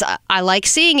is, I like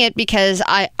seeing it because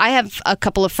I have a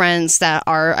couple of friends that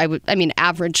are,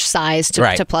 average size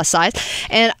to plus size.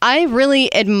 And I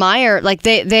really admire, like,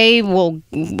 they will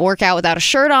work out without a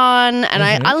shirt on. And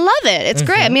I love it. It's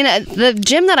great. I mean, the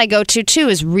gym that I go to, too,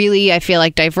 is really, I feel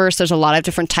like, diverse. There's a lot of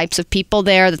different types of people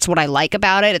there. That's what I like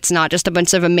about it. It's not just a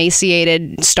bunch of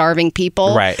emaciated, starving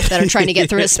people that are trying to get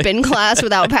through a spin class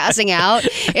without passing out.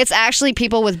 It's actually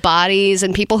people with bodies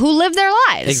and people who live their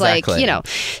lives. Exactly. Like,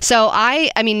 so I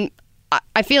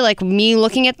feel like me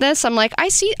looking at this, I'm like, I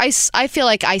feel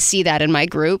like I see that in my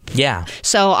group. Yeah.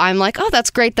 So I'm like, oh,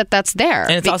 that's great that's there.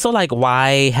 And it's also like,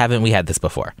 why haven't we had this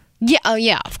before? Yeah, oh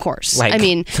yeah, of course. Like, I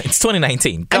mean, it's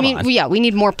 2019. Come on. Yeah, we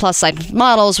need more plus size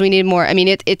models. We need more. I mean,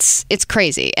 it's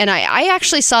crazy. And I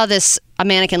actually saw a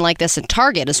mannequin like this at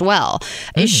Target as well.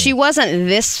 She wasn't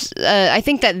this. I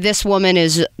think that this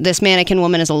mannequin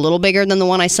woman is a little bigger than the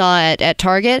one I saw at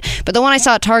Target. But the one I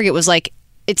saw at Target was like,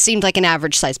 it seemed like an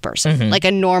average sized person, like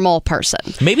a normal person.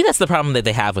 Maybe that's the problem that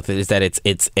they have with it, is that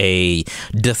it's a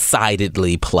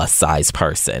decidedly plus size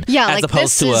person. Yeah, as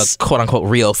opposed to a quote unquote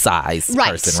real size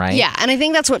person, right? Yeah, and I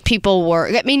think that's what people were.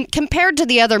 I mean, compared to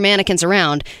the other mannequins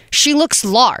around, she looks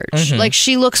large. Like,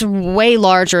 she looks way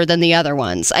larger than the other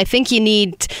ones. I think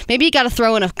maybe you got to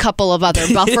throw in a couple of other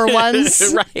buffer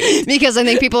ones. Right. Because I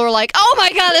think people were like, oh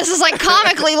my God, this is like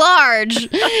comically large.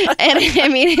 And I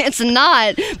mean, it's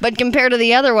not, but compared to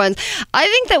the other ones, I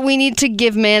think that we need to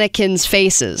give mannequins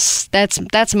faces.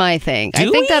 That's my thing. I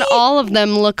think that all of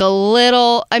them look a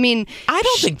little, I don't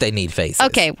think they need faces.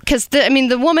 Okay, because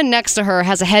the woman next to her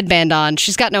has a headband on.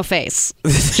 She's got no face.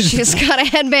 She's got a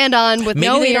headband on with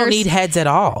no ears. Maybe they don't need heads at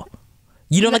all.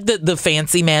 You know, like the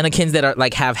fancy mannequins that are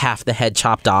like have half the head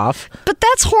chopped off. But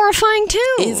that's horrifying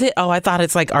too. Is it? Oh, I thought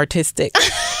it's like artistic.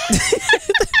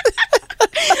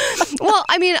 Well,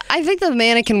 I mean, I think the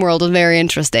mannequin world is very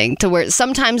interesting to where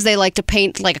sometimes they like to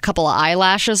paint like a couple of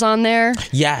eyelashes on there.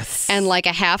 Yes. And like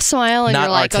a half smile. And Not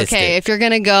you're like, artistic. okay, if you're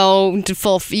going to go to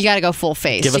full, you got to go full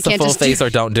face. Give us a full face or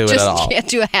don't do it at all. You can't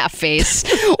do a half face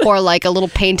or like a little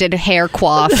painted hair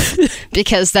coif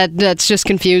because that's just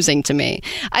confusing to me.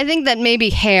 I think that maybe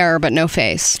hair but no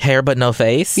face. Hair but no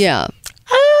face? Yeah.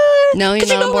 No, you're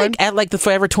not on board? Like, at like the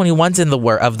Forever 21s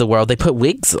of the world, they put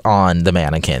wigs on the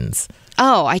mannequins.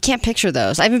 Oh, I can't picture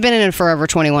those. I haven't been in a Forever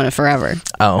 21 in forever.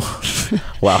 Oh,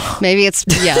 well. Maybe it's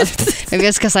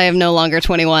because I am no longer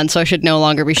 21, so I should no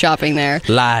longer be shopping there.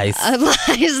 Lies.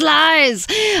 Lies.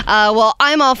 Well,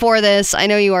 I'm all for this. I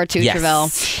know you are too, Yes. Travell.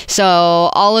 So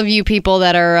all of you people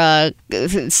that are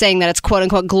saying that it's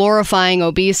quote-unquote glorifying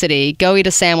obesity, go eat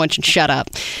a sandwich and shut up.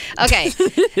 Okay.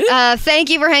 Thank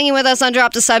you for hanging with us on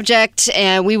Drop the Subject.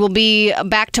 And we will be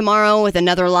back tomorrow with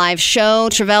another live show.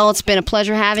 Travell, it's been a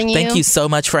pleasure having you. Thank you so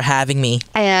much for having me.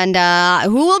 And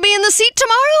who will be in the seat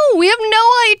tomorrow? We have no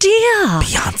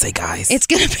idea. Beyonce, guys. It's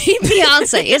going to be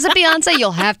Beyonce. Is it Beyonce?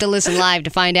 You'll have to listen live to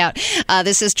find out.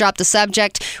 This is Drop the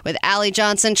Subject with Allie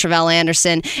Johnson, Travell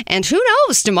Anderson, and who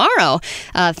knows, tomorrow.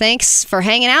 Thanks for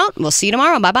hanging out. We'll see you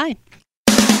tomorrow. Bye-bye.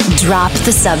 Drop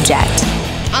the Subject.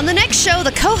 On the next show,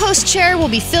 the co-host chair will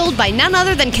be filled by none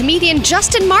other than comedian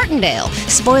Justin Martindale.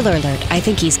 Spoiler alert, I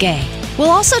think he's gay. We'll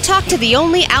also talk to the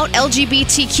only out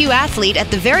LGBTQ athlete at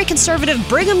the very conservative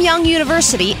Brigham Young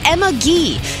University, Emma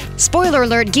Gee. Spoiler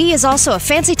alert, Gee is also a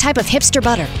fancy type of hipster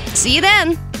butter. See you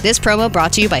then. This promo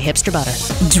brought to you by Hipster Butter.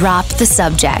 Drop the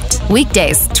Subject.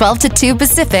 Weekdays, 12 to 2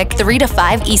 Pacific, 3 to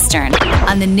 5 Eastern.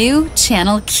 On the new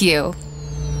Channel Q.